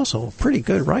 She's also a pretty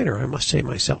good writer, I must say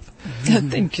myself.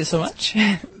 Thank you so much.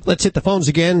 Let's hit the phones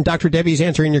again. Dr. Debbie's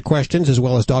answering your questions, as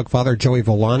well as dog father Joey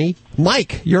Villani.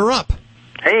 Mike, you're up.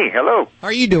 Hey, hello. How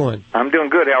are you doing? I'm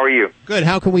doing good. How are you? Good.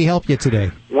 How can we help you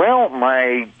today? Well,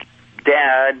 my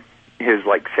dad is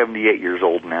like 78 years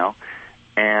old now,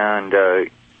 and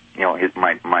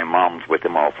my mom's with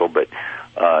him also, but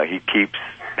he keeps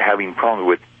having problems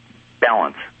with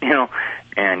balance,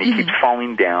 and he keeps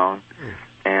falling down,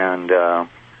 and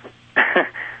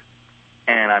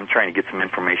and I'm trying to get some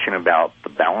information about the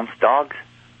balance dogs.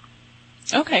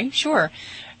 Okay, sure.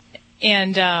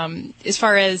 And as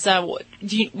far as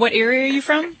what area are you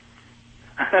from?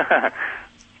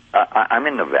 I'm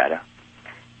in Nevada.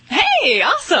 Hey,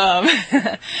 awesome.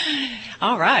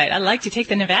 All right. I like to take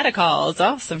the Nevada calls.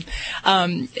 Awesome.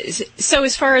 So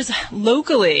as far as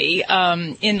locally,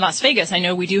 in Las Vegas, I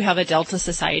know we do have a Delta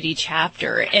Society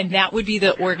chapter, and that would be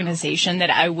the organization that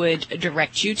I would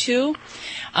direct you to.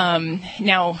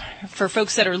 Now, for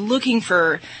folks that are looking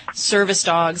for service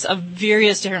dogs of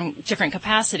various different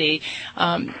capacity,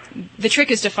 the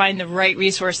trick is to find the right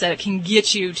resource that can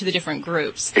get you to the different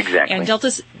groups. Exactly.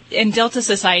 And Delta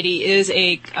Society is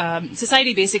a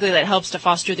society basically that helps to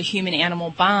foster the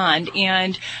human-animal bond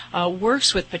and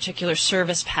works with particular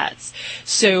service pets.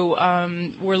 So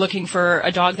we're looking for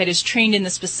a dog that is trained in the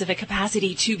specific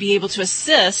capacity to be able to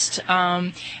assist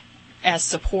as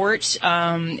support,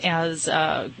 as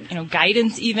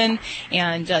guidance even,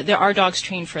 and there are dogs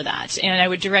trained for that. And I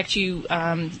would direct you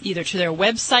either to their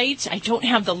website. I don't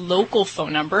have the local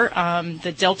phone number.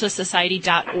 The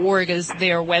deltasociety.org is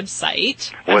their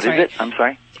website. What is it? I'm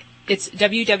sorry? It's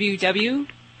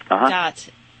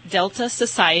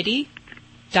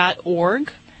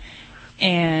www.deltasociety.org.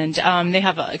 And they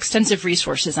have extensive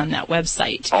resources on that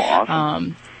website. Oh,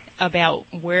 awesome. About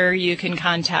where you can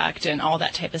contact and all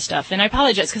that type of stuff. And I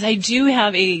apologize because I do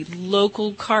have a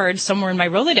local card somewhere in my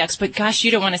Rolodex, but gosh,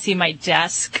 you don't want to see my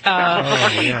desk.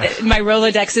 My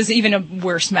Rolodex is even a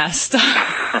worse mess.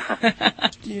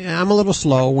 Yeah, I'm a little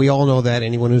slow. We all know that.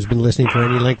 Anyone who's been listening for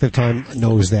any length of time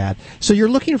knows that. So you're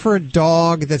looking for a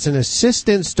dog that's an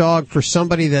assistance dog for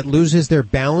somebody that loses their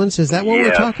balance? Is that what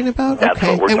we're talking about? That's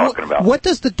what we're talking about. What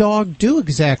does the dog do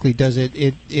exactly? Does it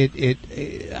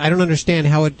I don't understand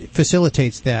how it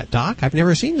facilitates that, Doc. I've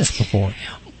never seen this before.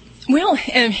 Well,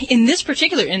 in this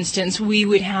particular instance, we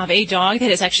would have a dog that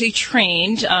is actually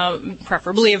trained,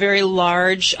 preferably a very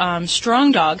large,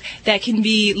 strong dog that can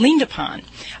be leaned upon,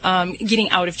 getting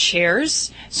out of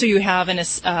chairs. So you have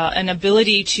an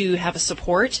ability to have a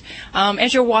support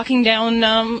as you're walking down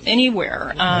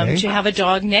anywhere, to have a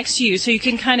dog next to you, so you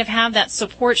can kind of have that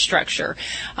support structure.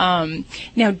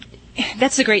 Now,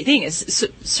 that's the great thing is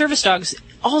service dogs.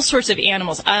 All sorts of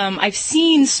animals. I've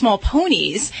seen small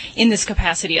ponies in this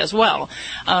capacity as well,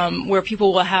 where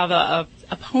people will have a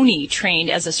pony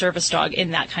trained as a service dog in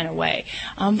that kind of way.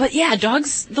 But yeah,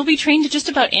 dogs, they'll be trained to just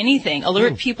about anything.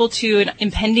 Alert people to an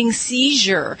impending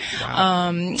seizure.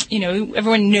 Wow.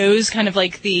 Everyone knows kind of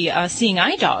like the seeing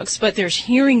eye dogs, but there's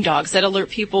hearing dogs that alert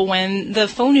people when the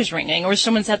phone is ringing or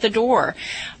someone's at the door.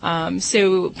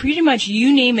 So pretty much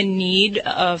you name a need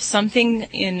of something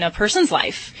in a person's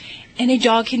life, and a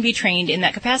dog can be trained in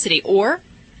that capacity. Or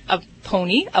a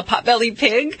pony, a potbelly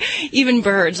pig, even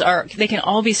birds they can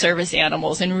all be service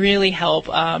animals and really help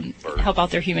out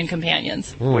their human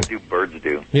companions. What do birds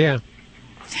do? Yeah.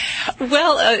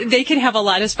 Well, they can have a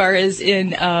lot as far as in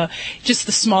just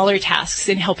the smaller tasks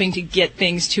in helping to get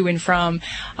things to and from.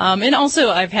 And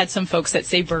also, I've had some folks that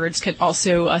say birds can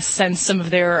also sense some of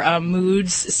their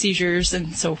moods, seizures,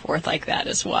 and so forth like that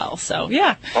as well. So,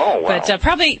 yeah. Oh, wow. But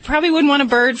probably wouldn't want a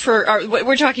bird for what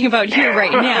we're talking about here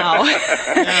right now.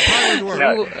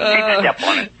 No, step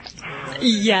on it.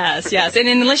 Yes. And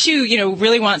unless you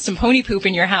really want some pony poop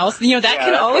in your house, that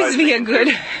can always be a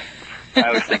good...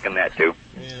 I was thinking that too.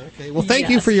 Yeah, okay. Well, thank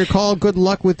you for your call. Good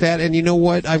luck with that. And you know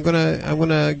what? I'm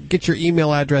gonna get your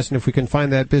email address, and if we can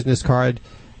find that business card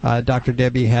Dr.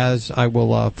 Debbie has, I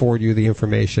will forward you the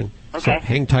information. So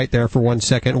hang tight there for 1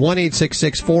 second.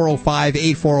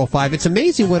 1-866-405-8405. It's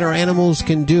amazing what our animals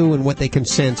can do and what they can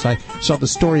sense. I saw the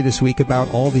story this week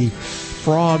about all the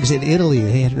frogs in Italy.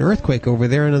 They had an earthquake over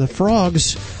there, and the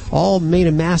frogs all made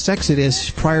a mass exodus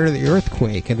prior to the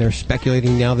earthquake. And they're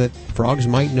speculating now that frogs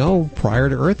might know prior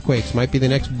to earthquakes. Might be the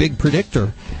next big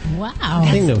predictor. Wow.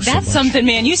 They know so That's much. something,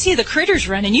 man. You see the critters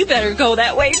running, you better go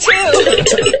that way,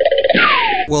 too.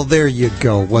 Well, there you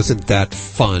go. Wasn't that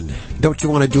fun? Don't you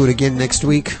want to do it again next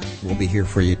week? We'll be here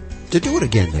for you to do it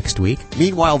again next week.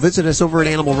 Meanwhile, visit us over at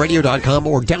animalradio.com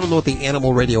or download the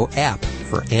Animal Radio app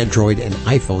for Android and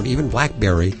iPhone, even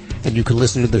BlackBerry, and you can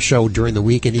listen to the show during the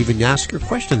week and even ask your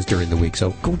questions during the week.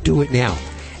 So go do it now.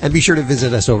 And be sure to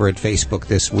visit us over at Facebook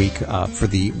this week for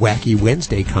the Wacky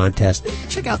Wednesday contest.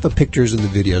 Check out the pictures and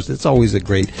the videos. It's always a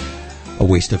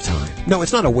waste of time. No,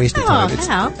 it's not a waste of time.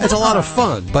 It's a lot of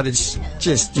fun, but it's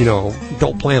just,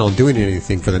 don't plan on doing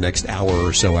anything for the next hour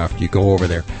or so after you go over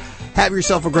there. Have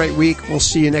yourself a great week. We'll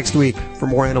see you next week for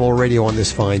more Animal Radio on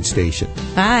this fine station.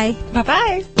 Bye.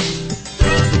 Bye-bye.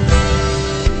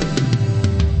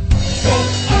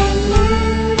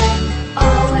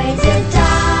 Always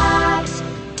adopt,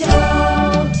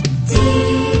 don't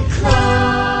declaw.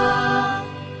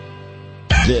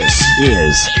 This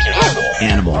is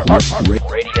Animal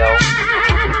Radio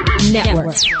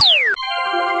Network.